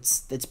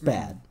 It's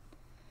bad.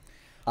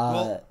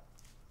 Well,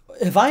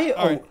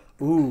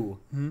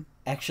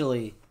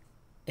 actually,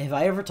 have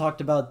I ever talked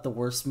about the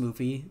worst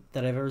movie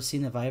that I've ever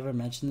seen? Have I ever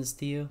mentioned this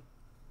to you?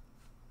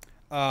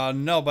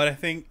 No, but I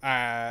think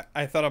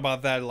I thought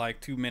about that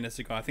like 2 minutes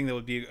ago. I think that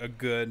would be a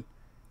good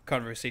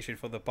conversation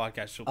for the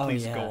podcast. So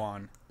please go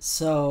on.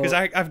 So because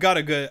I've got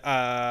a good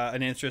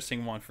an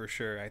interesting one for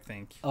sure. I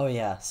think. Oh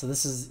yeah. So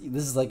this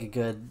is like a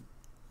good.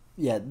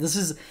 Yeah, this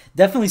is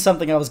definitely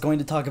something I was going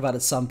to talk about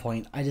at some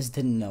point. I just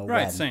didn't know when.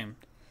 Right. Same.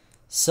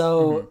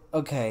 So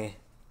okay.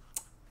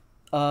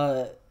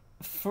 I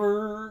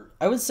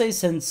would say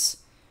since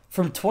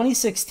from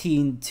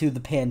 2016 to the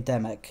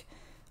pandemic,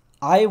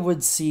 I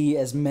would see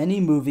as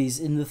many movies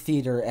in the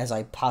theater as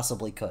I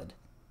possibly could.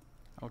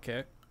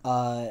 Okay.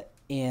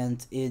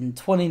 And in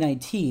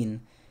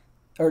 2019,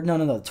 or no,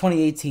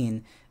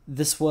 2018,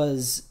 this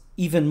was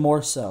even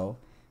more so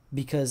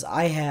because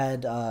I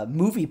had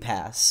Movie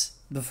Pass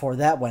before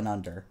that went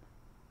under.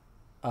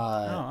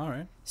 All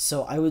right.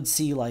 So I would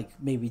see like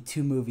maybe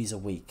 2 movies a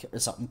week or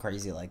something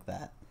crazy like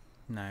that.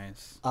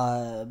 Nice.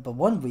 But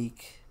one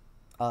week,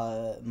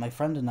 my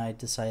friend and I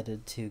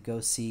decided to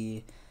go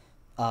see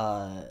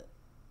a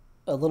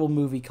little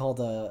movie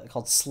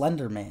called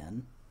Slender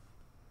Man.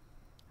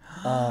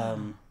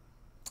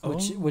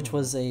 Which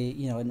was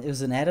it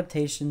was an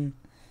adaptation,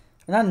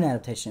 or not an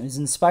adaptation. It was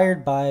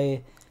inspired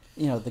by,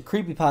 the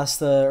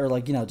creepypasta or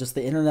just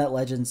the internet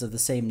legends of the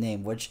same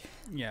name. Which,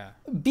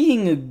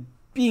 being a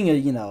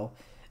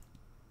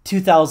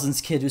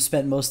 2000s kid who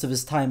spent most of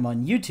his time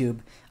on YouTube,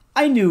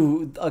 I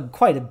knew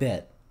quite a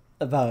bit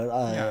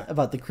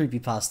about the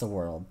creepypasta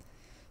world.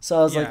 So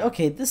I was like,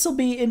 okay, this will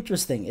be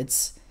interesting.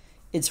 It's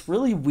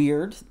really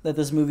weird that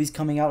this movie's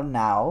coming out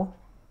now.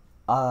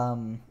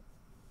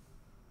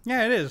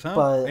 Yeah, it is, huh?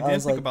 But I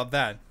didn't think about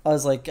that. I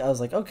was like,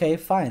 okay,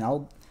 fine,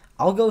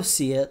 I'll go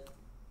see it.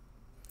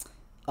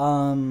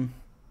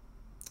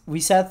 We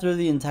sat through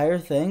the entire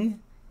thing,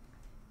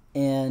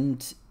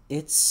 and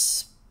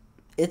it's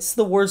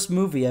the worst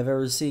movie I've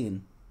ever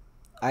seen.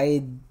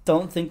 I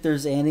don't think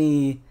there's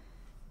any.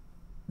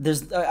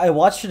 I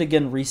watched it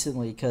again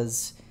recently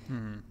because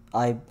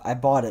I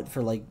bought it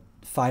for like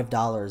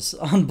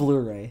 $5 on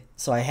Blu-ray,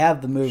 so I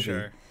have the movie.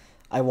 Sure.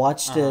 I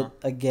watched it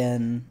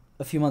again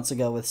a few months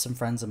ago with some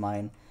friends of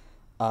mine,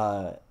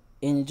 and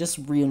it just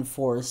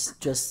reinforced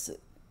just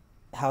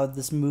how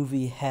this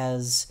movie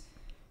has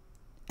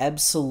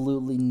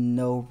absolutely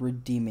no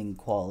redeeming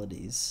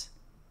qualities,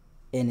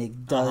 and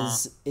it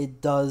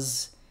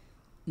does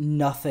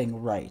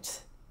nothing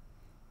right.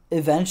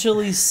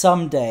 Eventually,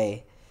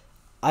 someday,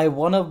 I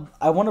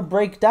wanna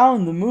break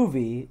down the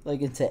movie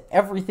like into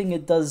everything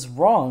it does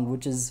wrong,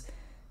 which is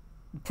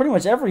pretty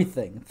much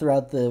everything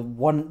throughout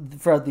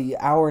the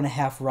hour and a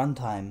half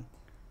runtime.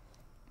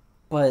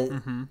 But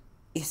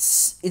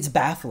it's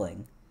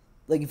baffling.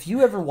 Like, if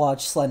you ever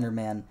watch Slender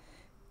Man,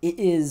 it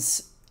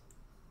is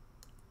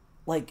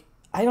like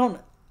I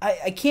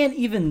can't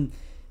even.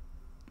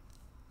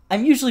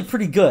 I'm usually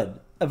pretty good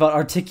about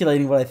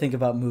articulating what I think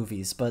about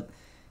movies, but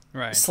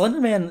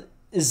Slender Man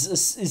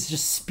is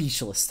just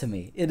speechless to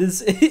me. It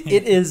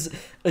is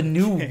a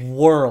new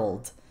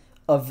world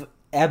of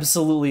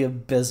absolutely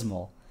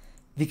abysmal,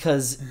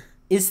 because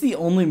it's the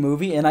only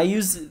movie, and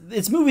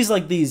it's movies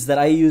like these that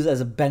I use as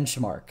a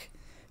benchmark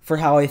for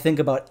how I think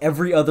about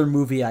every other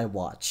movie I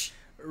watch.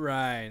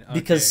 Right. Okay.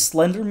 Because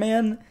Slender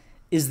Man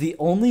is the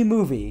only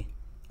movie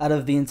out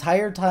of the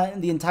entire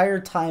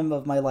time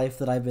of my life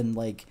that I've been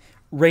like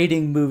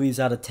rating movies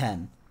out of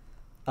 10.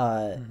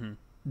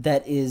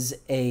 that is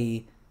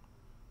a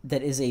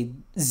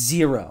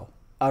 0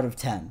 out of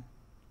 10.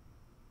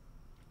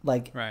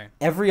 Like, Right.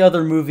 every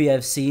other movie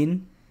I've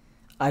seen,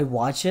 I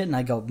watch it and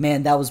I go,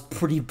 man, that was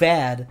pretty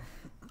bad.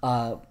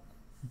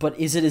 But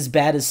is it as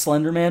bad as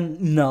Slender Man?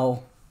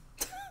 No.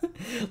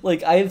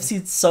 Like, I have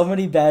seen so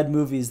many bad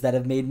movies that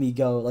have made me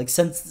go, like,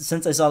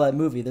 since I saw that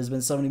movie, there's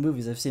been so many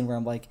movies I've seen where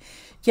I'm like,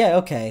 yeah,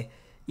 okay,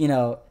 you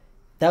know,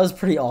 that was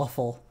pretty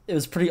awful. It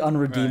was pretty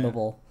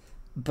unredeemable.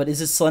 Right. But is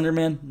it Slender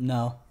Man?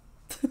 No.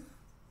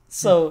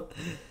 So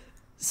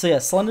yeah,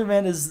 Slender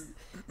Man is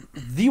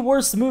the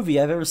worst movie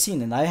I've ever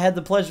seen, and I had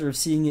the pleasure of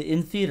seeing it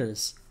in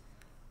theaters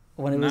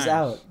when it was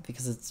out,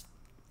 because it's,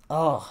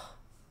 yeah,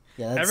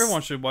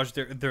 everyone should watch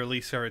their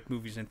least favorite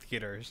movies in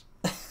theaters.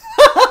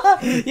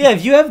 Yeah,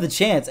 if you have the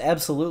chance,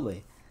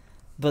 absolutely.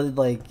 But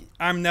like,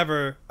 I'm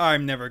never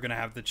gonna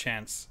have the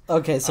chance.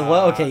 Okay, so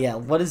what? Okay, yeah.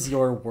 What is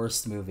your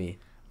worst movie?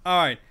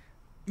 All right,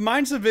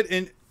 mine's a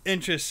bit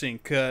interesting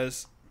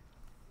because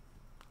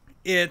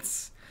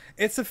it's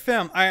a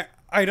film. I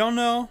don't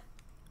know.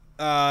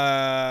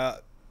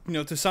 You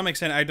know, to some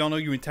extent, I don't know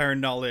your entire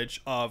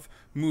knowledge of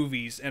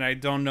movies, and I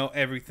don't know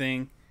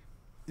everything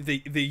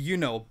that you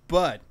know.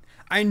 But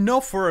I know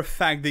for a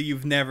fact that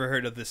you've never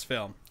heard of this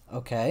film.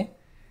 Okay.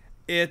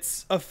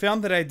 It's a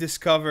film that I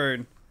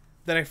discovered,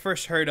 that I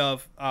first heard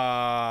of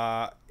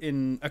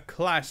in a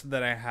class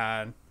that I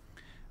had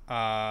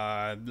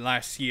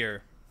last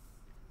year.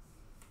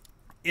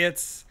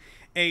 It's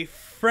a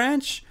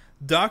French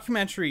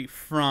documentary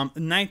from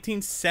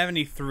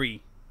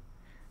 1973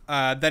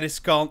 that is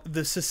called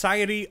The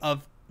Society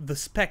of the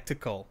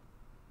Spectacle.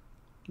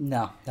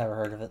 No, never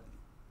heard of it.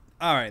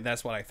 All right,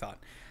 that's what I thought.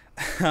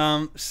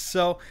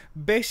 So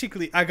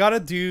basically, I gotta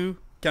do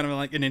kind of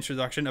like an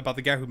introduction about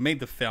the guy who made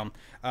the film,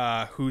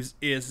 who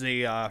is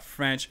a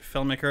French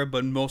filmmaker,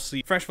 but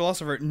mostly French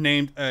philosopher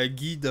named Guy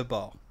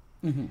Debord.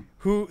 Mm-hmm.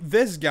 Who,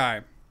 this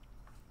guy,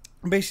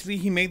 basically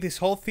he made this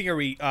whole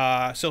theory.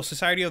 So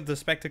Society of the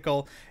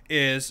Spectacle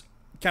is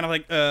kind of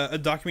like a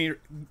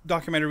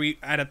documentary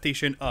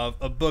adaptation of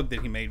a book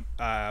that he made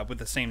with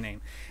the same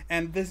name.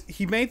 And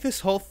he made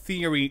this whole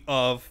theory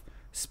of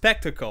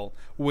spectacle,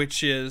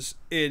 which is,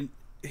 in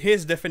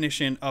his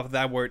definition of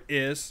that word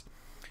is,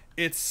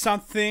 it's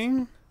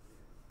something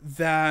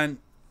that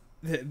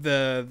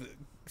the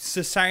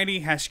society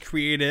has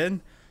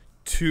created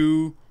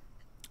to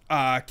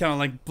kind of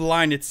like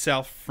blind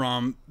itself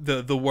from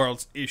the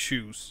world's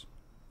issues,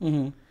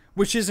 mm-hmm.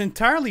 which is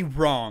entirely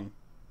wrong.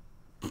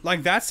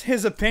 Like, that's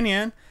his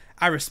opinion.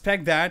 I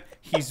respect that.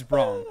 He's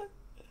wrong.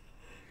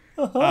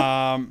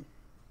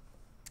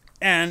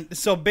 And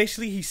so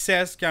basically he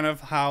says kind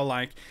of how,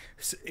 like,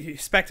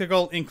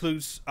 spectacle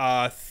includes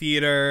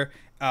theater,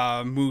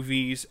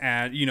 movies,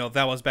 and, you know,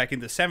 that was back in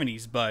the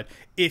 70s, but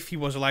if he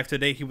was alive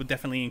today, he would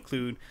definitely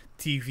include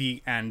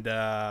TV and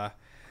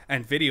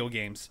video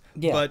games.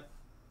 Yeah. But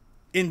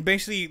in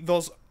basically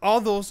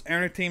all those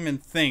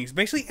entertainment things,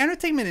 basically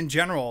entertainment in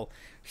general,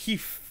 he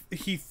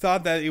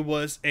thought that it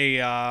was a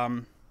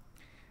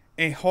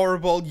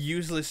horrible,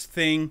 useless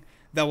thing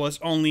that was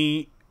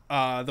only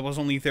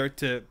there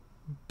to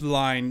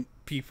blind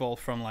people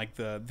from, like,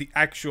 the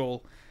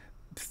actual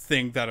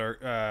thing that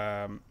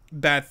are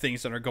bad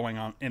things that are going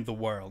on in the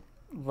world.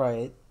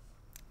 Right.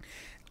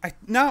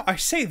 I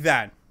say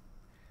that,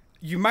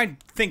 you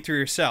might think to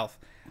yourself,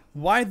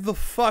 why the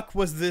fuck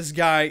was this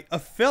guy a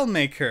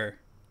filmmaker?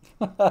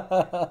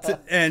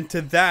 And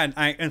to that,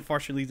 I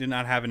unfortunately do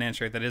not have an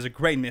answer. That is a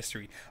great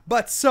mystery.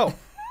 But so,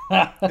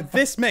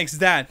 this makes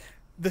that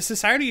The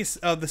Society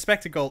of the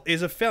Spectacle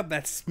is a film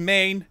that's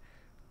made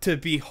to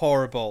be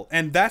horrible.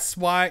 And that's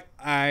why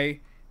I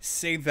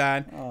say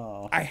that.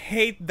 Oh. I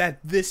hate that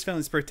this film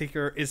in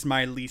particular is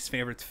my least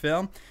favorite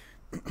film.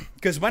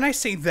 Because when I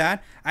say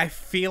that, I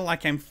feel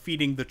like I'm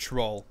feeding the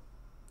troll.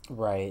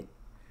 Right.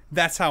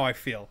 That's how I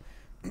feel.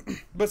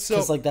 But so,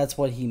 because, like, that's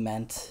what he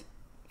meant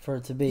for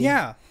it to be.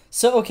 Yeah.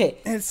 So, okay,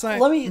 it's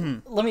like, let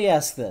me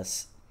ask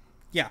this.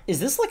 Yeah. Is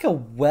this like a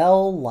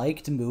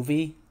well-liked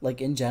movie? Like,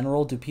 in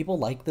general, do people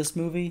like this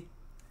movie?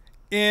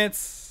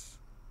 It's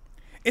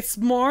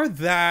more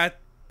that,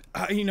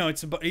 you know,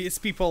 it's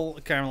people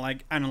kind of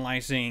like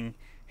analyzing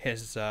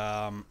his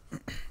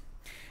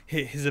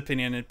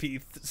opinion and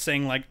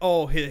saying like,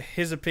 oh,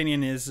 his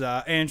opinion is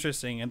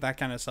interesting and that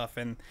kind of stuff,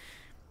 and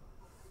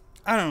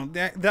I don't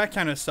know, that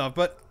kind of stuff.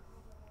 But,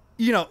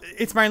 you know,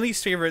 it's my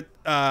least favorite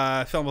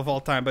film of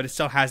all time, but it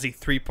still has a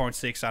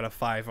 3.6 out of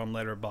 5 on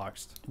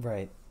Letterboxd.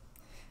 Right.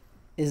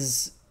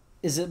 Is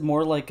it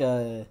more like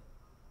a,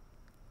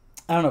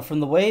 I don't know, from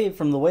the way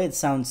it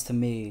sounds to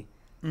me,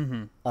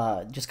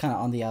 mm-hmm. Just kind of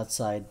on the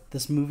outside,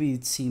 this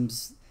movie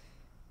seems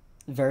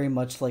very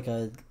much like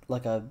a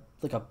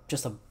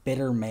just a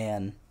bitter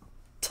man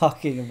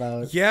talking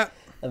about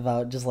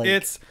just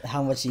like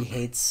how much he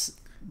hates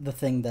the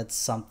thing that's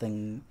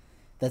something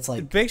that's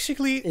like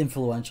basically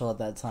influential at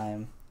that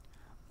time.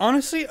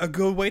 Honestly, a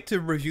good way to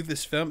review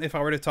this film, if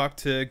I were to talk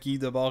to Guy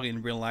Debord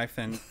in real life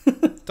and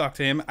talk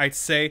to him, I'd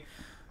say,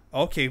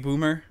 okay,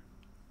 boomer.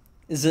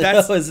 Is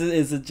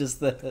it just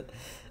that?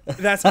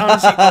 That's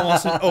honestly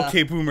almost an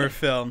okay boomer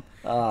film.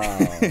 Oh,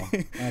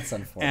 that's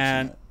unfortunate.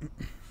 And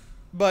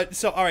but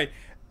so all right,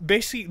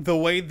 basically the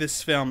way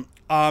this film,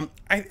 I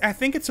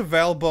think it's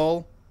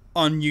available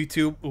on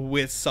YouTube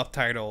with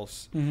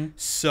subtitles.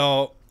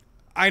 So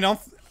I don't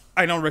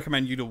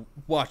recommend you to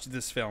watch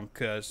this film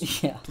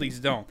because Yeah. please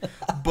don't.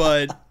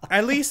 But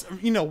at least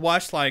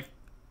watch like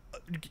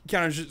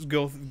kind of just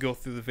go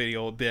through the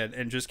video a bit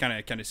and just kind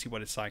of see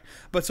what it's like.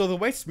 But so the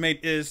way it's made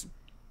is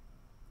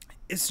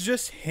it's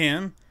just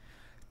him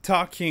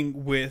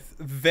talking with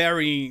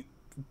very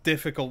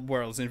difficult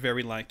words and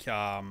very like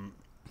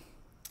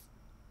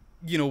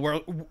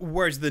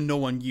words that no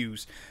one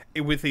use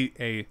with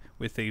a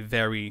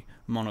very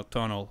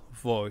monotonal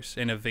voice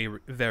and a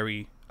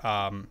very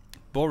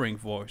boring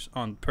voice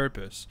on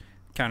purpose,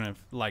 kind of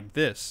like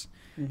this.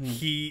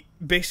 He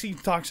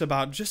basically talks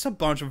about just a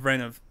bunch of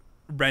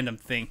random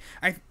thing.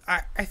 I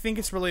think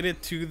it's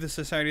related to the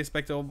Society of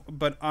Spectacle,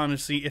 but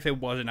honestly, if it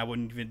wasn't, I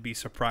wouldn't even be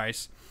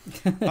surprised.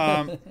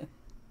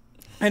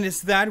 And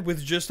it's that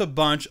with just a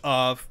bunch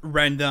of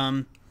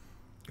random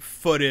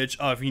footage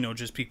of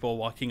just people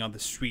walking on the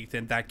street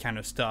and that kind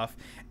of stuff,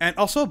 and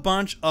also a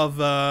bunch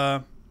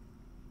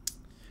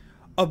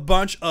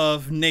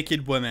of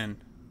naked women.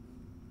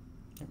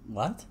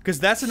 What? Because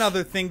that's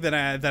another thing that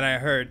I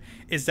heard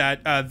is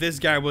that this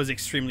guy was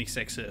extremely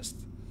sexist.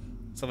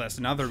 So that's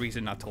another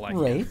reason not to like him.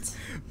 Right.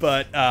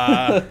 But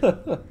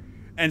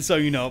and so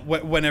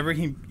whenever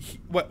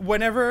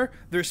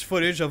there's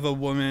footage of a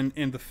woman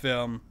in the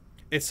film,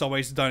 it's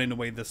always done in a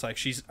way that's like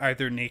she's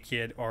either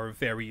naked or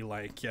very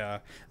like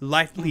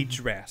lightly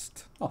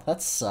dressed. Oh,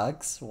 that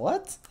sucks.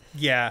 What?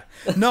 Yeah.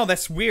 No,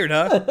 that's weird,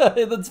 huh?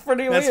 That's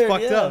pretty That's weird.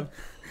 fucked up.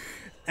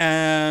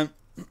 I'm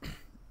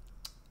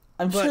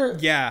But sure.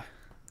 yeah.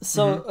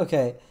 So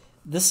okay,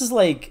 this is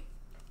like,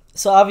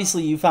 so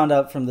obviously you found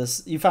out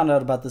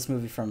about this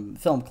movie from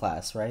film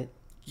class, right?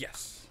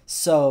 Yes.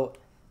 So,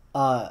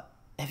 have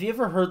you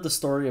ever heard the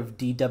story of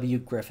D.W.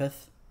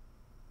 Griffith?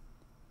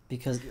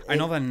 Because I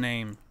know that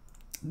name.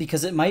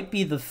 Because it might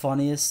be the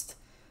funniest,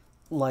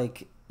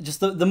 like just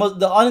to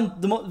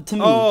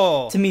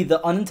me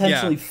the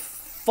unintentionally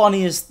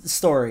funniest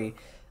story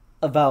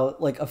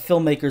about like a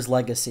filmmaker's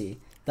legacy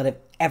that I've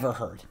ever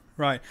heard.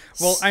 Right.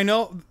 Well, I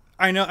know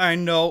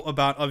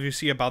about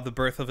obviously about The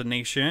Birth of a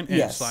Nation. And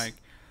Yes. It's like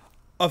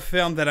a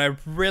film that I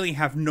really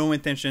have no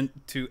intention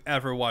to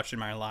ever watch in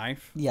my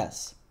life.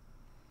 Yes.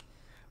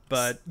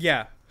 But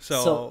yeah,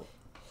 so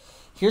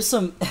here's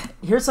some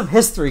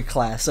history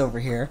class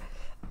over here.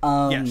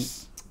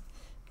 yes.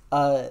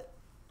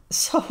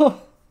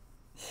 So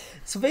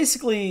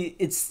basically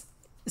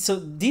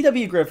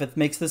D.W. Griffith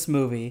makes this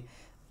movie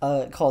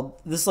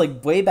called this,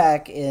 like, way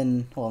back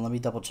in, hold on, let me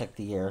double check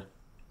the year.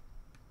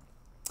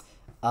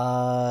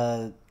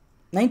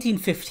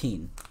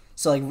 1915.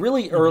 So like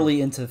really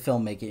early into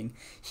filmmaking.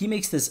 He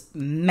makes this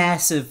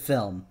massive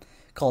film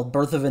called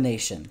Birth of a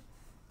Nation,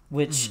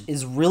 which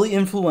is really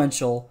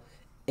influential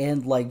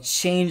and like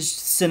changed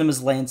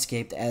cinema's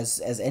landscape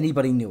as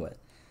anybody knew it.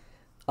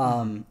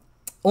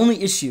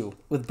 Only issue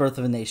with Birth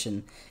of a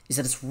Nation is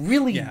that it's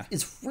really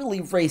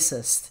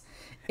racist.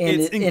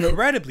 And it's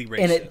incredibly racist.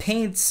 And it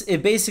paints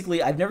it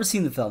basically, I've never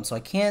seen the film, so I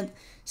can't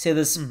say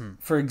this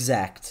for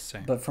exact.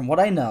 Same. But from what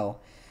I know,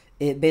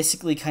 it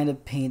basically kind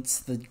of paints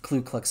the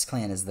Ku Klux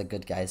Klan as the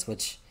good guys,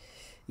 which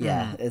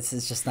it's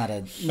just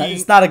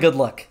it's not a good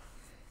look.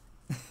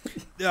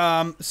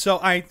 So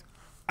I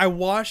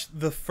watched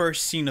the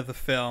first scene of the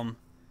film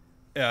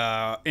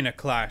in a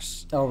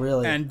class. Oh,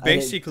 really? And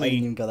basically I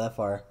didn't even go that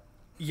far.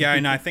 Yeah,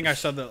 and I think I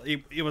saw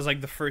it was like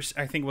the first.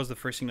 I think it was the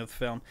first scene of the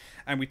film,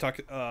 and we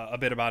talked a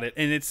bit about it,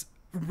 and it's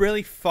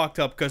really fucked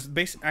up because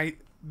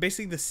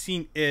basically the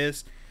scene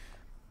is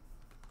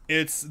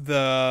it's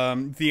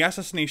the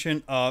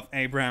assassination of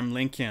Abraham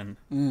Lincoln,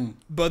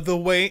 but the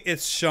way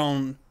it's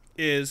shown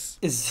is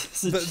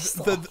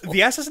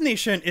the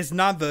assassination is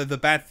not the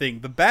bad thing.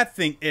 The bad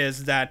thing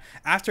is that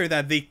after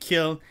that they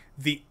kill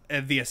the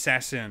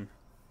assassin,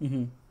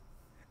 and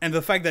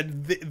the fact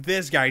that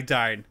this guy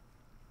died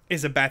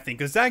is a bad thing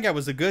because that guy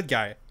was a good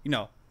guy.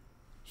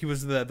 He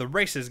was the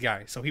racist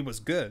guy, so he was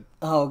good.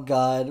 Oh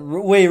God!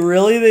 Wait,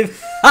 really?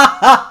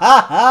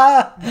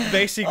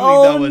 Basically,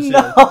 that was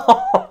it,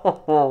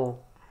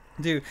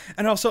 dude.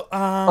 And also,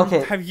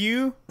 okay. have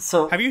you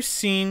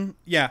seen?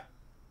 Yeah.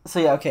 So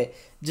yeah, okay.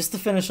 Just to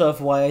finish off,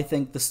 why I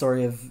think the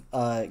story of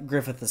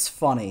Griffith is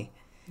funny,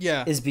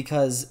 is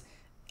because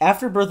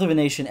after Birth of a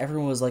Nation,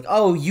 everyone was like,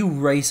 "Oh, you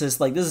racist!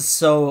 Like this is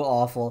so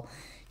awful."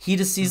 He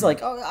just sees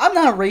like, "Oh, I'm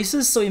not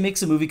racist," so he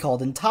makes a movie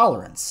called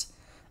Intolerance.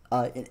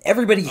 And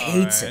everybody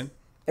hates it.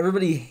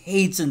 Everybody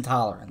hates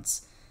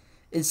Intolerance.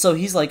 And so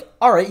he's like,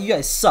 all right, you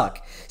guys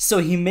suck. So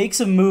he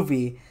makes a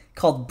movie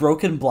called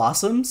Broken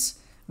Blossoms,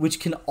 which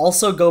can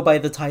also go by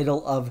the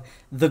title of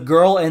The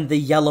Girl and the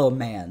Yellow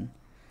Man,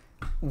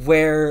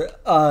 where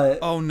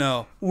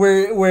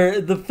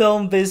where the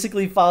film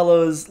basically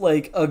follows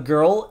like a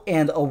girl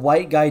and a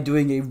white guy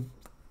doing a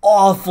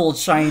awful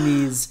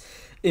Chinese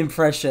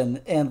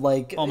impression and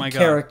like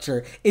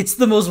character. God. It's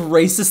the most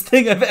racist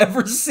thing I've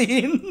ever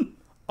seen.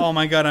 Oh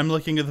my god, I'm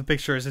looking at the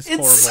pictures. It's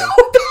horrible. So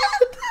bad.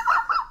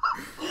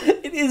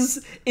 It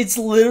is. It's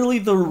literally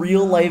the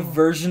real life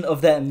version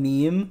of that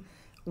meme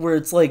where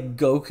it's like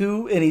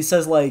Goku and he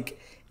says like,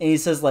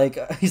 he's like,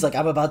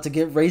 I'm about to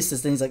get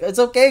racist, and he's like, it's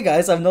okay,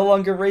 guys, I'm no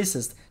longer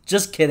racist.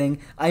 Just kidding,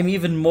 I'm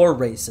even more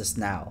racist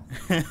now.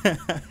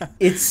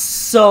 It's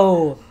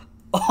so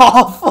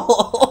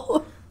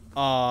awful.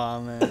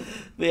 Oh man.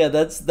 But yeah,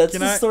 that's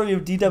the story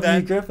of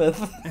D.W.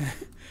 Griffith.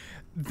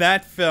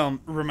 That film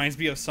reminds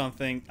me of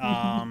something.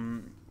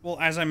 Well,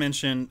 as I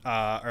mentioned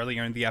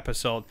earlier in the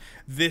episode,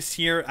 this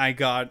year I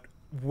got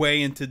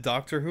way into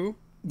Doctor Who.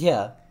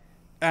 Yeah.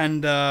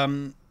 And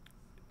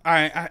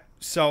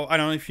so I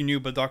don't know if you knew,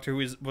 but Doctor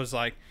Who was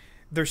like,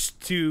 there's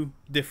two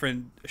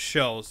different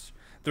shows.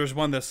 There's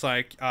one that's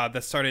like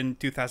that started in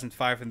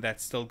 2005 and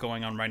that's still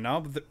going on right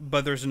now.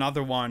 But there's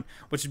another one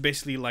which is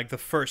basically like the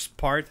first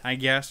part, I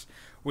guess,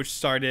 which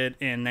started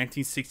in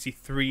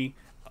 1963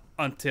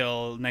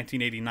 until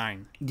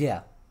 1989.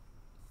 Yeah.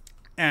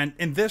 And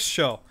in this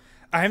show,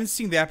 I haven't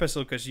seen the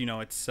episode because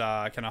it's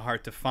kind of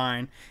hard to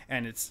find,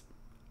 and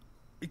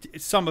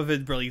some of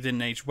it really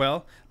didn't age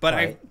well. But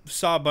right. I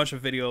saw a bunch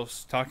of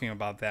videos talking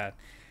about that.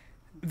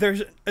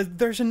 There's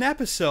an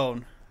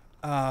episode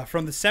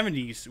from the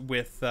 70s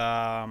with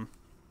an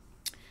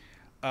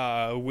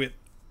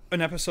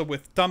episode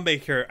with Tom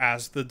Baker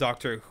as the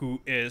Doctor, who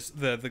is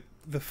the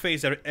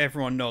face that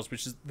everyone knows,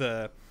 which is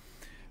the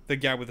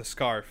guy with the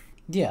scarf.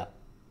 Yeah.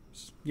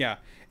 Yeah,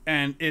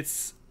 and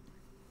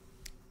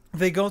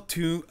they go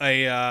to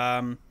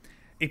a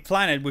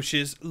planet which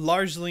is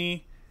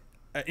largely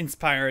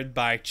inspired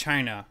by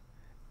China,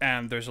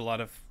 and there's a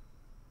lot of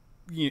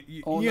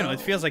it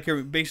feels like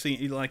you're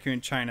basically like you're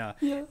in China,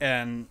 yeah.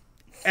 And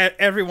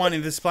everyone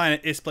in this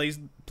planet is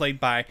played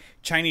by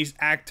Chinese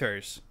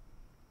actors.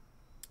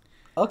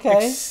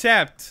 Okay.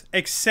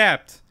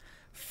 Except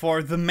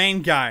for the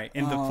main guy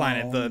in the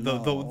planet,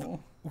 the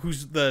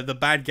who's the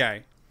bad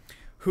guy,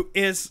 who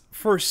is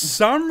for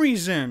some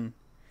reason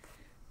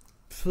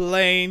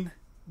played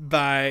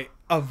by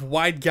a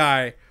white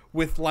guy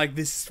with like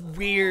this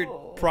weird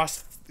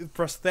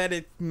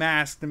prosthetic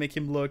mask to make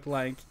him look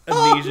like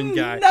an Asian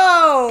guy.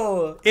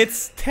 No,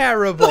 it's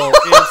terrible.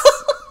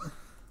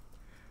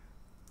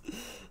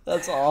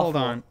 That's awful. Hold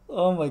on.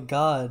 Oh my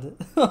god.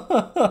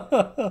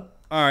 All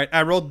right,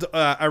 I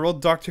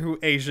wrote Doctor Who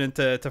Asian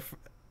to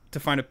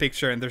find a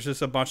picture, and there's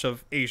just a bunch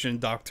of Asian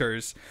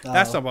doctors. Oh.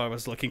 That's not what I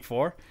was looking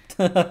for.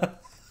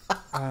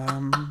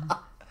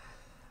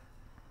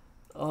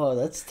 Oh,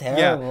 that's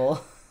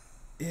terrible.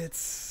 Yeah,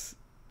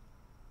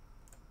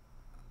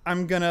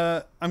 I'm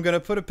gonna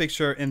put a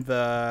picture in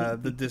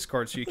the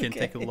Discord so you can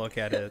take a look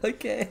at it.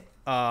 Okay.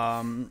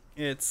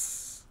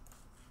 It's.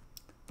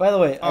 By the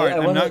way, right,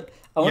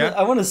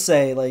 I want to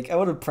say, like, I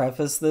want to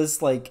preface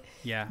this, like,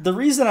 yeah. The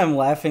reason I'm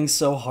laughing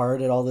so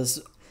hard at all this,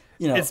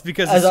 it's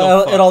because it's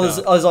so at all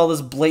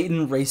this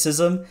blatant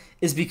racism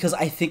is because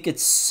I think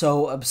it's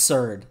so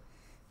absurd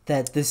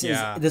that this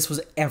was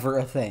ever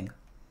a thing.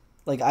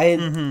 Like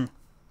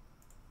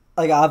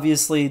like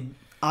obviously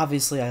I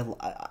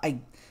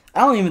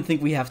don't even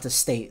think we have to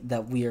state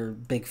that we are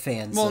big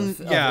fans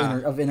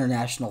of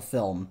international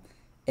film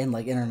and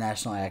like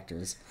international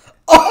actors.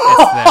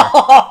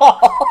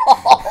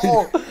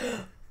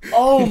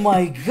 Oh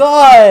my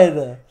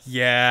god!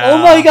 Yeah. Oh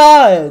my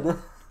god!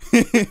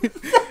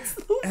 That's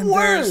the and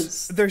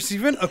worst. There's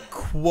even a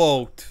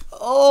quote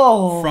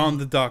from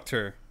the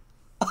Doctor,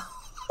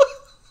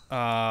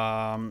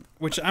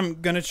 which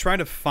I'm gonna try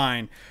to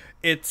find.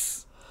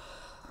 It's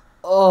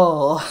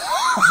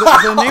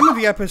the name of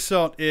the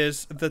episode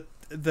is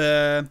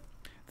the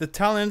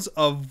Talents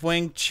of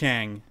Wing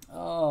Chang.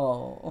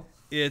 Oh.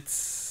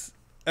 It's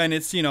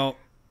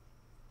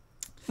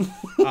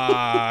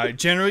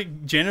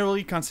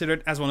generally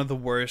considered as one of the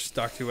worst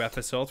Doctor Who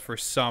episodes for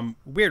some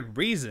weird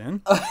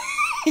reason.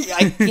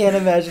 I can't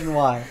imagine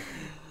why.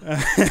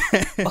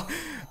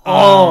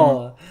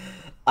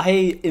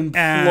 I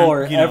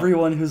implore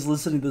everyone who's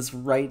listening to this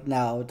right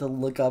now to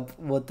look up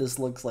what this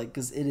looks like,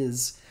 because it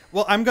is.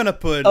 Well, I'm gonna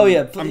put.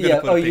 You're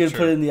gonna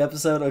put it in the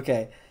episode.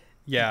 Okay.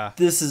 Yeah.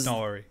 Don't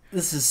worry.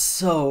 This is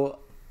so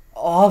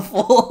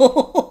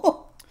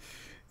awful.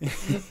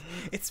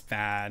 It's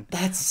bad.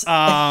 That's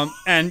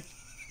and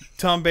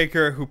Tom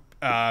Baker, who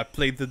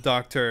played the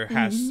Doctor,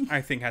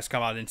 has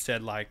come out and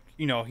said, like,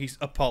 he's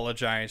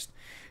apologized,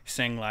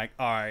 saying like,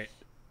 all right,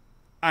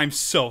 I'm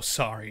so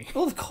sorry.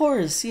 Well, of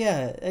course,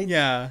 yeah.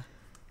 Yeah.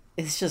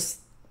 It's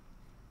just,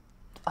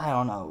 I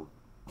don't know.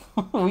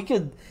 We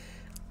could,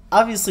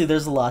 obviously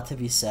there's a lot to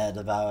be said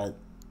about,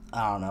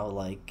 I don't know,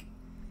 like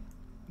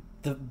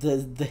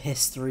the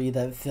history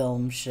that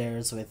film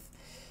shares with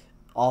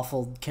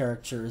awful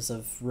caricatures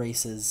of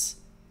races.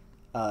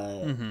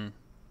 And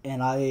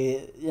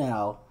I,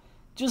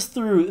 just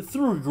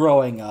through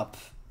growing up,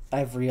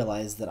 I've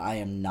realized that I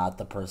am not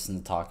the person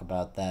to talk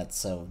about that.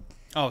 So,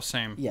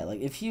 same. Yeah, like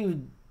if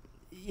you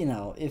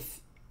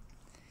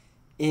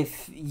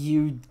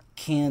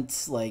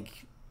can't,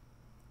 like,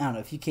 I don't know,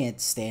 if you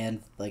can't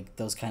stand like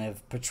those kind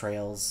of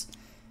portrayals,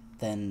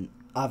 then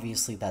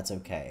obviously that's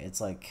okay.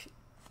 It's like,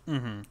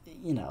 Mm-hmm.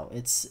 you know,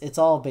 it's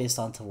all based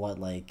onto what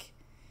like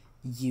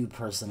you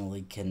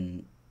personally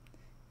can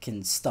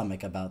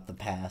stomach about the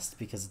past,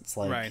 because it's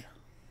like, Right.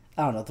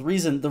 I don't know, the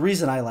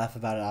reason I laugh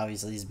about it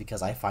obviously is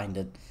because I find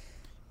it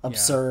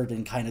absurd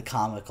and kind of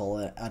comical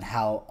at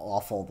how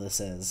awful this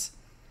is.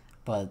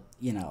 But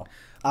you know,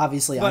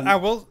 obviously But I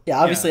will.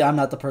 obviously I'm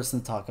not the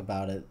person to talk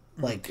about it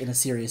like in a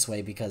serious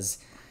way, because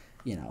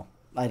you know,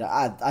 I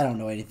don't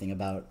know anything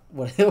about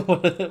what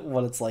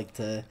what it's like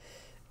to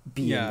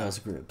be in those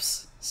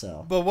groups.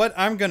 So, But what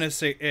I'm gonna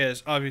say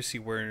is, obviously,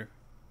 we're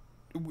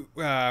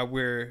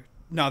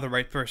not the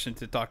right person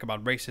to talk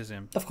about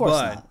racism. of course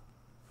but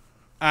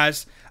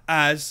not.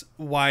 as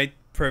white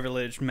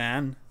privileged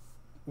man,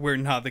 we're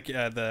not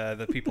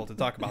the people to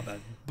talk about that.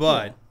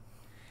 But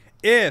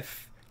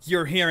if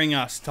you're hearing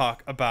us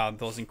talk about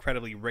those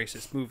incredibly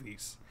racist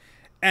movies,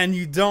 and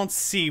you don't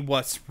see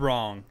what's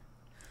wrong,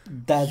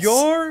 That's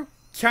you're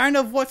kind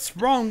of what's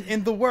wrong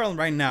in the world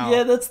right now.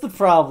 yeah, that's the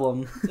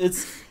problem.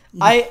 It's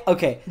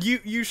okay.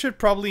 You should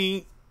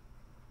probably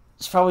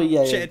It's probably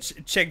yeah.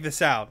 check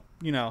this out.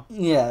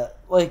 Yeah,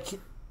 like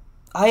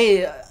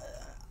I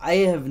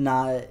have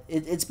not.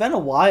 It's been a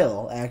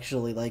while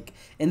actually. Like,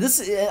 and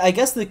this, I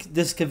guess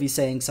this could be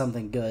saying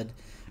something good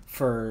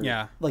for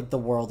like the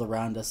world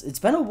around us. It's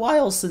been a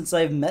while since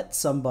I've met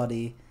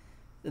somebody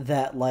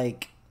that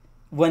like,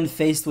 when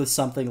faced with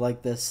something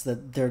like this,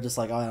 that they're just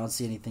like, oh, I don't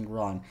see anything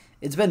wrong.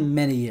 It's been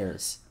many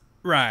years.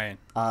 Right.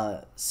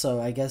 So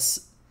I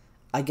guess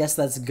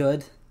that's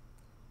good.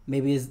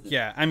 Maybe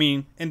yeah, I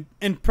mean,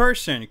 in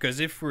person,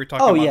 because if we're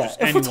talking about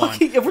just anyone,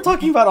 if we're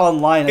talking about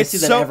online, I see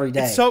that every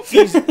day. It's so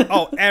easy.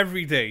 Oh,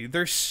 every day.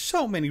 There's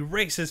so many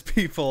racist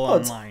people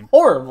online. It's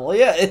horrible.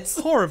 Yeah, it's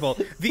horrible.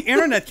 The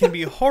internet can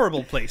be a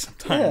horrible place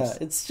sometimes. Yeah,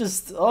 it's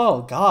just,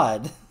 oh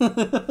god.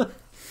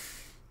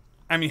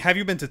 I mean, have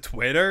you been to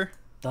Twitter?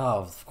 Oh,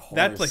 of course.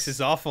 That place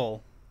is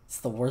awful. It's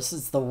the worst.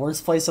 It's the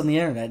worst place on the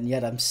internet, and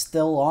yet I'm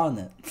still on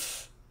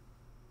it.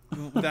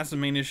 That's the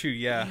main issue.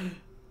 Yeah.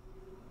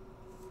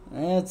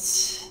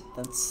 That's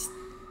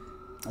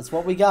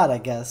what we got, I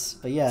guess.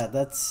 But yeah,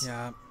 that's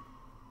yeah.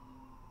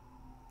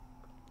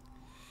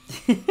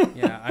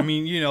 Yeah, I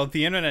mean,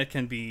 the internet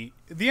can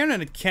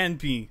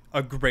be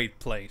a great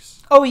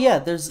place. Oh yeah,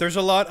 there's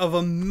a lot of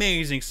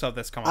amazing stuff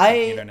that's coming from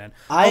the internet.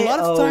 A lot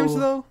of times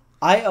though,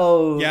 I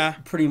owe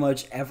pretty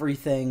much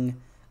everything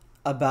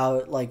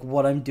about like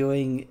what I'm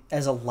doing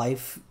as a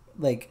life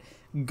like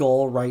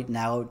goal right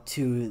now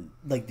to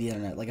like the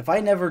internet. Like if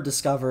I never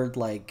discovered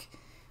like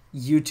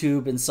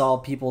YouTube and saw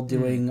people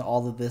doing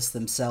all of this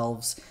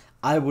themselves,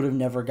 I would have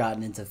never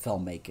gotten into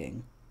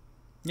filmmaking.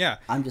 Yeah.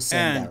 I'm just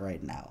saying that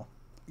right now.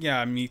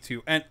 Yeah, me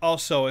too. And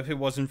also, if it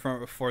wasn't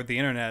for the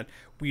internet,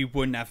 we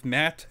wouldn't have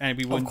met, and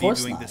we wouldn't be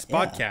doing this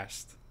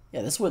podcast.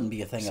 Yeah, this wouldn't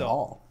be a thing at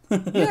all.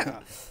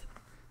 Yeah.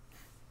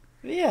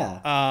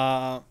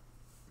 Yeah.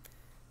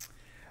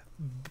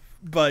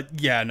 But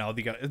yeah, no,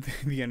 the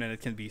internet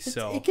can be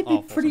it can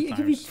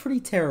be pretty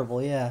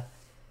terrible. Yeah.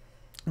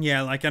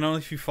 Yeah, like I don't know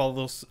if you follow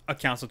those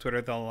accounts on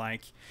Twitter. They'll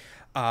like,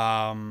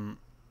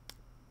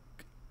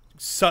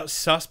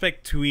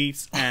 suspect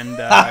tweets and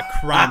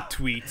crime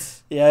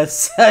tweets.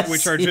 Yes,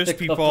 which are just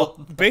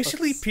people.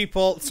 Basically,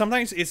 people.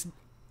 Sometimes it's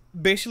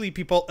basically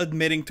people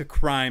admitting to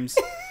crimes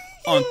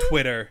on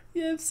Twitter.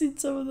 Yeah, I've seen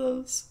some of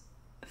those.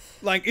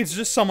 Like it's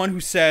just someone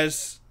who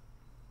says,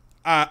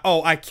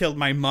 "Oh, I killed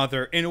my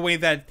mother," in a way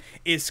that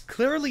is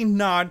clearly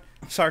not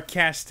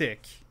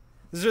sarcastic.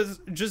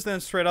 Just them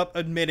straight up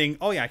admitting,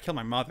 "Oh yeah, I killed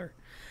my mother."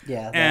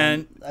 Yeah,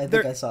 and I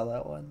think I saw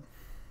that one.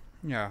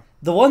 Yeah,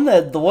 the one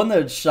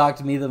that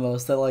shocked me the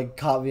most, that like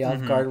caught me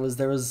off guard, was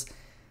there was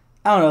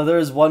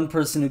one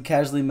person who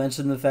casually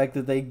mentioned the fact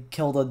that they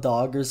killed a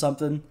dog or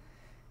something,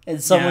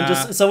 and someone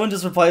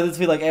just replied to the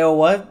tweet like, "Hey,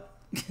 what?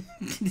 Can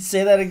you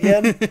say that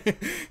again?"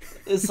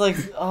 It's like,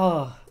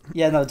 oh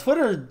yeah, no,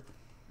 Twitter.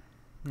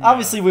 No.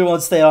 Obviously, we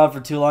won't stay on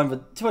for too long,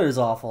 but Twitter's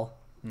awful.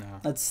 No,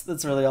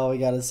 that's really all we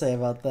got to say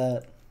about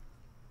that.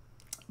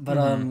 But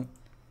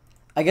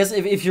I guess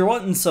if you're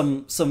wanting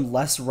some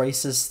less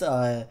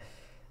racist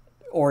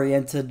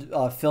oriented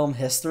film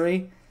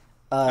history,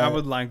 I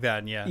would like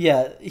that. Yeah.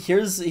 Yeah.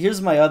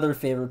 Here's my other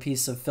favorite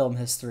piece of film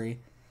history.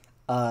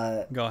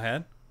 Go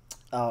ahead.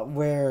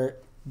 Where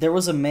there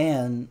was a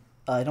man,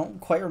 I don't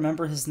quite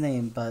remember his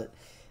name, but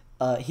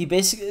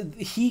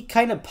he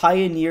kind of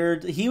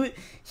pioneered. He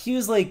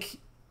was like,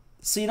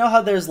 so you know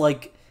how there's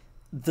like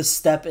the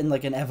step in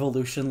like an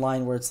evolution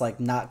line where it's like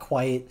not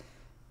quite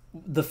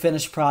the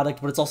finished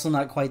product, but it's also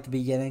not quite the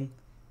beginning.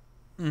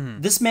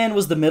 Mm-hmm. This man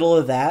was the middle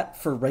of that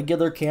for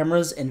regular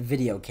cameras and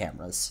video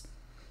cameras.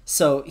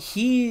 So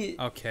he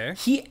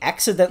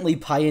accidentally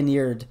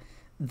pioneered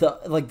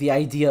the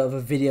idea of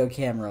a video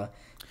camera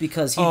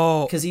because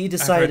he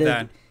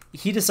decided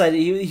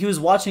he was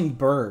watching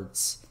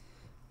birds,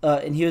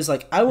 and he was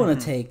like, I want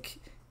to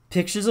take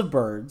pictures of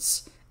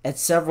birds at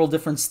several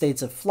different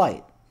states of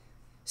flight.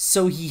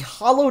 So he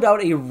hollowed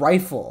out a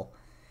rifle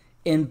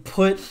and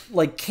put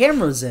like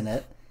cameras in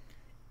it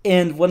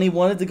And when he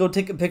wanted to go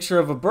take a picture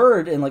of a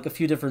bird in like a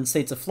few different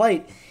states of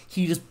flight,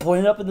 he just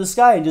pointed up in the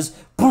sky and just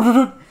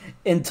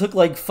and took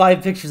like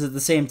 5 pictures at the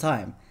same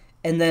time.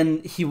 And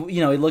then he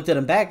looked at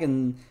him back,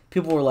 and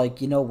people were like,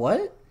 you know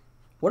what?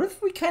 What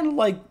if we kind of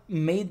like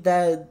made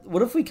that?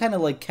 What if we kind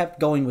of like kept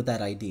going with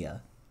that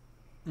idea?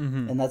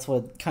 Mm-hmm. And that's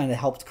what kind of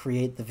helped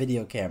create the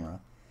video camera.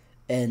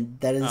 And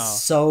that is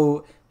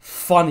so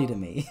funny to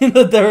me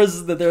that there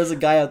was a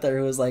guy out there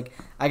who was like,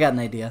 I got an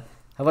idea.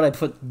 How about I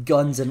put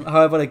guns in?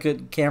 How about I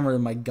put camera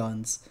in my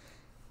guns?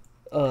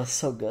 Oh,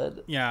 so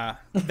good. Yeah,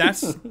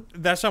 that's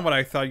not what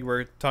I thought you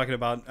were talking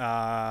about.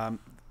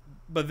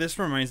 But this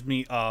reminds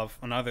me of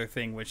another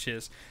thing, which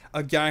is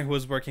a guy who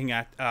was working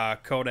at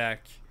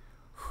Kodak,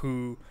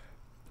 who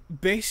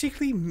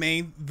basically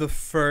made the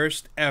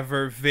first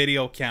ever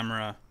video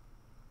camera.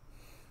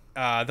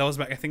 That was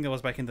back. I think that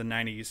was back in the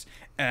 90s,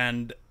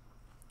 and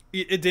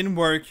it didn't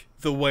work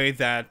the way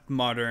that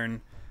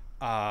modern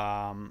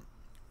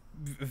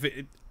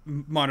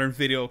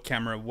video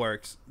camera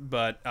works,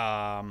 but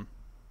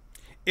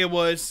it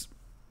was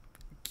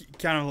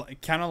kind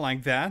of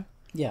like that.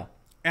 Yeah.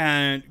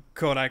 And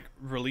Kodak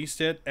released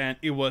it, and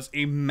it was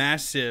a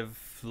massive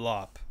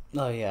flop.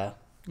 Oh yeah.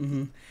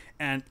 Mm-hmm.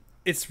 And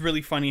it's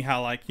really funny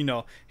how, like, you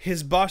know,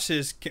 his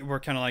bosses were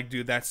kind of like,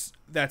 dude, that's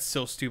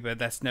so stupid.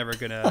 That's never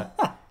gonna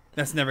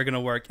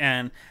work.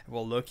 And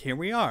well, look, here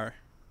we are.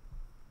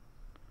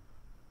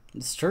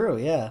 It's true.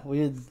 Yeah, we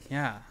had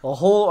a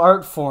whole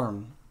art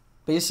form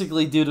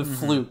basically due to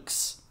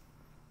flukes.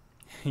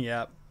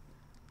 Yep.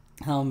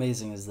 How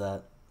amazing is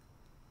that?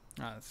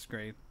 Oh, that's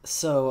great.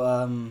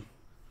 So,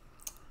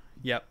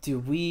 yep. do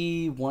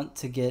we want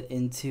to get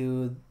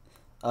into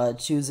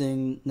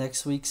choosing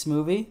next week's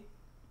movie?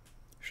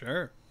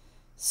 Sure.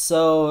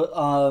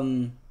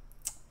 So,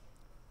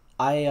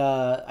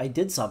 I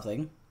did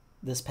something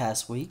this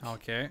past week.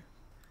 Okay.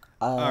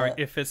 All right.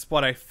 If it's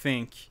what I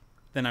think,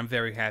 then I'm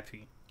very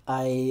happy.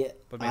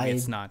 But maybe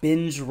it's not.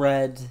 Binge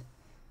read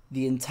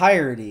the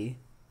entirety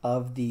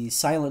of the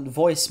Silent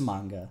Voice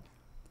manga.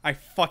 I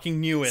fucking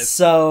knew it.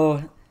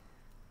 So,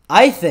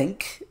 I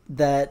think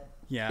that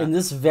yeah. in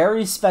this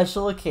very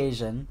special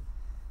occasion,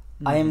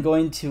 I am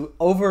going to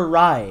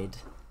override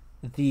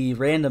the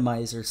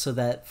randomizer so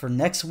that for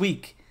next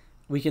week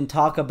we can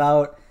talk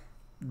about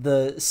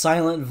the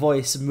Silent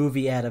Voice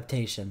movie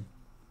adaptation.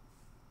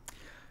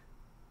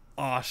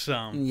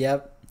 Awesome.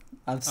 Yep.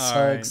 I'm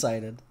so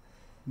excited.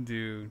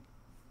 Dude.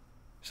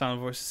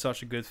 Silent Voice is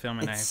such a good film,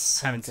 and I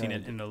haven't seen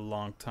it in a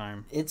long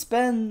time. It's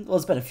been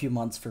a few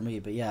months for me,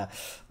 but yeah.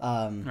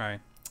 Right.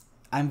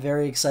 I'm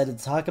very excited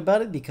to talk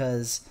about it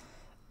because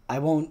I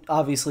won't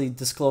obviously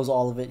disclose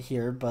all of it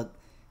here, but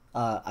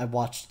I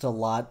watched a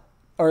lot,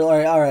 or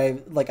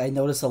I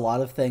noticed a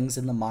lot of things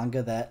in the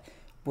manga that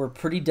were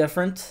pretty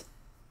different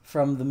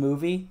from the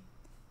movie,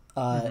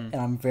 and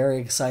I'm very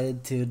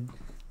excited to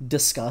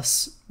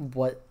discuss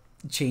what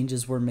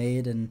changes were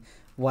made and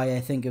why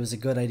I think it was a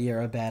good idea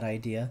or a bad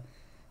idea.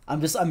 I'm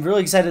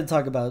really excited to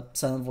talk about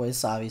Silent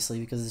Voice, obviously,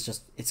 because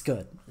it's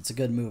good. It's a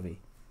good movie.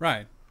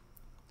 Right.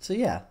 So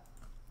yeah.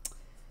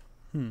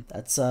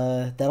 That's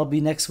that'll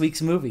be next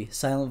week's movie,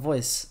 Silent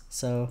Voice.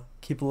 So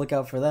keep a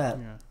lookout for that.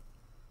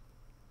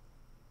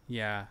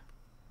 Yeah.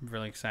 I'm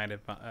really excited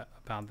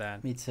about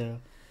that. Me too.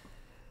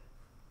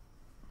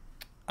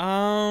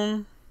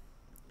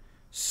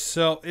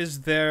 So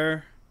is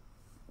there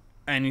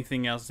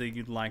anything else that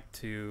you'd like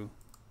to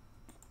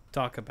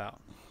talk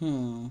about?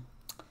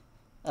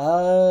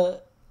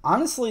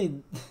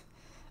 Honestly,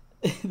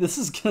 this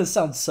is gonna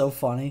sound so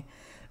funny,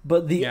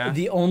 but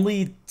the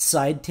only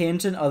side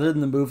tangent other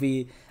than the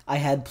movie I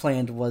had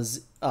planned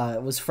was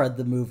Fred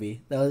the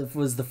movie. That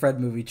was the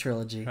Fred movie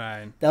trilogy.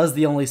 Right. That was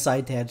the only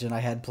side tangent I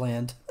had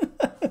planned.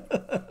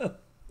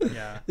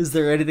 Yeah. Is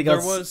there anything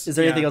else? Is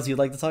there anything else you'd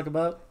like to talk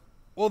about?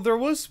 Well, there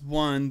was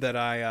one that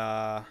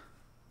I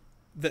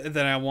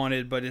that I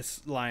wanted, but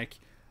it's like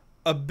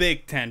a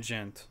big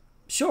tangent.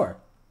 Sure.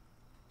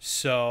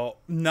 So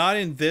not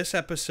in this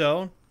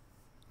episode,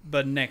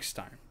 but next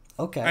time.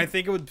 Okay. I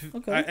think it would.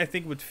 Okay. I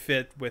think it would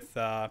fit with.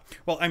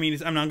 Well, I mean,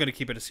 I'm not going to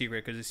keep it a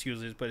secret because it's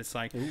useless. But it's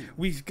like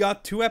we've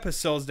got 2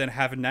 episodes that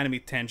have an anime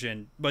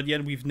tangent, but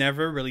yet we've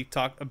never really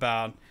talked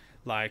about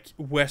like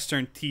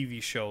Western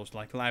TV shows,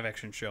 like live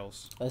action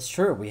shows. That's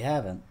true. We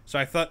haven't. So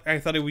I thought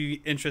it would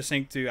be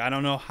interesting to. I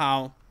don't know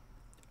how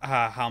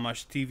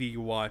much TV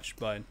you watch,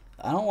 but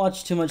I don't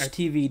watch too much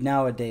TV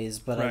nowadays.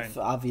 But I've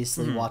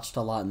obviously watched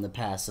a lot in the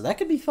past, so that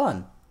could be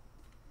fun.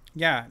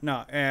 Yeah.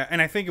 No.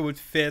 And I think it would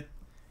fit.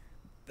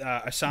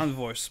 A Sound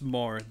Voice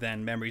more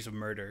than Memories of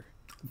Murder.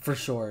 For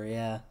sure,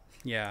 yeah.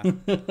 Yeah.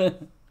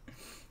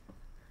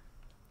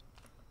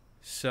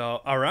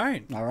 So, all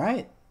right. All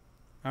right.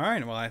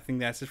 Well, I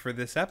think that's it for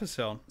this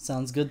episode.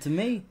 Sounds good to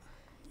me.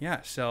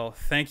 Yeah, so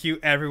thank you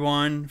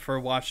everyone for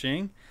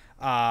watching.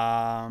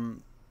 Yeah,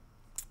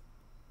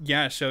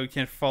 so you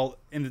can follow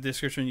in the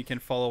description. You can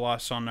follow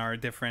us on our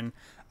different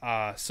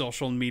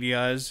social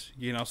medias.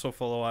 You can also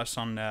follow us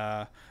on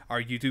our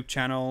YouTube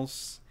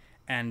channels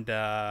and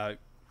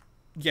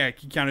yeah,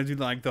 you kind of do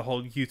like the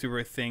whole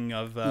YouTuber thing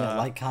of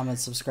like, comment,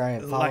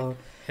 subscribe, follow,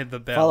 hit the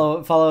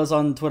bell. follow us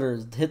on Twitter,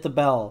 hit the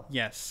bell.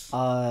 Yes.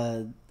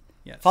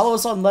 Yes. Follow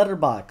us on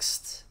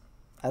Letterboxd.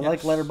 I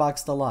like Yes.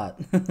 Letterboxd a lot.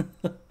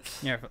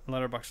 Yeah,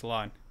 Letterboxd a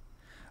lot.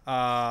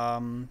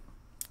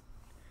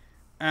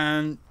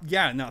 And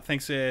yeah, no,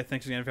 thanks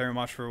again very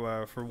much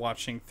for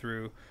watching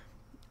through,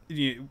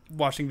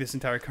 watching this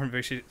entire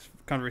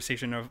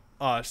conversation of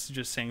us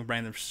just saying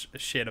random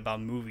shit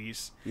about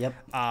movies. Yep.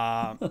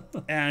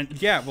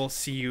 And yeah, we'll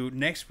see you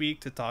next week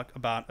to talk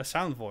about A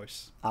Silent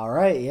Voice. All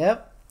right.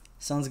 Yep.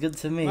 Sounds good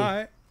to me. All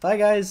right. Bye,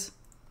 guys.